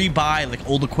rebuy like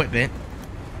old equipment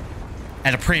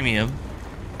at a premium.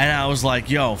 And I was like,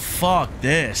 yo, fuck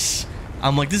this.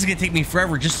 I'm like, this is gonna take me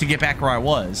forever just to get back where I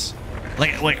was.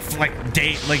 Like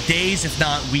days, if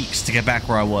not weeks, to get back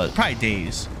where I was. Probably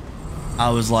days. I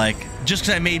was like, just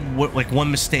because I made like one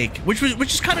mistake, which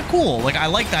is kind of cool. Like I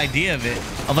like the idea of it.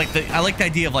 I like the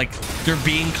idea of like there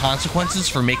being consequences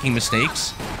for making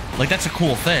mistakes. Like that's a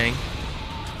cool thing.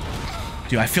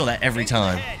 Dude, I feel that every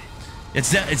time.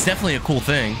 It's definitely a cool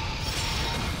thing.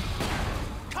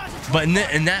 But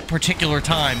in that particular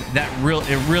time,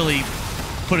 it really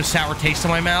put a sour taste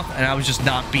in my mouth, and I was just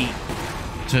not beat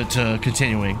to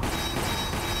continuing.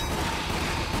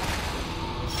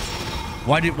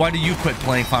 Why did you quit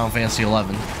playing Final Fantasy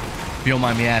 11? If you don't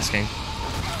mind me asking.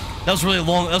 That was really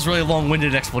long. That was a really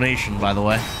long-winded explanation, by the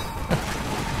way.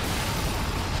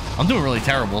 I'm doing really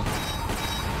terrible.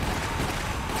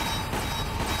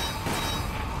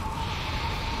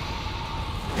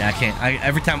 Yeah, I can't.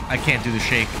 Every time I can't do the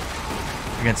shake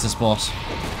against this boss.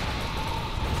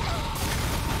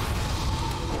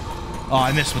 Oh,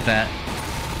 I missed with that.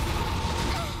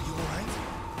 You alright?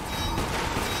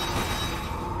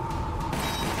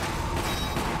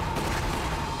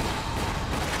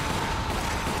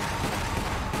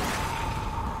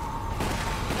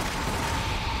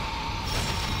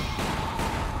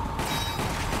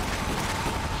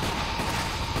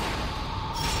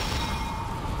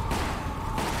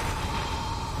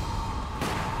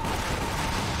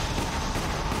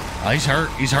 Oh, he's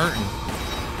hurt. He's hurting.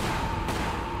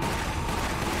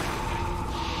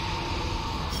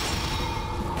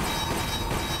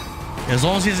 As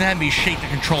long as he doesn't have me shake the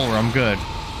controller, I'm good.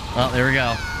 Oh, there we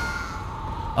go.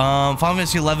 Final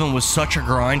Fantasy 11 was such a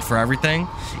grind for everything.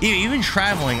 Even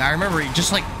traveling, I remember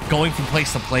just like going from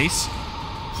place to place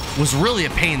was really a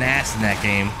pain in the ass in that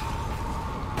game.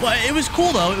 But it was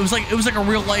cool though. It was like a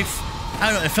real life.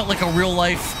 I don't know. It felt like a real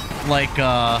life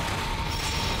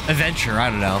adventure. I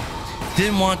don't know.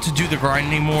 Didn't want to do the grind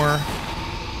anymore.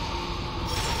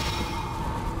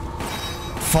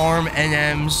 Farm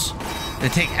NMs. They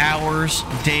take hours,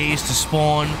 days to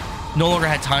spawn. No longer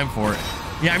had time for it.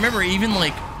 Yeah, I remember even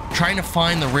like trying to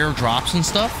find the rare drops and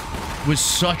stuff was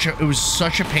such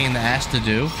a pain in the ass to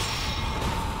do.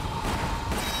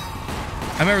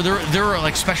 I remember there were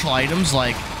like special items,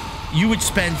 like you would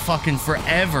spend fucking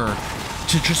forever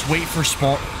to just wait for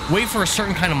a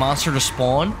certain kind of monster to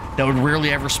spawn that would rarely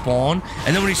ever spawn,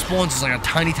 and then when he spawns, it's like a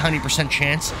tiny %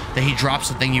 chance that he drops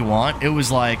the thing you want. It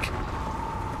was like,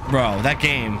 bro, that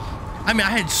game. I mean,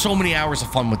 I had so many hours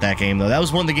of fun with that game, though. That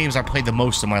was one of the games I played the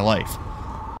most in my life.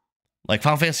 Like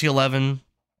Final Fantasy 11,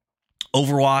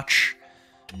 Overwatch,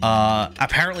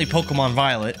 apparently Pokemon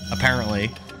Violet, apparently.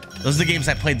 Those are the games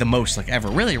I played the most, like, ever.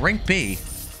 Really, rank B.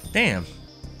 Damn.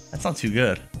 That's not too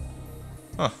good.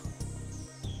 Huh.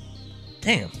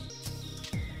 Damn.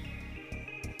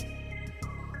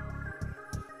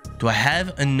 Do I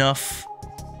have enough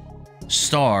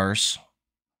stars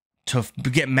to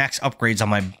get max upgrades on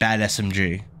my bad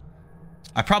SMG?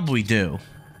 I probably do.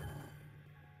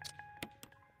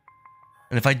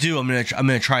 And if I do, I'm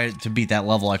gonna try to beat that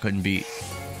level I couldn't beat.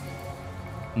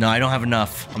 No, I don't have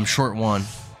enough. I'm short one.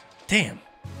 Damn.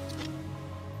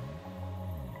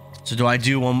 So do I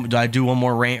do one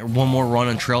more run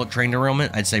on train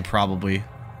derailment? I'd say probably.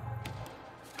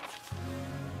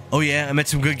 Oh yeah, I met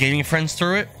some good gaming friends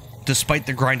through it. Despite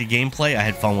the grindy gameplay, I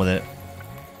had fun with it.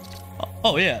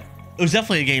 Oh yeah, it was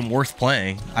definitely a game worth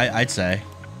playing. I'd say.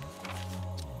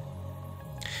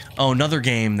 Oh, another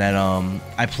game that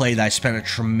I played that I spent a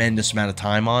tremendous amount of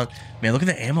time on. Man, look at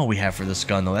the ammo we have for this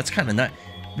gun though. That's kind of nice.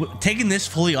 Taking this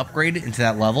fully upgraded into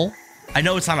that level, I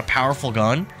know it's not a powerful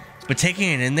gun, but taking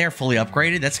it in there fully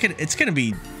upgraded, it's gonna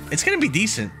be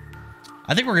decent.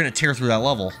 I think we're gonna tear through that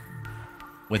level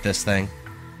with this thing,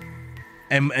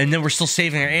 and then we're still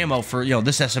saving our ammo for, you know,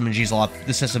 this SMG's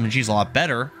a lot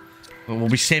better, but we'll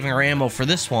be saving our ammo for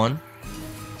this one.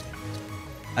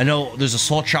 I know there's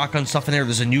assault shotgun stuff in there.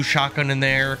 There's a new shotgun in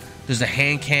there. There's a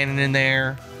hand cannon in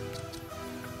there.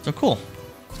 So cool.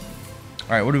 All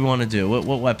right, what do we want to do?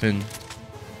 What weapon?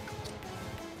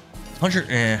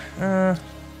 100.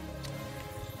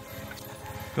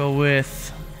 Go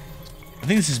with. I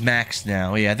think this is maxed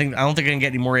now. Yeah, I don't think I can get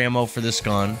any more ammo for this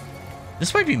gun.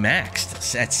 This might be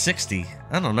maxed at 60.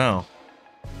 I don't know.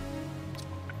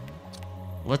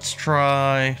 Let's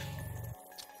try.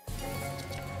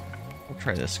 We'll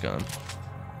try this gun.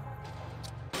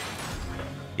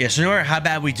 Yeah, so no matter how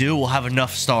bad we do, we'll have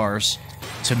enough stars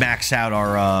to max out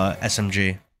our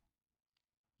SMG.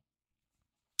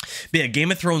 But yeah,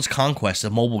 Game of Thrones Conquest, a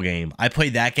mobile game. I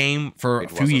played that game for a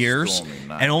few years,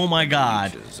 and oh my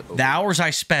god, the hours I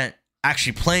spent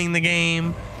actually playing the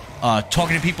game,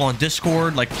 talking to people on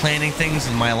Discord, like planning things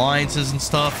in my alliances and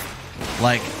stuff.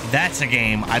 Like, that's a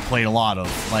game I played a lot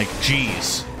of. Like,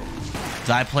 geez.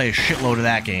 I play a shitload of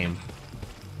that game.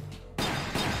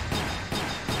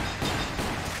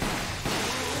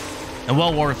 And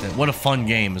well worth it. What a fun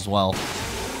game as well.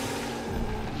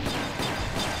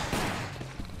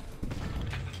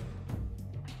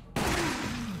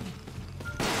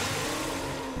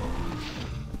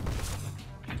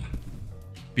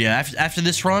 But yeah, after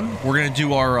this run, we're gonna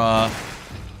do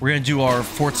our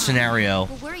fourth scenario.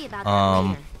 We'll worry about that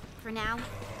later. For now,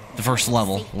 the first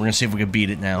level. We're gonna see if we can beat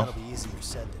it now.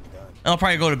 I'll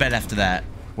probably go to bed after that,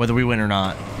 whether we win or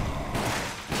not.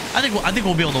 I think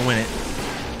we'll be able to win it.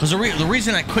 Because the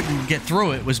reason I couldn't get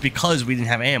through it was because we didn't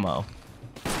have ammo.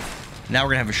 Now we're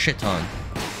gonna have a shit ton.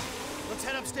 Let's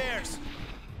head upstairs.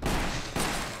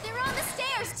 they're on the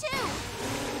stairs too.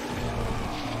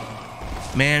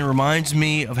 Man, reminds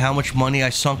me of how much money I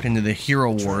sunk into the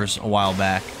Hero Wars a while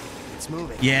back. It's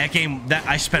moving. Yeah, that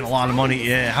I spent a lot of money.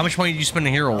 Yeah, how much money did you spend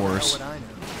in Hero Wars? Better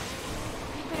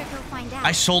go find out.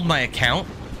 I sold my account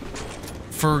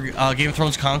for Game of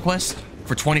Thrones Conquest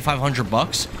for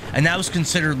 $2,500, and that was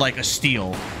considered like a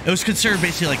steal. It was considered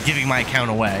basically like giving my account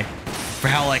away for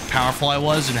how like powerful I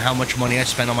was and how much money I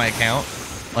spent on my account.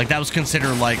 Like that was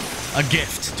considered like a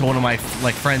gift to one of my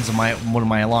like friends in one of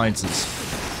my alliances.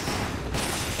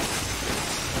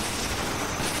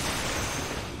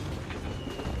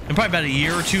 And probably about a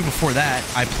year or two before that,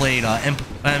 I played, I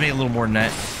made a little more than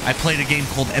that. I played a game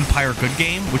called Empire Good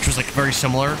Game, which was like very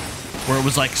similar, where it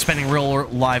was like spending real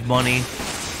live money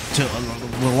to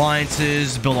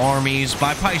alliances, build armies, but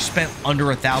I probably spent under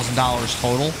 $1,000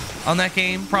 total on that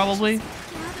game, probably,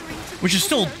 which is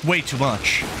still way too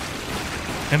much.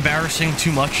 Embarrassing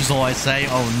too much is all I say.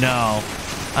 Oh no,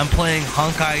 I'm playing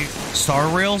Honkai Star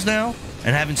Rails now,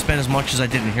 and haven't spent as much as I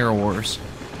did in Hero Wars.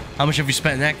 How much have you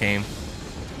spent in that game?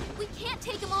 We can't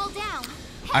take them all down.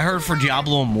 I heard for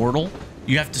Diablo Immortal,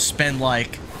 you have to spend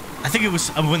like, I think it was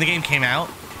when the game came out.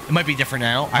 It might be different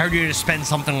now. I heard you had to spend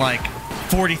something like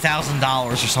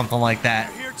 $40,000 or something like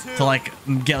that to like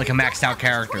get like a maxed out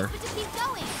character.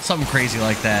 Something crazy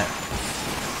like that.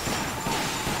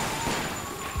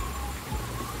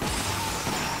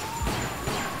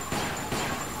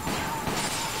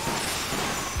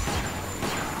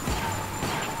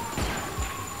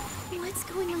 What's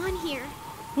going on here?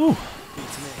 Ooh.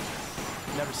 Beats me.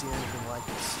 Never seen anything like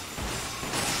this.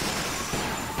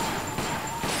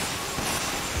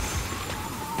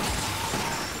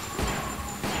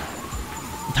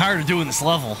 I'm tired of doing this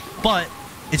level, but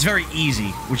it's very easy,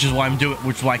 which is why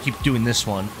I keep doing this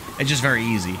one. It's just very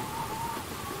easy.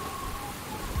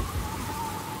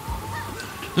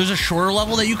 There's a shorter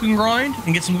level that you can grind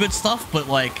and get some good stuff, but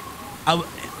like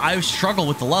I struggle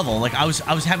with the level. Like I was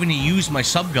having to use my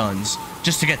subguns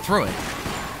just to get through it.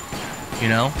 You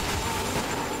know?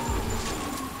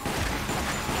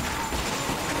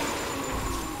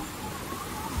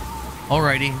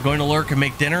 Alrighty, going to lurk and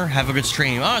make dinner. Have a good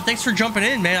stream. Oh, thanks for jumping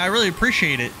in, man. I really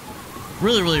appreciate it.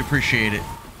 Really, really appreciate it.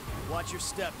 Watch your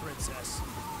step, princess.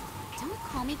 Don't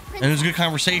call me princess. And it was a good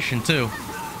conversation, too.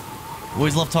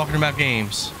 Always love talking about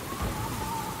games.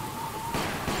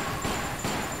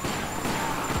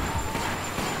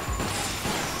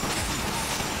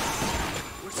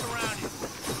 We're surrounded.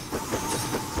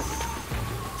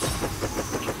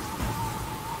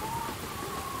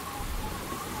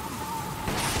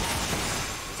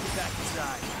 Let's get back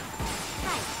inside.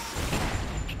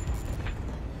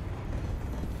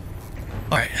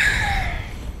 Alright.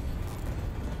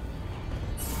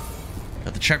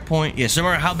 At the checkpoint. Yeah, so no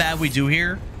matter how bad we do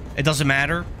here, it doesn't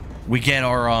matter. We get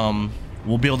our,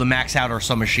 we'll be able to max out our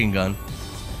submachine gun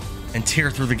and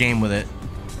tear through the game with it.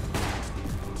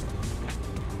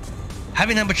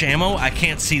 Having that much ammo, I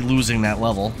can't see losing that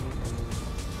level.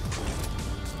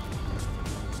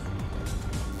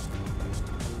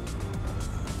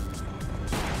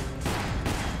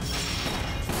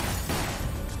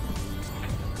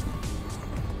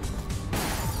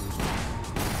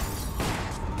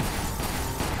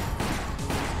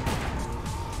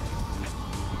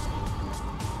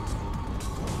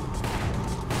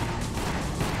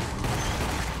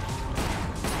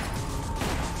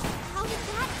 How did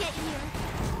that get here?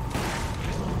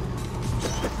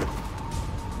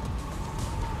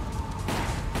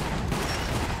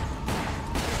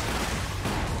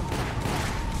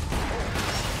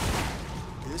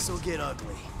 This'll get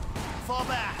ugly. Fall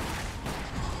back.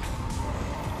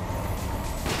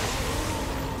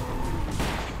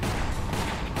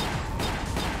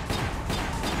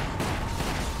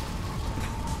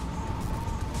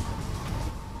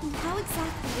 How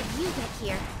exactly did you get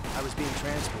here? I was being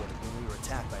transported when we were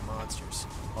attacked by monsters.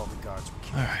 All the guards were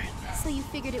killed. Alright. So you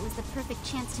figured it was the perfect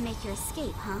chance to make your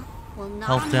escape, huh? Well, not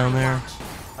Health on down my there. watch.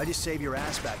 I just saved your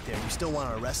ass back there. You still want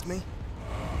to arrest me?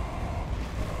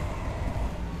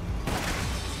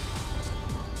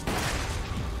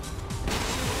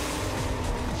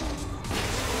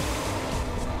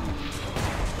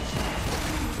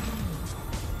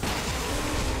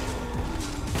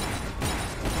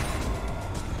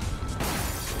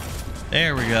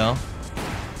 There we go.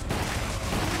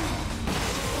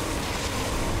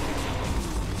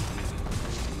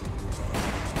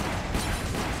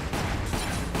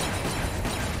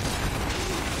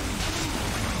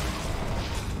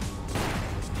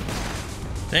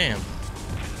 Damn.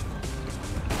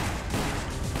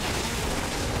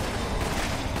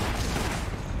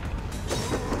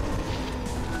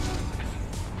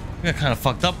 I got kind of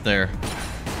fucked up there.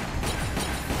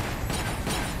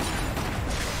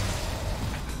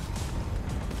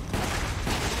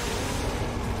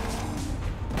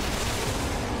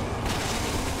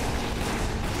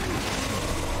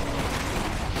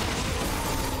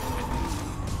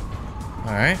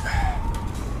 All right.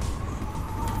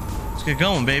 Let's get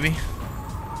going, baby. You're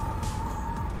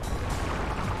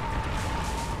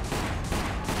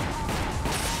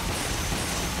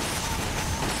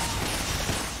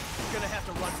gonna have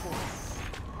to run for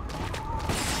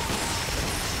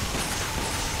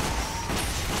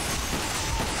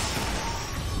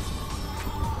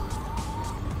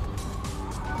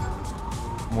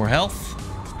it. More health.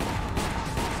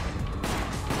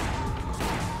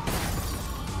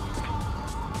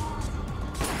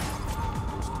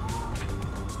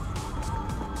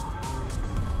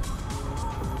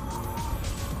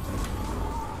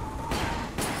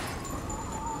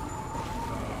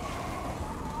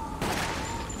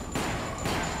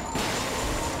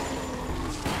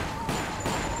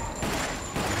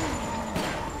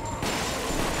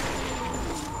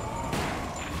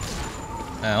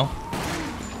 Ow.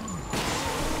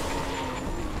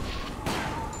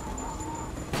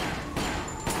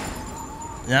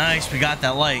 Nice, we got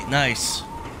that light. Nice.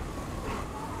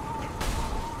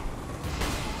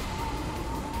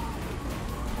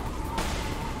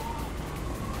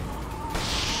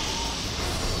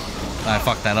 I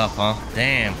fucked that up, huh?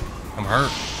 Damn. I'm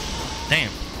hurt.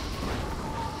 Damn.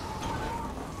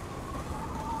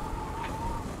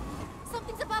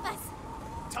 Something's above us.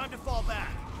 Time to fall back.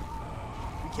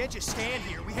 We can't just stand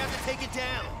here. We have to take it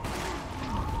down.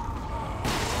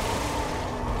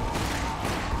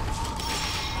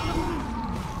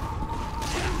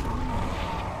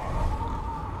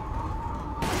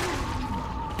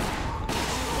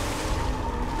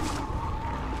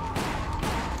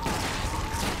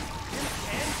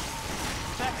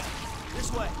 Becca,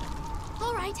 this way.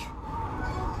 All right.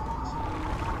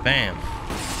 Bam.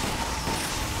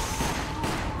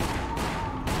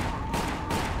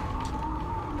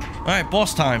 Alright,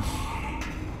 boss time.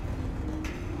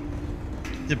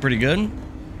 Did pretty good.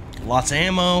 Lots of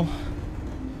ammo.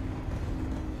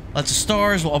 Lots of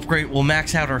stars. We'll upgrade. We'll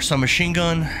max out our submachine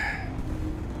gun.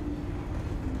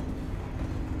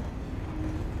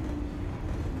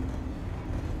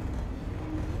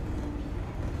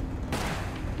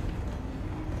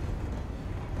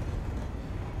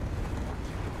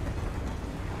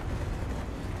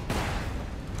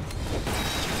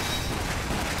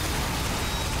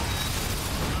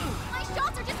 My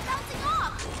shots are just bouncing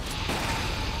off!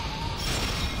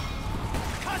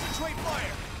 Concentrate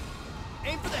fire!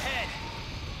 Aim for the head!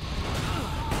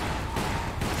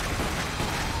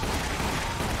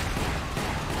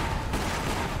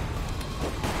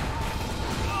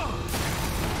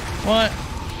 What?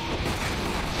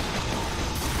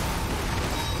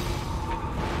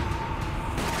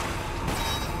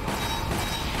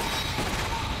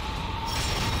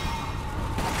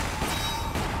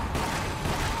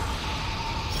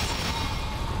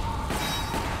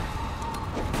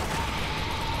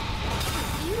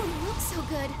 You don't look so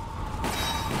good.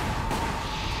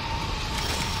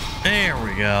 There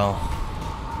we go.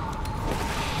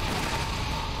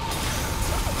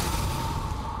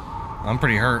 I'm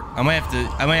pretty hurt. I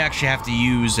might actually have to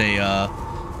use a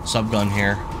subgun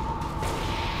here.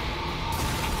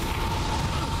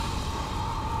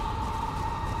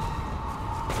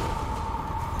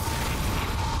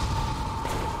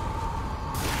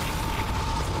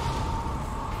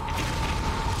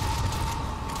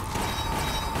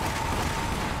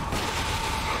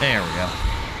 There we go.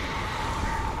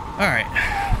 All right.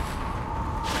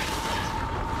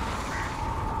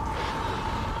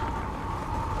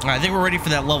 I think we're ready for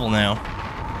that level now.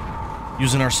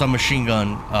 Using our submachine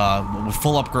gun with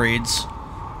full upgrades.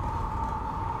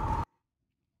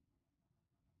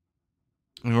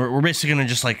 And we're basically gonna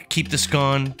just like keep this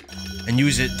gun and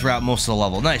use it throughout most of the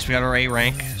level. Nice, we got our A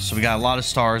rank, so we got a lot of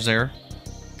stars there.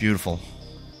 Beautiful.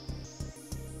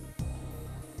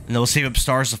 And then we'll save up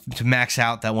stars to max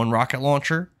out that one rocket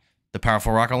launcher, the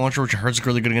powerful rocket launcher, which I heard is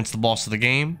really good against the boss of the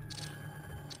game.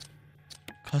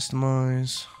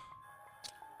 Customize.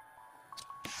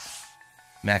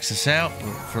 Max this out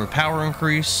for a power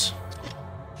increase.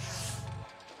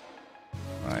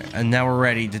 Alright, and now we're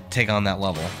ready to take on that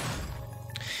level.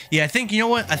 Yeah, I think, you know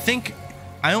what? I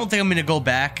don't think I'm going to go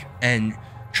back and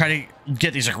try to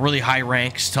get these like really high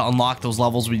ranks to unlock those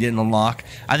levels we didn't unlock.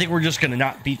 I think we're just going to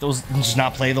not beat those, just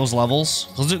not play those levels.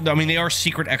 I mean, they are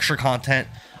secret extra content.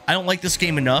 I don't like this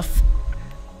game enough.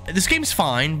 This game's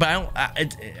fine, but I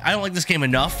don't like this game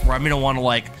enough where I'm going to want to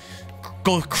like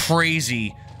go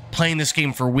crazy playing this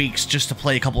game for weeks just to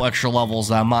play a couple extra levels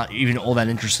that I'm not even all that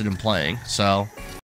interested in playing. So